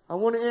 I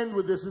want to end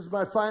with this. This is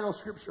my final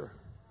scripture.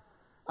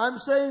 I'm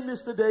saying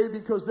this today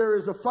because there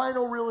is a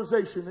final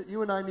realization that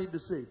you and I need to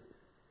see.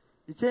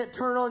 You can't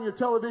turn on your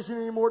television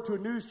anymore to a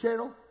news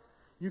channel.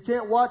 You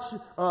can't watch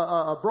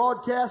a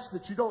broadcast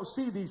that you don't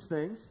see these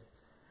things.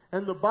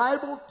 And the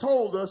Bible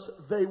told us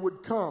they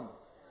would come.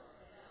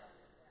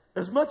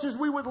 As much as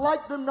we would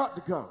like them not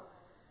to come.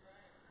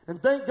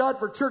 And thank God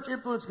for church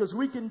influence, because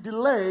we can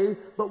delay,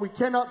 but we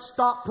cannot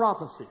stop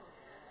prophecy.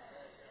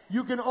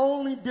 You can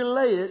only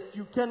delay it.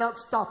 You cannot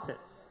stop it.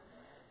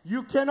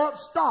 You cannot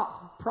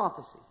stop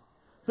prophecy.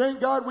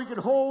 Thank God we can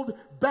hold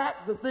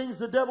back the things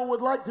the devil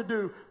would like to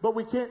do, but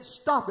we can't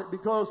stop it,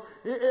 because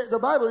the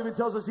Bible even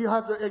tells us he'll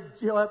have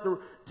to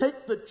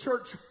take the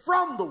church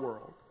from the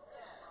world.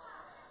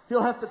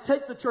 He'll have to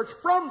take the church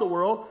from the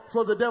world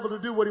for the devil to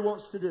do what he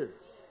wants to do.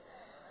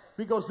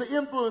 Because the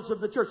influence of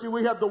the church, see,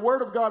 we have the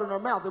word of God in our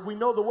mouth. If we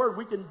know the word,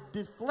 we can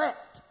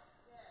deflect.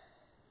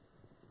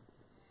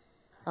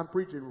 I'm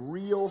preaching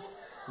real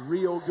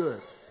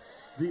good.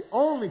 The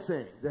only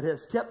thing that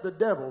has kept the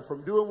devil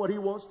from doing what he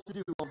wants to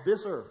do on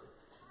this earth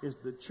is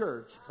the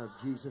church of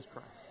Jesus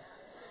Christ.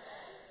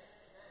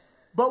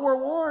 But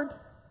we're warned.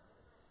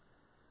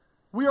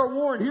 We are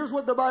warned. Here's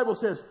what the Bible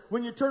says.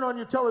 When you turn on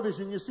your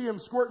television, you see them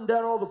squirting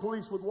down all the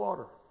police with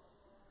water.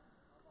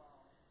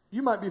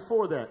 You might be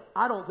for that.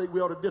 I don't think we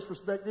ought to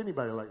disrespect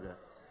anybody like that.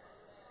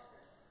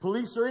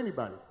 Police or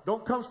anybody.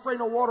 Don't come spray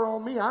no water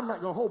on me. I'm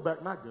not going to hold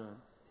back my gun.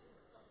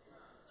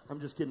 I'm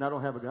just kidding. I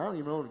don't have a gun. I don't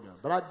even own a gun.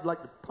 But I'd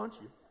like to punch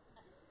you.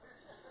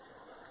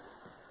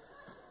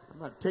 I'm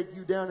going to take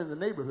you down in the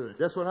neighborhood.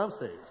 That's what I'm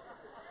saying.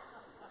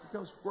 You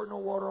come squirt no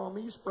water on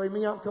me. You spray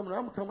me, I'm coming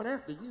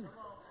after you.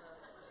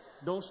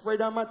 Don't spray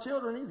down my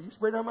children either. You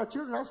spray down my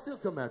children, I'll still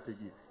come after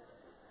you.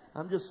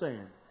 I'm just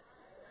saying.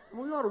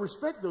 We ought to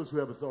respect those who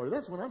have authority.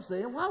 That's what I'm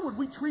saying. Why would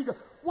we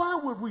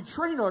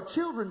train our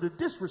children to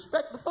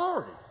disrespect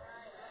authority?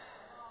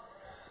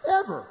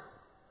 Ever.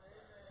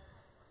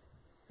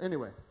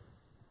 Anyway.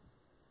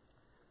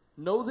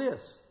 Know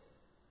this,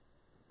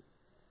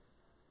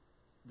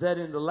 that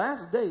in the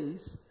last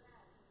days,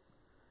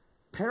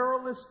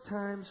 perilous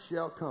times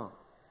shall come.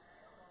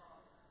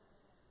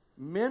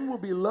 Men will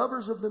be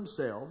lovers of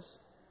themselves.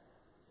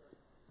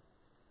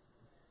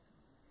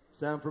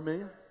 Sound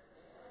familiar?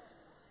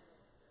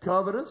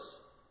 Covetous,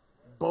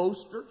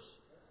 boasters,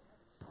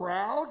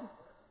 proud,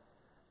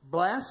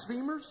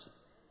 blasphemers.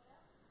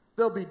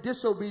 They'll be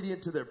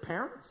disobedient to their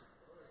parents,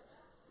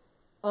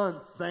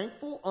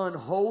 unthankful,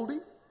 unholy,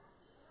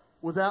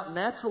 without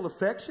natural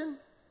affection.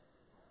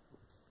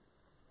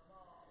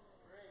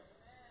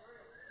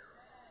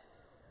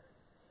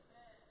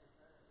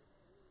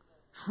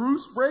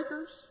 Truce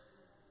breakers,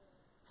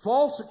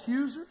 false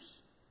accusers,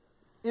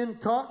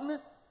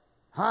 incontinent,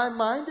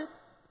 high-minded,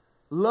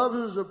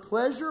 lovers of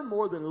pleasure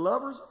more than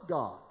lovers of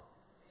God,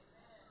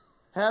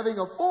 having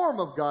a form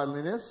of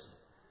godliness,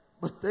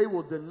 but they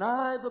will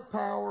deny the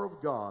power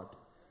of God.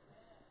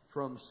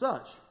 From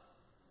such,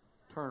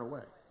 turn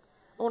away.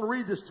 I want to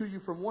read this to you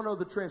from one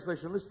other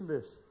translation. Listen to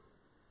this.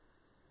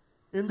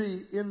 In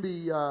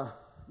the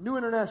New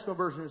International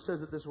Version, it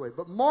says it this way.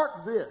 But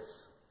mark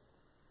this.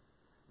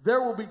 There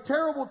will be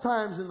terrible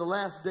times in the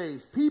last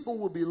days. People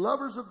will be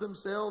lovers of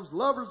themselves,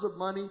 lovers of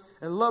money,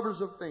 and lovers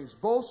of things.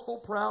 Boastful,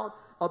 proud,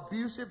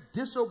 abusive,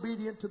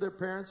 disobedient to their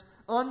parents,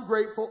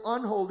 ungrateful,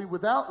 unholy,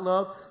 without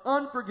love,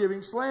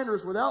 unforgiving,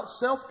 slanderous, without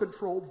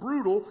self-control,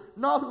 brutal,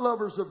 not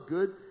lovers of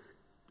good,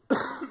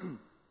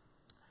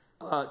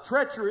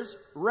 treacherous,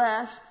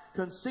 rash,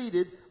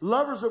 conceited,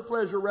 lovers of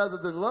pleasure rather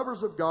than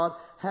lovers of God,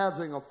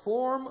 having a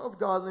form of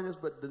godliness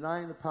but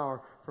denying the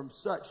power. From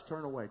such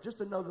turn away.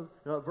 Just another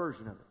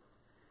version of it.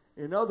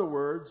 In other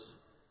words,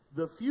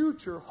 the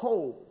future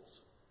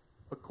holds,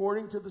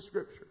 according to the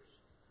scriptures,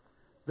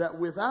 that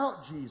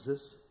without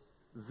Jesus,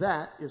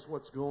 that is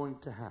what's going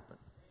to happen.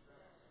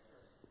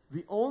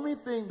 The only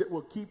thing that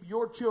will keep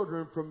your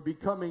children from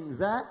becoming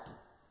that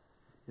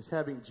is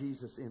having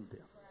Jesus in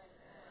them.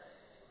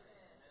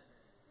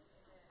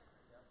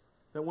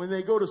 That when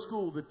they go to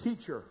school, the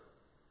teacher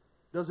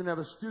doesn't have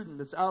a student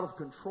that's out of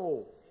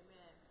control,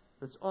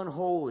 that's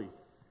unholy,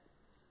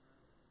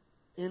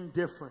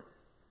 indifferent,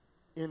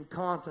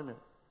 incontinent,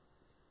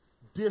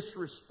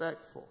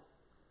 disrespectful,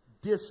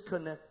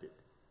 disconnected.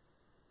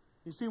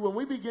 You see, when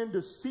we begin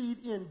to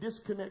seed in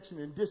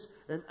disconnection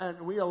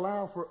and we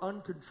allow for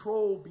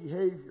uncontrolled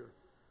behavior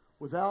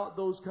without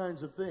those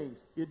kinds of things,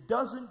 it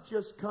doesn't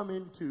just come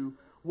into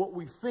what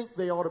we think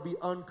they ought to be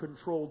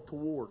uncontrolled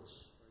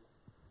towards.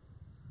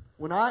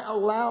 When I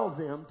allow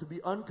them to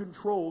be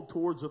uncontrolled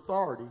towards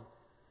authority,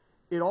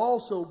 it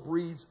also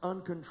breeds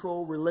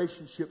uncontrolled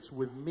relationships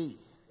with me.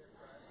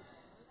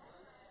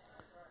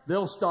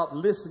 they'll stop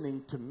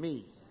listening to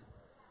me.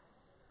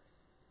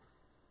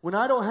 When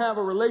I don't have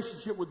a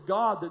relationship with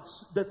God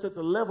that's at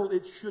the level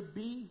it should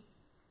be,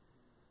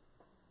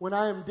 when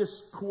I am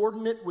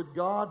discoordinate with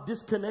God,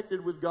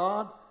 disconnected with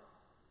God,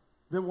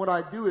 then what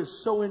I do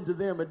is sow into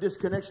them a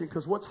disconnection,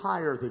 because what's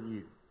higher than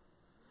you?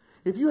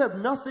 If you have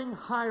nothing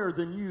higher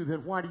than you,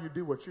 then why do you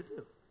do what you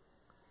do?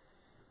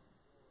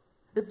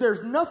 If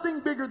there's nothing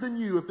bigger than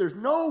you, if there's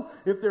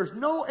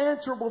no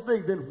answerable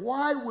thing, then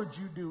why would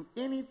you do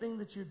anything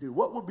that you do?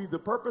 What would be the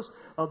purpose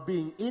of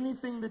being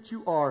anything that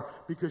you are?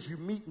 Because you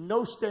meet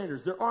no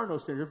standards. There are no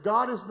standards. If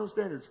God has no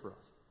standards for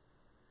us,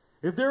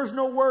 if there's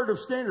no word of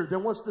standard,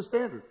 then what's the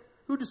standard?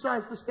 Who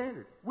decides the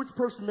standard? Which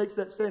person makes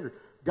that standard?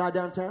 Guy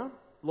downtown?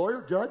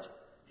 Lawyer? Judge?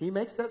 He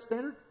makes that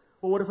standard?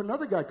 Well, what if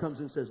another guy comes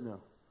and says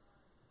no?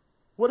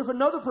 What if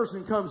another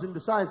person comes and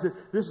decides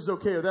that this is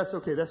okay or that's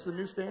okay? That's the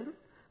new standard?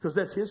 Because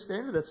that's his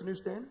standard, that's a new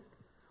standard.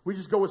 We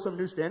just go with some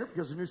new standard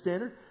because it's a new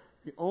standard.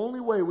 The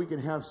only way we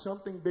can have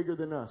something bigger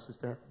than us is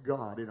to have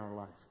God in our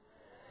life.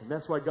 And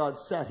that's why God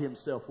sat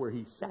himself where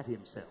he sat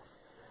himself.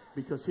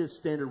 Because his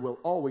standard will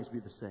always be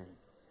the same.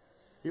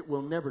 It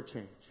will never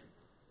change.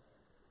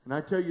 And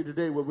I tell you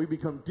today, when we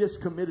become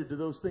discommitted to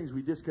those things,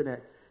 we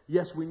disconnect.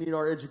 Yes, we need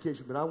our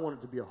education, but I want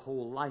it to be a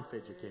whole life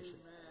education.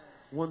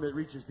 One that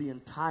reaches the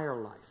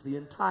entire life, the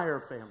entire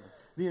family,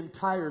 the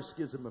entire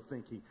schism of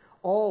thinking,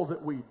 all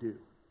that we do.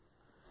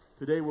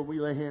 Today, when we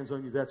lay hands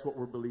on you, that's what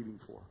we're believing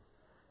for.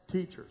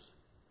 Teachers,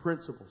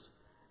 principals,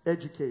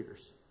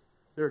 educators.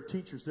 There are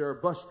teachers, there are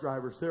bus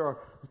drivers, there are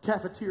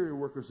cafeteria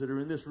workers that are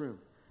in this room.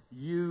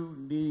 You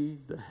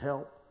need the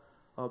help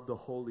of the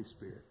Holy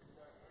Spirit.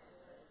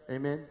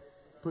 Amen?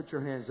 Put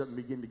your hands up and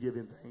begin to give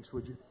him thanks,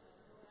 would you?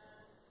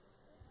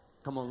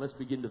 Come on, let's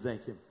begin to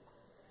thank him.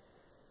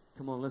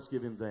 Come on, let's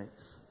give him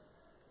thanks.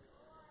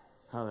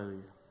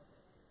 Hallelujah.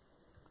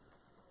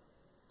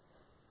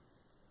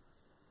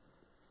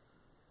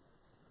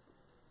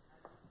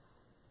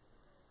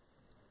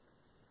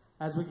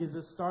 As we get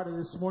this started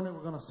this morning,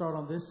 we're going to start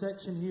on this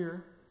section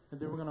here,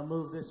 and then we're going to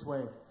move this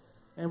way.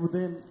 And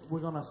then we're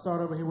going to start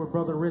over here with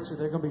Brother Richard.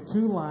 There are going to be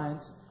two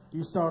lines.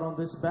 You start on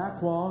this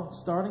back wall,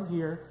 starting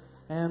here,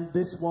 and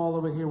this wall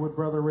over here with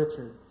Brother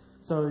Richard.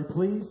 So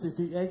please, if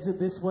you exit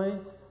this way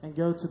and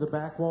go to the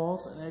back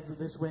walls, and exit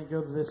this way and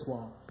go to this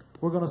wall.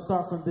 We're going to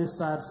start from this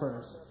side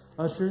first.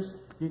 Ushers,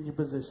 get in your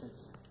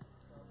positions.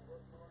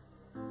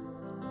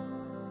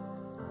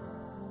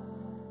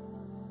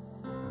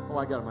 Oh,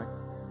 I got it, Mike.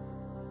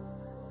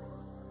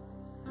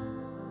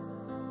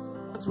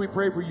 Once we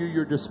pray for you,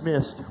 you're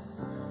dismissed.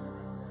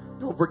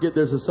 Don't forget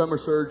there's a Summer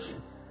Surge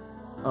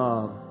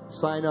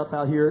sign up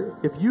out here.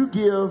 If you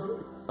give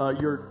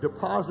your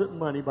deposit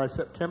money by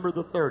September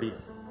the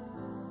 30th,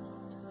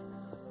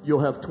 you'll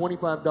have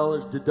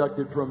 $25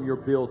 deducted from your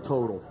bill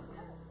total.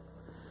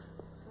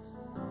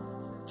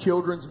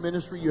 Children's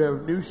ministry, you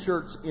have new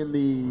shirts in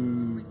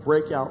the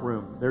breakout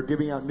room. They're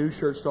giving out new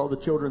shirts to all the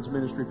children's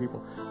ministry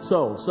people.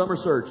 So, Summer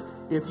Surge,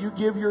 if you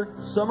give your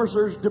Summer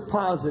Surge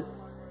deposit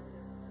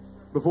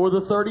before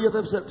the 30th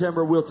of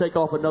September, we'll take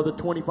off another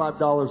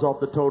 $25 off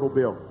the total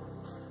bill.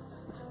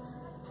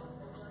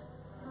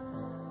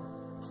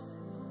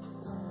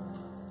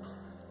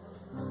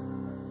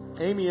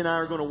 Amy and I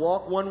are going to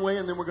walk one way,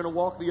 and then we're going to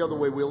walk the other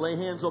way. We'll lay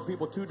hands on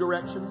people two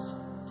directions,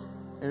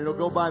 and it'll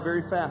go by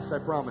very fast, I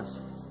promise.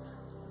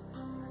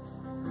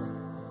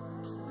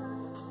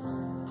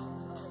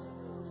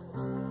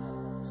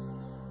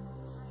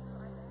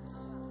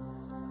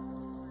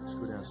 Let's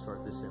go down and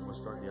start this end. We'll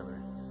start the other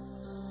end.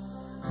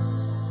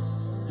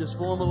 Just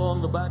form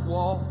along the back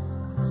wall.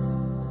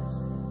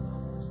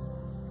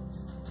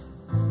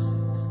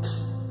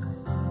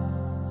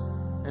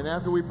 And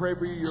after we pray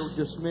for you, you're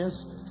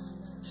dismissed.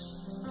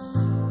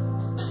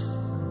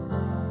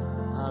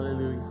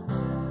 Hallelujah.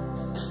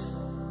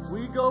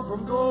 We go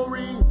from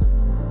glory.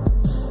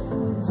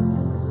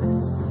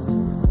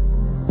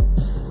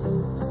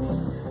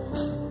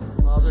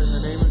 Father, in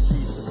the name of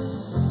Jesus.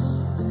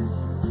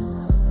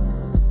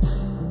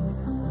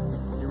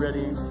 You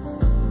ready?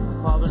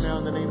 Father, now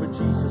in the name of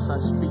Jesus, I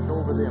speak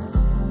over them.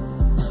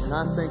 And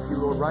I thank you,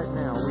 Lord, right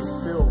now. We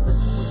fill them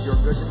with your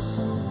goodness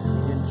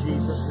in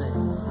Jesus'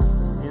 name.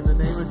 In the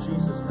name of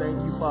Jesus,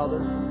 thank you, Father.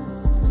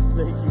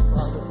 Thank you,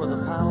 Father, for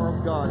the power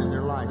of God in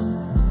their life.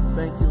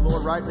 Thank you,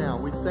 Lord, right now.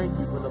 We thank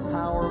you for the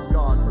power of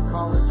God for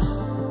college.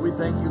 We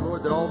thank you,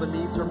 Lord, that all the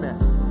needs are met.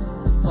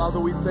 Father,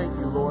 we thank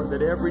you, Lord,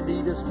 that every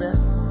need is met.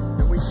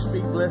 And we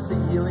speak blessing,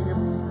 healing,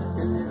 and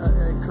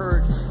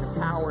encouragement and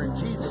power in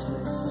Jesus'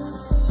 name.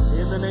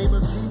 In the name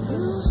of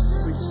Jesus,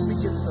 we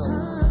speak it so.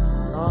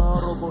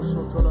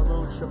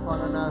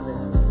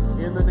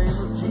 In the name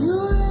of Jesus.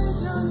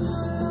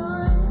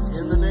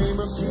 In the name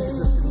of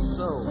Jesus, it's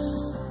so.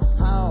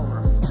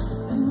 Power.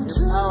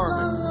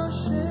 Empowerment.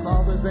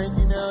 Father, thank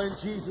you now in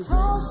Jesus' name.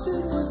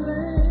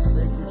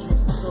 Thank you,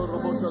 Jesus.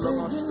 In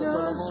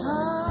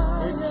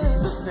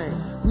Jesus'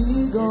 name.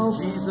 In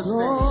Jesus'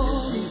 name. In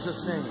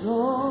Jesus' name.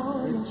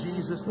 In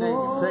Jesus' name.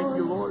 Thank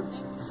you, Lord.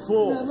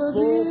 Full.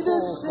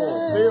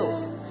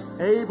 Filled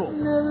able,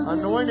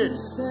 anointed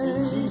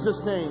in Jesus'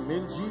 name.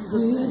 In Jesus'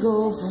 name.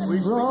 We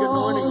speak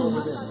anointing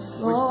over them.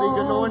 We speak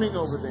anointing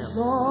over them.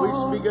 We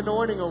speak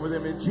anointing over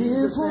them in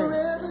Jesus' name.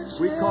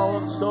 We call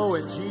them so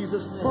in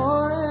Jesus' name.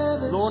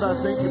 Lord, I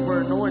thank you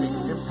for anointing,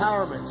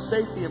 empowerment,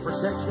 safety, and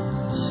protection.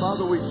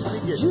 Father, we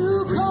speak it.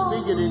 We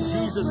speak it in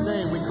Jesus'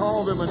 name. We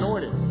call them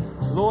anointed.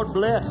 Lord,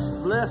 bless,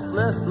 bless,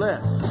 bless,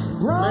 bless.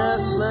 Bless,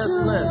 bless,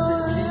 bless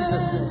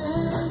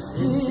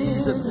in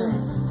Jesus'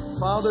 name.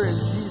 Father, in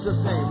Jesus'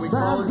 name, we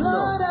call it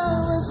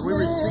so. We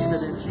receive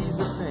it in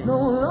Jesus' name.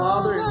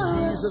 Father,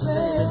 in Jesus'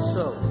 name, it's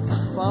so.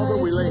 Father,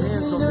 we lay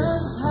hands on them.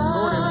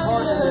 Lord,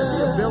 impart in them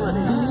the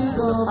ability,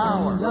 the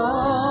power.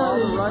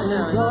 Father, right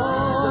now,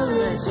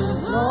 in Jesus'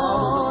 name.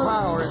 Father, the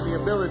power and the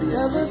ability in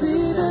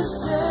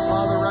Jesus' name.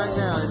 Father, right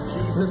now, in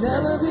Jesus'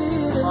 name.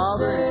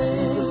 Father,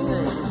 in Jesus'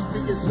 name.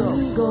 It so.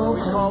 We call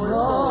it so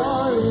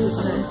in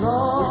Jesus' name.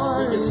 We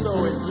speak it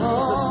so in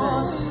Jesus'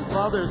 name.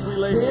 Father, as we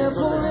lay hands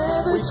on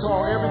them, we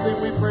call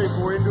everything we pray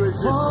for into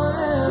existence.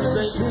 We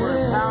thank you for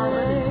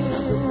empowerment in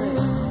Jesus'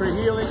 name, for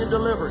healing and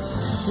deliverance.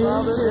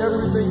 Father,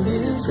 everything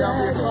needed shall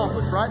be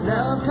accomplished right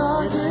now.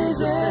 In Jesus'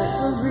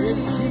 name. In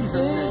Jesus'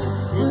 name.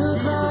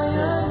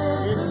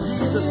 In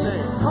Jesus'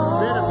 name.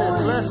 Benefit,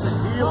 blessing,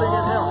 healing,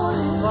 and health.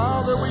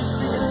 Father, we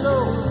speak it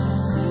so.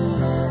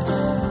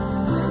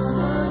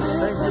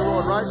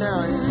 Right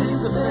now, in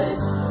Jesus' name,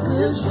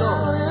 it's so.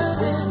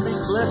 We speak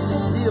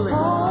blessing, healing,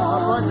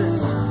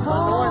 abundance,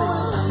 anointing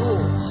in the school.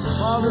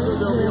 Father, that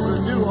they'll be able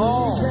to do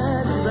all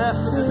you've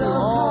asked them to do.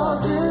 All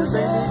that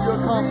they need to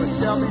accomplish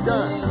shall be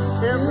done.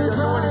 Every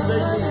anointing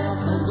they need,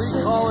 we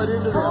call it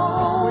into them.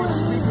 We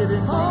speak it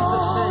in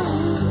Jesus'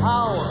 name.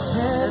 Power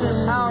and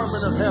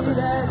empowerment of heaven.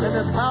 And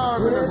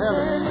empowerment of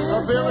heaven.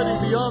 Ability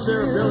beyond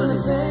their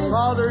ability.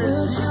 Father,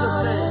 in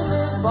Jesus' name.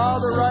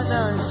 Father, right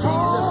now, in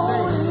Jesus'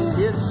 name,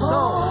 it's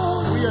so.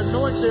 We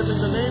anoint them in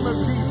the name of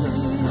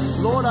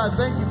Jesus. Lord, I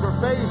thank you for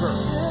favor.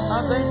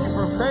 I thank you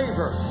for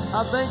favor.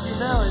 I thank you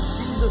now in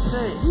Jesus'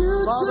 name.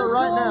 Father,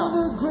 right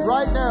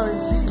now in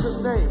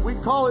Jesus' name, we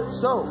call it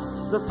so.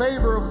 The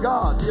favor of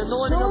God, the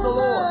anointing of the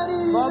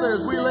Lord. Father,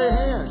 as we lay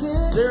hands,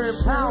 they're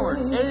empowered,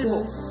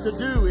 able to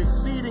do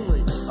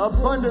exceedingly,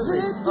 abundantly,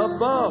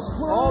 above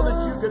all that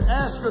you could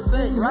ask or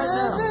think right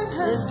now. In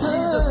Jesus'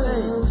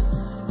 name.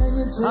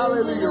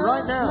 Hallelujah.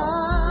 Right now,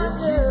 in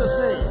Jesus'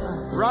 name.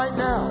 Right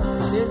now,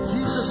 in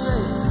Jesus'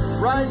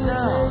 name. Right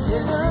now, in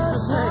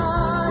Jesus' name.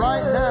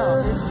 Right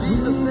now, in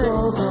Jesus'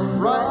 name.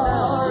 Right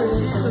now, in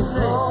Jesus'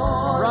 name.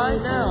 Right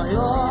now, in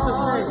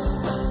Jesus' name.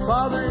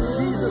 Father, in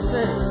Jesus'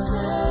 name.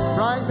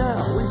 Right now,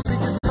 we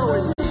speak it so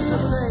in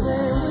Jesus'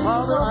 name.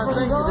 Father, I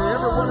thank you that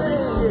every one of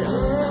these kids,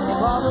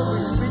 Father, we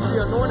speak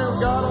the anointing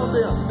of God on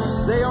them.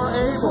 They are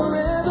able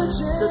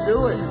to do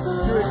it,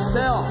 to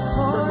excel,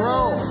 to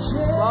grow.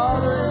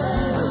 Father, in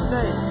Jesus'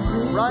 name.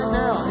 Right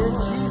now, in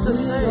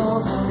Jesus' name,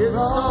 it's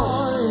so.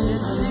 In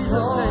Jesus'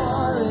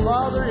 name.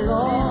 Father, in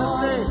Jesus'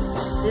 name.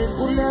 In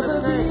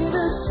Jesus' name. In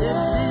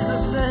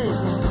Jesus' name.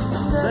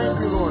 Thank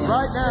you, Lord.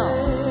 Right now.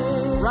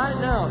 Right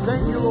now.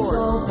 Thank you, Lord.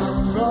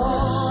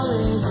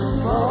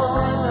 Father,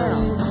 right now.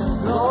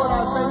 Lord, I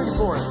thank you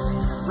for it.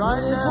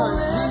 Right now, in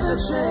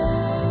Jesus'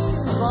 name.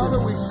 Father,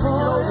 we speak it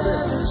over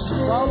them.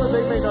 Father,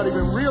 they may not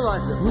even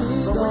realize it,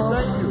 but we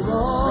thank you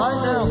right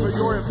now for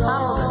your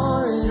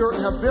empowerment, your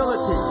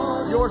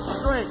ability, your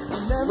strength.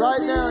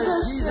 Right now, in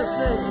Jesus'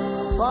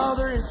 name.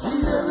 Father, in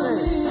Jesus'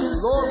 name.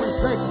 Lord, we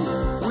thank you.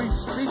 We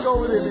speak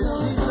over them in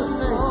Jesus'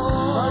 name.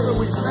 Father,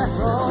 we thank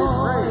you. We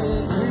pray.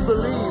 We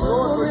believe,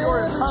 Lord, for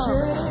your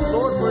empowerment.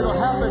 Lord, for it will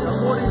happen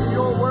according to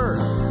your word.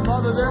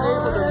 Father, they're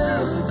able to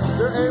do.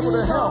 They're able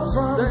to help.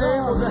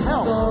 They're able to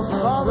help.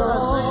 Father, I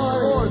thank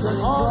you, Lord, that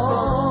all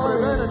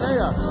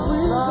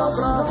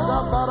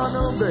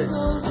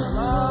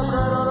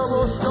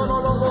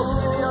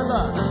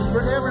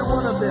for every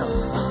one of them.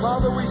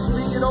 Father, we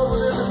speak it over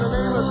them in the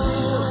name of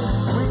Jesus.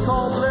 We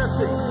call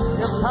blessing,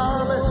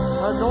 empowerment,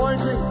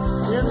 anointing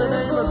in the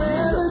name of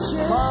Jesus.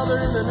 Father,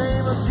 in the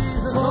name of Jesus.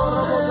 In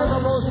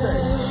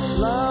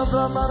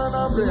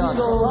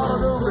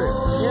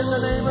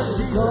the name of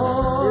Jesus.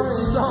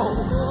 It's so.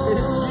 In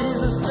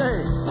Jesus'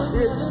 name.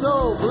 It's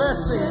so.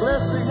 Blessing,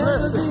 blessing,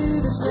 blessing.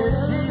 In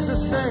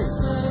Jesus' name.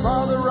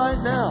 Father,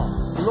 right now,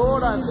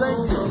 Lord, I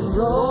thank you.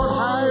 Lord,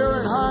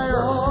 higher and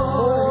higher,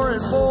 more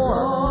and more.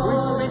 We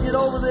speak it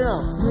over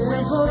them.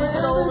 We speak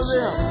it over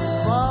them.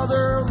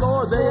 Father,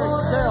 Lord, they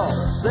excel.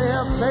 They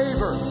have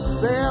favor.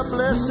 They have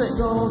blessing.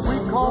 We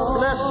call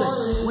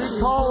blessing. We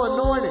call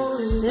anointing.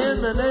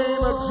 In the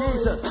name of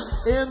Jesus.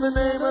 In the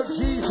name of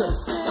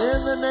Jesus.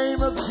 In the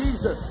name of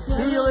Jesus.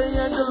 Healing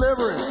and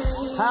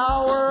deliverance.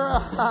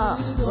 Power.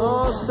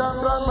 Oh,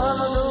 Sandra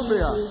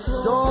Mananumbria.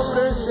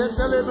 Dobre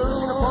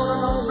Shetelebusha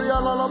Ponanumbria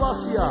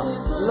Lalabasia.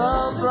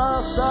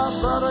 Labra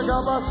Sambara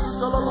Gabas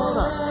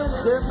Solomona.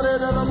 Debre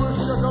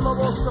Delamusha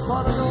Colobosca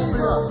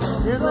Ponanumbria.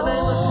 In the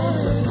name of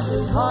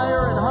Jesus.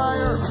 Higher and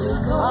higher.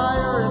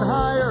 Higher and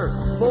higher.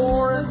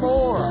 More and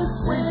more. We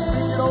speak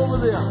it over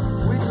them.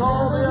 We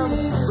call them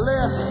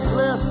blessed,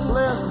 blessed,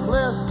 blessed,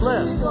 blessed,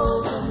 blessed.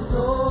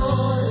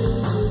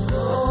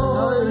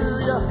 Hallelujah.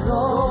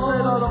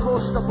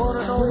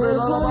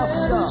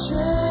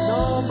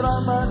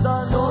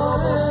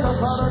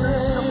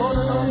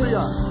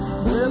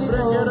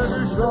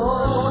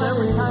 Lord,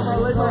 every time I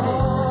lay my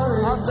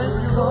hands, I thank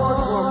you, Lord,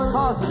 for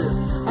positive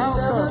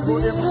outcomes, for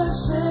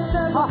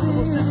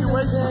impossible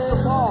situations to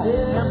fall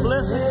and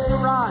blessings to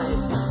rise.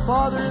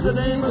 Father, in the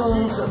name of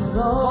Jesus,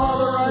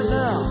 Father, right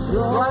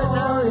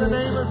now, in the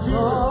name of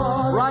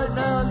Jesus, right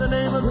now, in the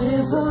name of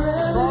Jesus,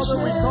 Father,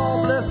 we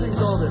call blessings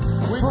on them.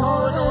 We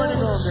call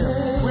anointing on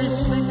them. We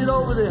speak it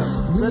over them.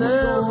 That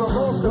every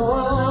host of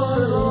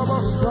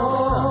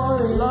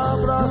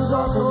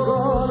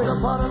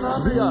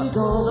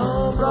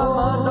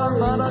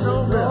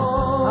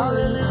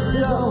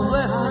hallelujah.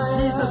 Bless in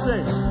Jesus'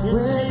 name. In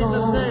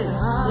Jesus' name.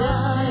 In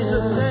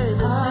Jesus' name.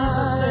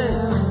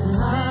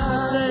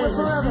 In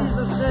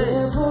Jesus'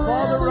 name.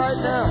 Father, right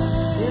now,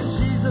 in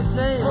Jesus'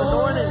 name,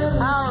 anointing,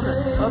 empowerment,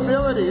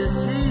 ability, in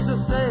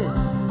Jesus' name.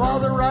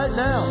 Father, right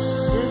now,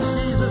 in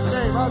Jesus'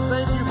 name, I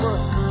thank you for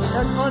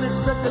an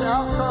unexpected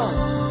outcome.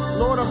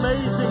 Lord,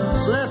 amazing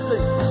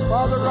blessing.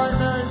 Father, right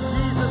now, in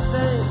Jesus'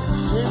 name,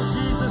 in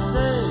Jesus'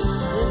 name,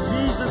 in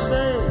Jesus'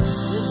 name,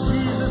 in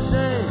Jesus'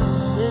 name,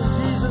 in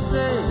Jesus'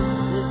 name,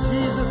 in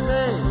Jesus'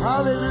 name.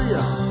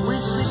 Hallelujah. We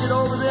speak it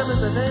over them in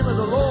the name of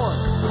the Lord.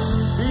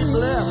 Be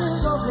blessed.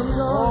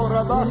 Oh,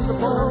 Rabasta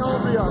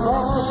Poranobia,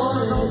 Rabasta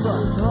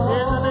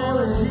in the name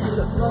of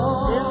Jesus.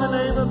 In the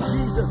name of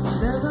Jesus.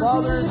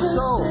 Father, and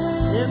so,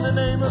 in the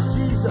name of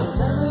Jesus.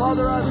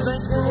 Father, I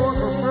thank you, Lord,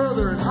 for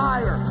further and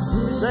higher.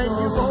 Thank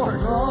you, Lord.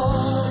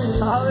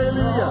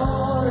 Hallelujah.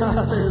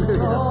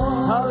 Hallelujah.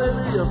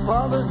 Hallelujah.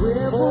 Father,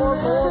 more.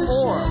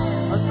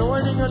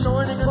 Anointing.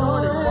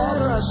 Father,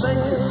 I thank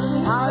you.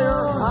 Higher.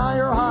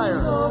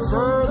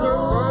 Further.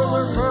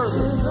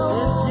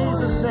 In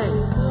Jesus' name.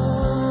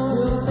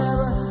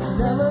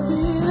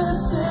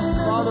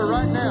 Father,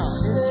 right now, in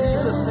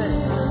Jesus'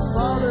 name.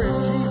 Father, in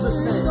Jesus'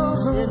 name.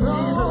 In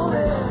Jesus'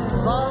 name.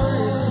 Father,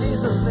 in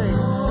Jesus' name.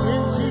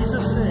 In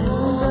Jesus' name.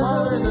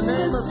 Father, in the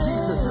name of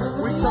Jesus,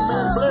 we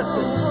command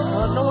blessing,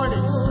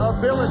 anointing,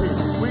 ability.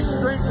 We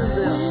strengthen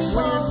them.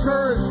 We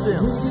encourage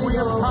them. We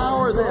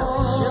empower them.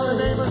 In the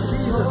name of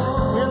Jesus.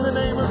 In the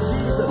name of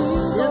Jesus.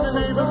 In the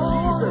name of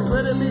Jesus.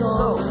 Let it be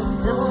so.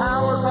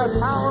 Empowered by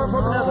power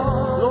from heaven.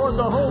 Lord,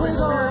 the Holy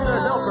Spirit,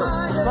 their helper.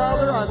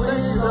 Father, I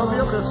thank you. They'll be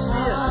able to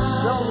see it.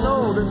 They'll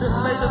know that this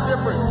made a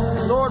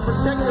difference. Lord,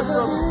 protect them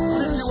from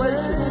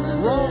situations,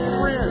 wrong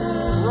friends,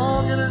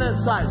 wrong internet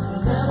sites.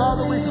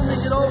 Father, we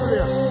speak it over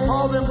them.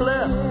 Call them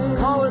blessed.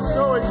 Call it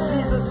so in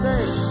Jesus'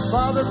 name.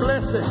 Father,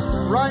 bless it.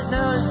 Right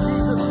now in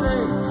Jesus'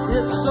 name.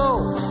 It's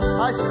so.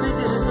 I speak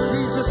it in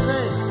Jesus'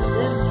 name.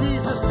 In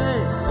Jesus'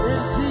 name.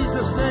 In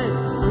Jesus' name.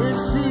 In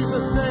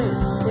Jesus' name.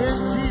 In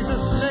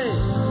Jesus' name.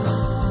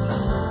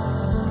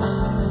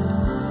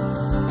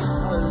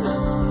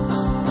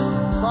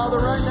 Father,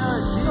 right now,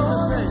 in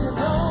Jesus' name,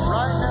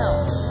 right now,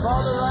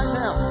 Father, right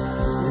now,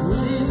 in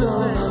Jesus'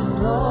 name,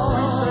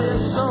 we say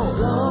it's so.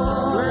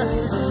 Blessed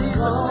in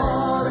Jesus'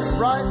 name,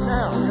 right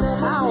now,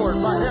 empowered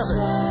by heaven.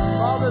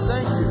 Father,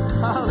 thank you.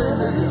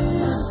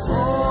 Hallelujah.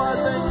 Oh, I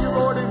thank you,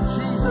 Lord, in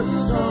Jesus'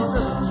 name.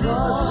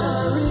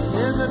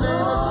 In the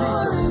name of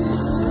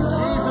Jesus. In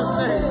Jesus'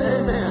 name,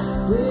 amen.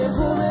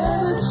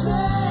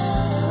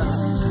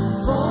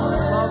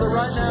 Father,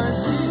 right now, in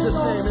Jesus'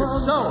 name,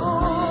 it's so.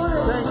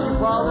 Thank you,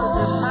 Father,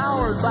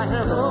 empowered by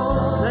heaven.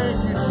 Thank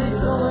you,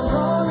 Jesus.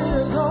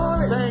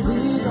 Thank you,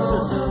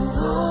 Jesus.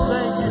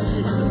 Thank you,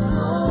 Jesus.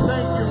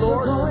 Thank you,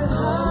 Lord.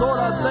 Lord,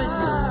 I thank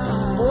you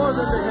more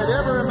than they had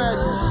ever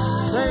imagined.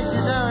 Thank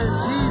you now in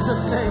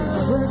Jesus' name.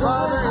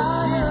 Father, in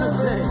Jesus'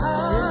 name.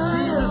 In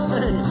Jesus'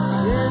 name.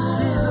 In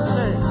Jesus'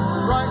 name.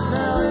 Right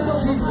now, in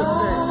Jesus'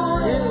 name.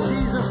 In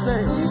Jesus'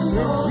 name.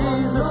 In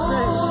Jesus'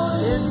 name.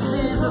 In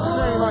Jesus'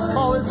 name. I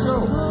call it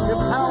so.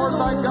 Empowered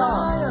by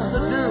God to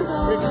do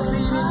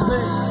exceeding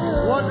things,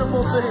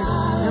 wonderful things,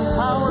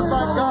 empowered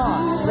by God,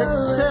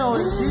 excel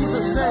in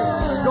Jesus' name,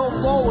 go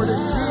forward in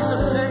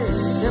Jesus' name,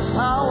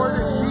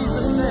 empowered in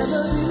Jesus' name,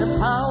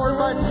 empowered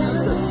by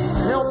Jesus,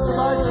 helped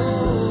by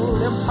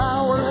Jesus,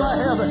 empowered by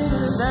heaven,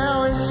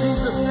 now in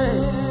Jesus'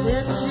 name,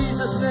 in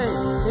Jesus' name,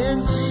 in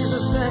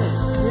Jesus' name,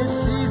 in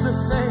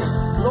Jesus' name,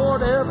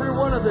 Lord, every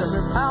one of them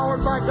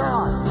empowered by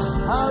God,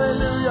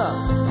 hallelujah.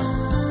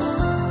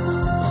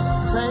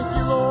 Thank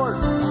you, Lord.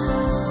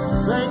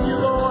 Thank you,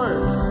 Lord.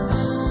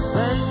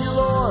 Thank you,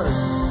 Lord.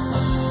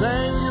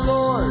 Thank you,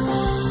 Lord.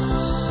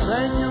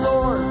 Thank you,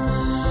 Lord.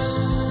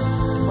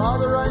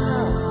 Father, right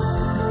now,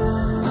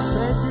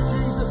 thank you,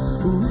 Jesus.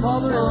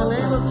 Father, in the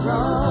name of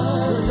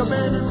Jesus, we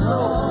command it so.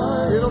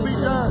 It'll be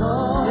done.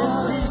 In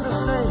Jesus'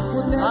 name.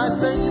 I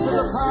thank you for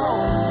the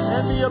power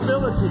and the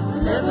ability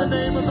in the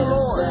name of the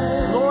Lord.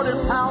 Lord,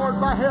 empowered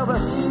by heaven.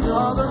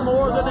 Father,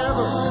 more than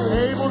ever,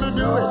 able to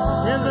do it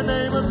in the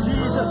name of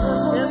Jesus.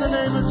 In the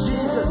name of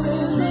Jesus.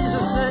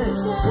 Jesus' name. In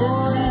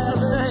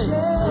Jesus' name.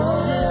 In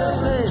Jesus'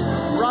 name.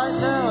 Right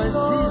now, in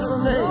Jesus'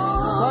 name.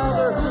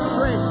 Father,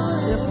 strength,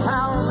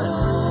 empowerment,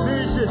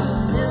 vision,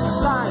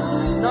 insight,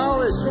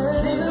 knowledge.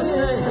 Jesus'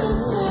 name.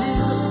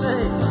 Jesus'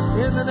 name.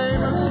 In the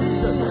name of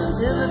Jesus.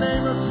 In the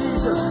name of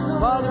Jesus.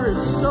 Father,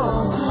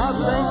 I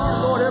thank you,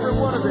 Lord, every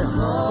one of them.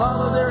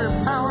 Father, they're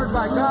empowered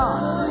by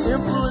God,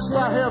 influenced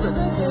by heaven,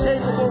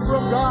 capable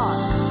from God.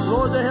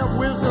 Lord, they have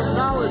wisdom,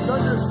 knowledge,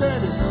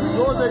 understanding.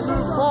 Lord, they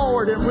move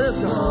forward in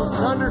wisdom,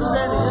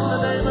 understanding in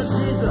the name of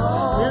Jesus,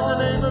 in the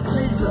name of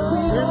Jesus,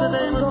 in the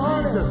name of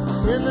Jesus,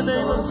 in the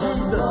name of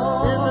Jesus,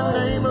 in the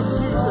name of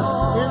Jesus,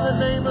 in the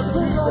name of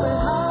Jesus.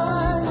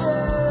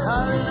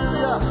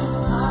 Hallelujah.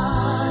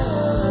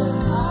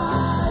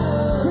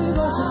 We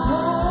go from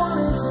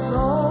glory to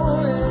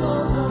glory.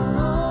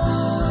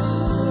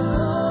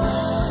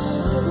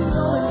 We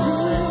go in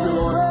Thank you,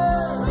 Lord.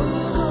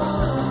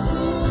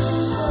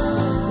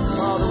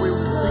 Father, we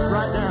speak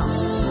right now.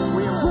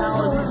 We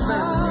empower these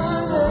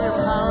families. We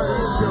empower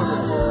these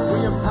children. We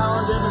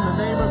empower them in the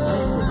name of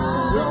Jesus.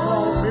 We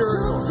call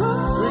miracles.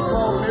 We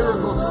call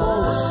miracles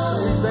forward.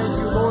 We thank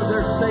you, Lord,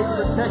 they're safe,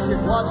 protected,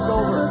 watched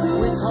over.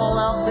 We call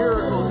out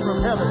miracles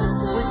from heaven.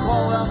 We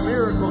call out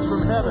miracles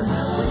from heaven.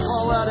 We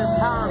call out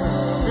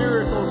empowerment,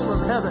 miracles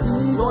from heaven.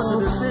 Lord, the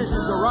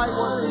decision's the right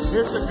one.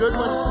 It's a good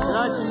one, and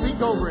I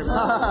speak over him.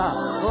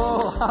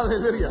 Oh,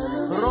 hallelujah.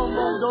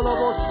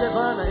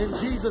 In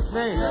Jesus'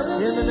 name,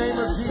 in the name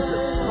of Jesus.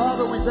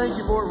 Father, we thank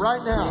you for it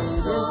right now. In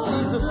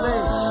Jesus'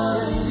 name,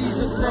 in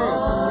Jesus' name,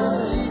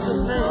 in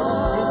Jesus' name,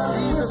 in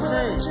Jesus'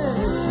 name,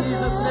 in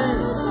Jesus' name,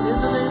 in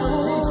the name of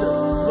Jesus.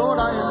 Lord,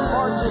 I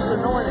impart this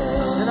anointing,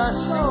 and I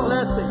speak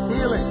blessing,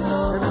 healing,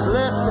 and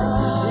blessing,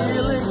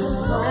 healing,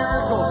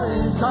 miracles,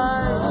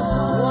 signs,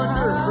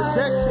 wonders,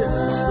 protection,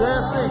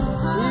 blessing,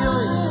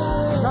 healing,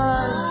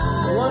 signs,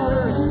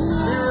 wonders,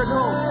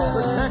 miracles,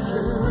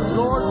 protection.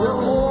 Lord,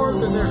 they're more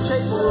than they're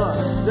capable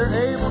of. They're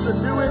able to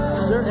do it.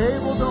 They're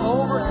able to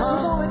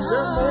overcome.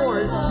 They're more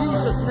in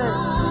Jesus' name.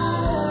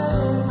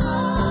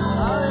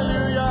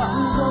 Hallelujah.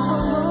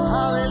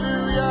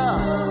 Hallelujah.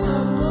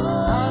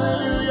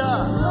 Hallelujah.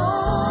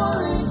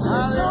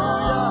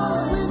 Hallelujah.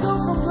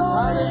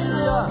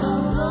 Hallelujah.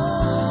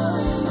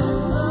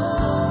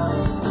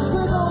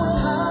 We're going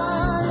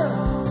higher.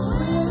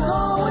 We're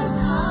going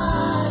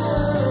higher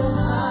and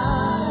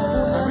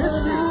higher. I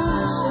missed you.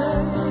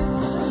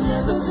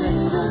 Never be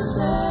the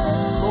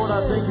same. Lord, I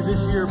thank you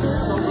this year be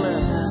so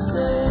blessed.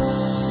 In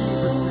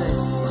Jesus'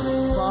 name.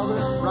 Father,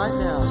 right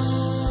now,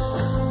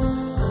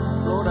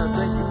 Lord, I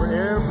thank you for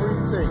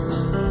everything.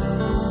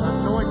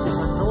 Anointing,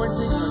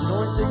 anointing,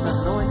 anointing,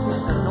 anointing,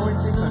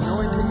 anointing,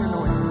 anointing,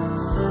 anointing.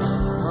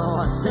 Oh,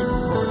 I thank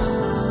you for it.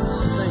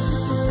 Thank you,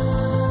 Jesus.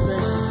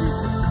 Thank you,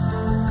 Jesus.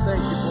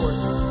 Thank you for it.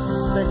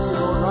 Thank you,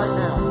 Lord, right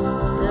now.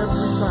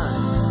 Every time.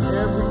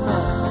 Every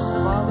time.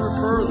 Father,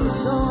 further,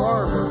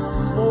 farther,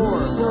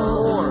 more,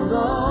 more, more,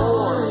 more,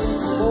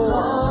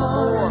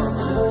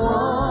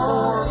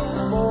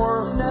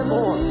 more,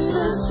 more. In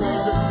Jesus'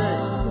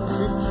 name.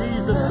 In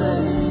Jesus'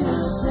 name.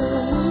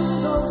 We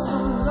go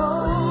from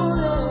glory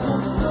to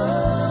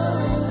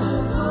glory to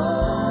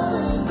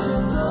glory to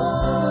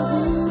glory. Never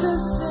be the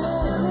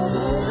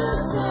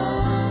same.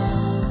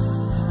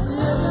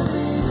 Never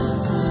be the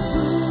same.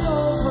 We go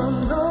from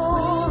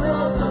glory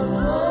to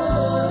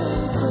glory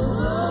to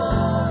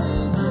glory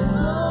to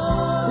glory.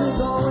 We're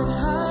going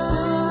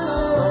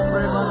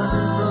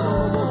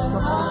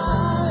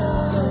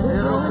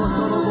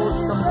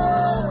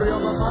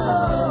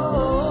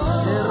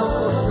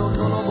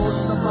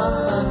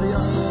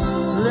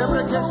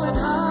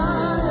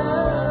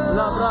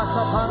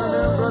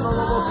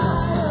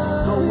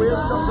The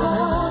wisdom from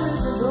heaven,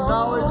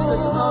 knowledge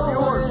of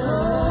yours.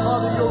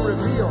 Father, you'll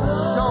reveal,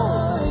 show,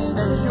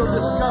 and she'll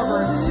discover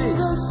and see.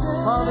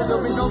 Father,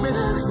 there'll be no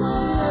mystery.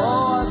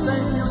 Oh, I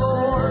thank you,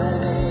 Lord.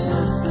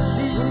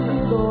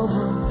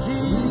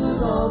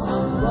 Jesus.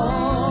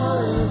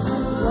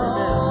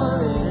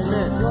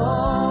 Amen.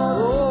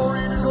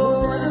 Glory to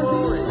glory to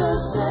glory.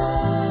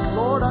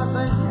 Lord, I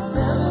thank you.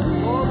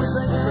 Lord, we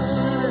thank you for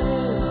seeing it.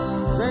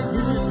 Thank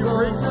you that you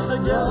bring them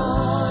together.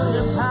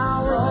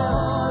 Empower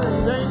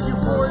them. Thank you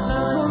for it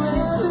now in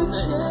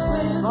Jesus'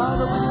 name.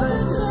 Father, we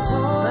thank you.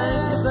 Thank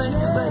you, thank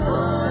you, thank you.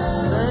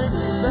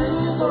 Thank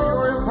you for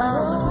your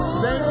empowerment.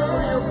 Thank you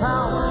for your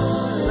power.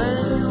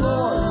 Thank you,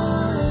 Lord.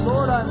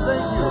 Lord, I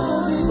thank you,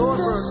 Lord,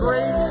 for a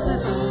great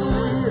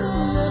new year.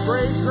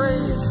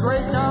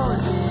 Great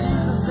knowledge in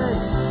Jesus'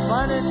 name.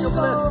 Financial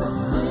blessing.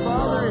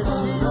 Father, in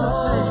Jesus'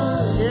 name.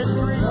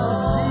 Increase in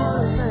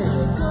Jesus' name.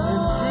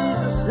 In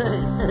Jesus'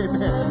 name.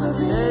 Amen.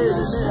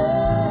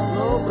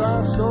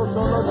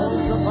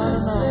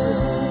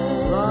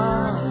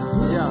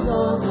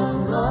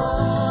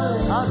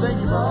 I thank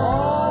you for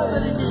all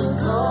that He did.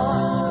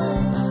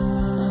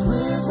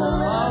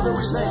 Father,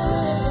 we thank you.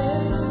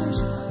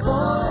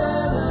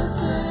 Forever,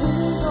 we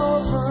go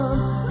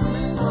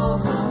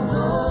from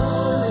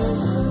glory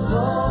to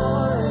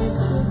glory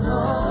to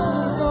glory.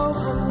 We go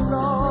from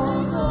glory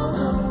to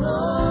glory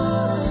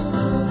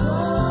to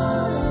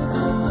glory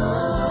to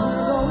glory.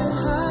 We're going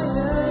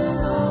higher.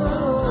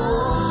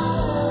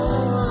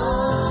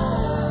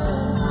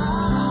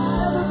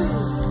 Never be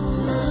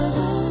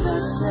the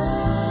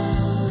same.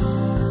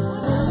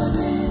 Never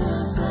be the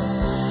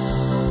same.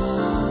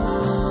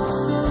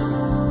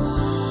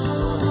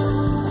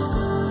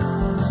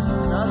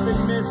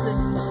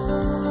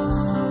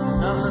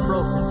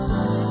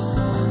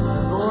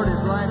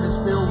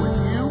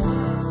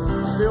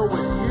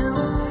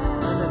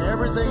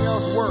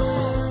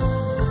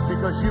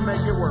 promise you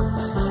make it work.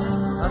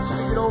 I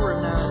speak it over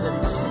him now that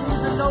he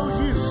sees and knows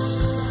you.